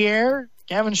in the air.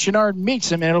 Gavin Chenard meets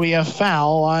him, and it'll be a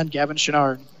foul on Gavin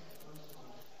Chenard.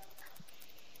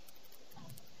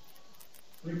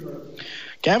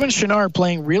 Gavin Chenard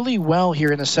playing really well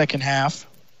here in the second half.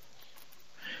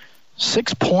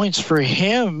 6 points for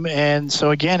him, and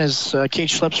so again is Kate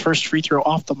Schlepp's first free throw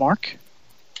off the mark.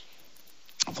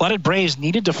 Flathead Braves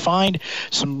needed to find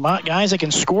some guys that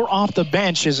can score off the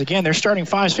bench. As again, their starting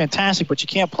five is fantastic, but you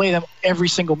can't play them every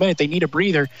single minute. They need a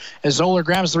breather. As Zoller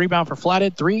grabs the rebound for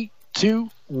Flathead, 3,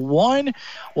 2, 1.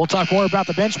 We'll talk more about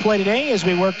the bench play today as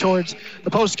we work towards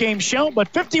the post-game show.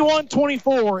 But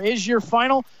 51-24 is your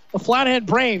final. The Flathead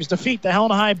Braves defeat the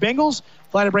Helena High Bengals.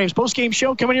 Flathead Braves post-game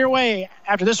show coming your way.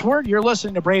 After this word, you're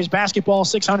listening to Braves Basketball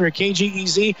 600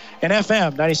 KGEZ and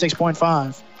FM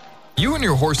 96.5. You and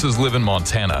your horses live in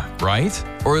Montana, right?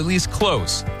 Or at least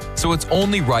close. So it's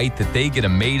only right that they get a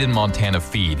made-in-Montana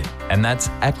feed, and that's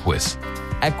Equus.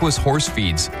 Equus horse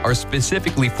feeds are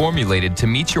specifically formulated to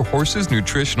meet your horse's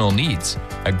nutritional needs.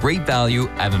 A great value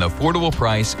at an affordable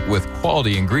price with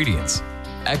quality ingredients.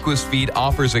 Equus Feed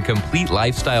offers a complete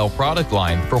lifestyle product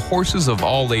line for horses of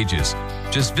all ages.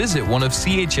 Just visit one of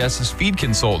CHS's feed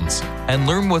consultants and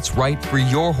learn what's right for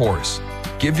your horse.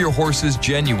 Give your horses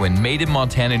genuine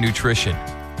made-in-Montana nutrition.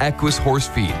 Equus Horse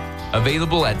Feed,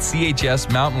 available at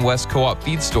CHS Mountain West Co-op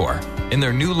Feed Store in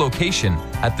their new location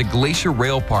at the Glacier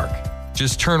Rail Park.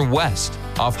 Just turn west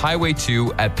off Highway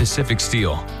 2 at Pacific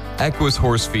Steel. Equus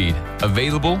Horse Feed,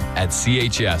 available at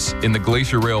CHS in the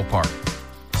Glacier Rail Park.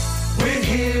 We're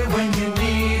here when you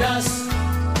need us.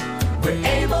 We're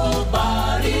Able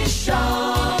Body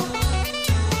Shop.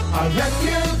 Our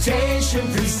reputation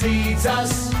precedes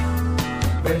us.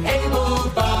 We're Able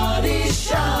Body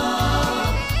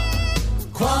Shop.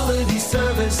 Quality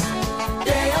service,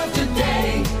 day after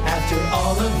day. After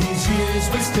all of these years,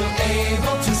 we're still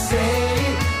able to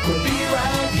say we'll be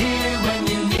right here when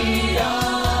you need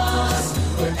us.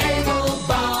 We're Able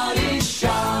Body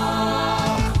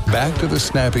Shop. Back to the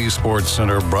Snappy Sports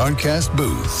Center broadcast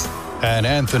booth and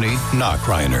Anthony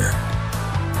Knockreiner.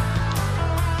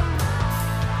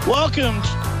 Welcome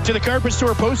to the Carpet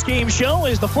Store post-game show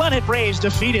as the Flathead Braves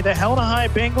defeated the Helena High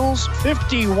Bengals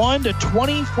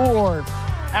 51-24.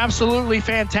 Absolutely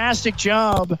fantastic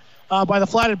job by the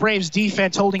Flathead Braves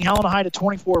defense, holding Helena High to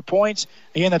 24 points.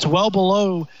 Again, that's well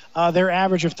below their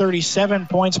average of 37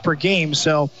 points per game.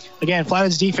 So, again,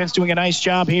 Flathead's defense doing a nice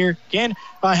job here. Again,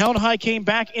 Helena High came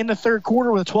back in the third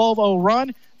quarter with a 12-0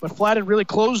 run, but Flathead really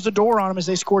closed the door on them as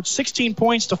they scored 16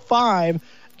 points to 5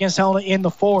 against Helena in the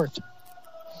fourth.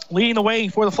 Leading the way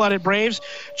for the Flathead Braves,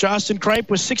 Justin Kripe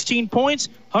with 16 points,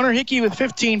 Hunter Hickey with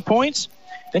 15 points.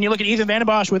 Then you look at Ethan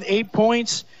Vandenbosch with 8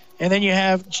 points. And then you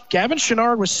have Gavin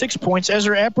Chenard with 6 points,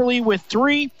 Ezra Epperly with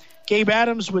 3, Gabe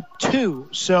Adams with 2.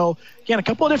 So, again, a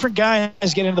couple of different guys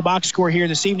get into the box score here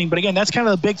this evening. But, again, that's kind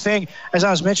of the big thing, as I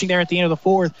was mentioning there at the end of the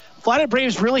fourth. Flathead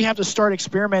Braves really have to start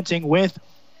experimenting with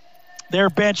their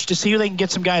bench to see who they can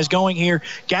get some guys going here.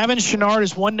 Gavin Chenard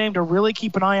is one name to really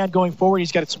keep an eye on going forward.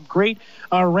 He's got some great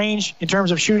range in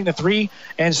terms of shooting the three.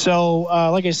 And so,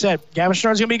 like I said, Gavin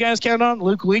Chenard is going to be a guy that's counted on.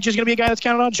 Luke Leach is going to be a guy that's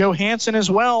counted on. Joe Hansen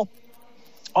as well.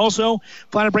 Also,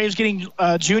 Flathead Braves getting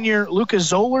junior Lucas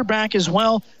Zoller back as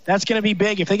well. That's going to be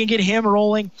big. If they can get him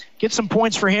rolling, get some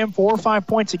points for him, 4 or 5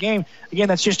 points a game, again,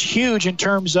 that's just huge in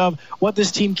terms of what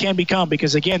this team can become.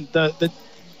 Because, again, the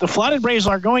Flathead Braves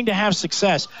are going to have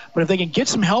success. But if they can get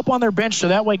some help on their bench so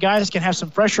that way guys can have some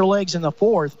fresher legs in the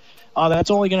fourth,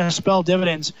 that's only going to spell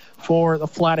dividends for the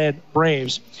Flathead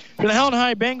Braves. For the Helena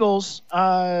High Bengals,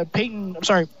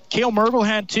 Cale Merville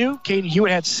had 2, Caden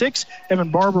Hewitt had 6, Evan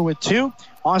Barber with 2,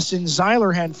 Austin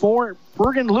Zeiler had 4,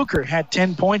 Bergen Luker had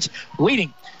 10 points,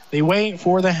 leading the way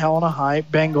for the Helena High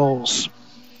Bengals.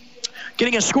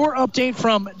 Getting a score update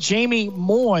from Jamie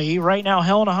Moy. Right now,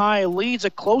 Helena High leads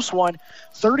a close one,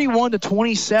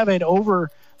 31-27 over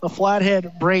the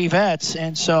Flathead Bravettes.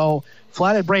 And so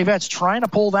Flathead Bravettes trying to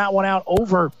pull that one out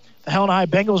over the Helena High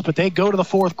Bengals, but they go to the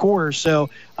fourth quarter. So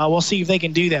we'll see if they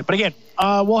can do that. But again,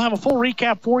 we'll have a full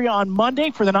recap for you on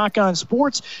Monday for the Knock On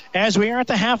Sports as we are at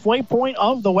the halfway point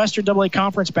of the Western AA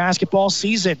Conference basketball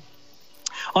season.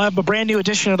 I'll have a brand new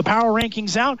edition of the Power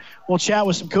Rankings out. We'll chat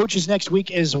with some coaches next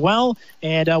week as well,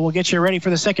 and we'll get you ready for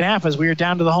the second half as we are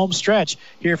down to the home stretch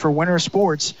here for Winter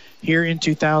Sports here in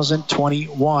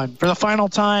 2021. For the final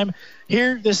time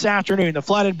here this afternoon, the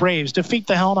Flathead Braves defeat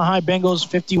the Helena High Bengals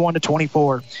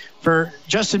 51-24. For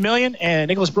Justin Million and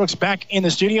Nicholas Brooks back in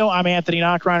the studio, I'm Anthony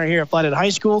Knockreiner here at Flathead High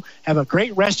School. Have a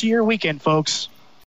great rest of your weekend, folks.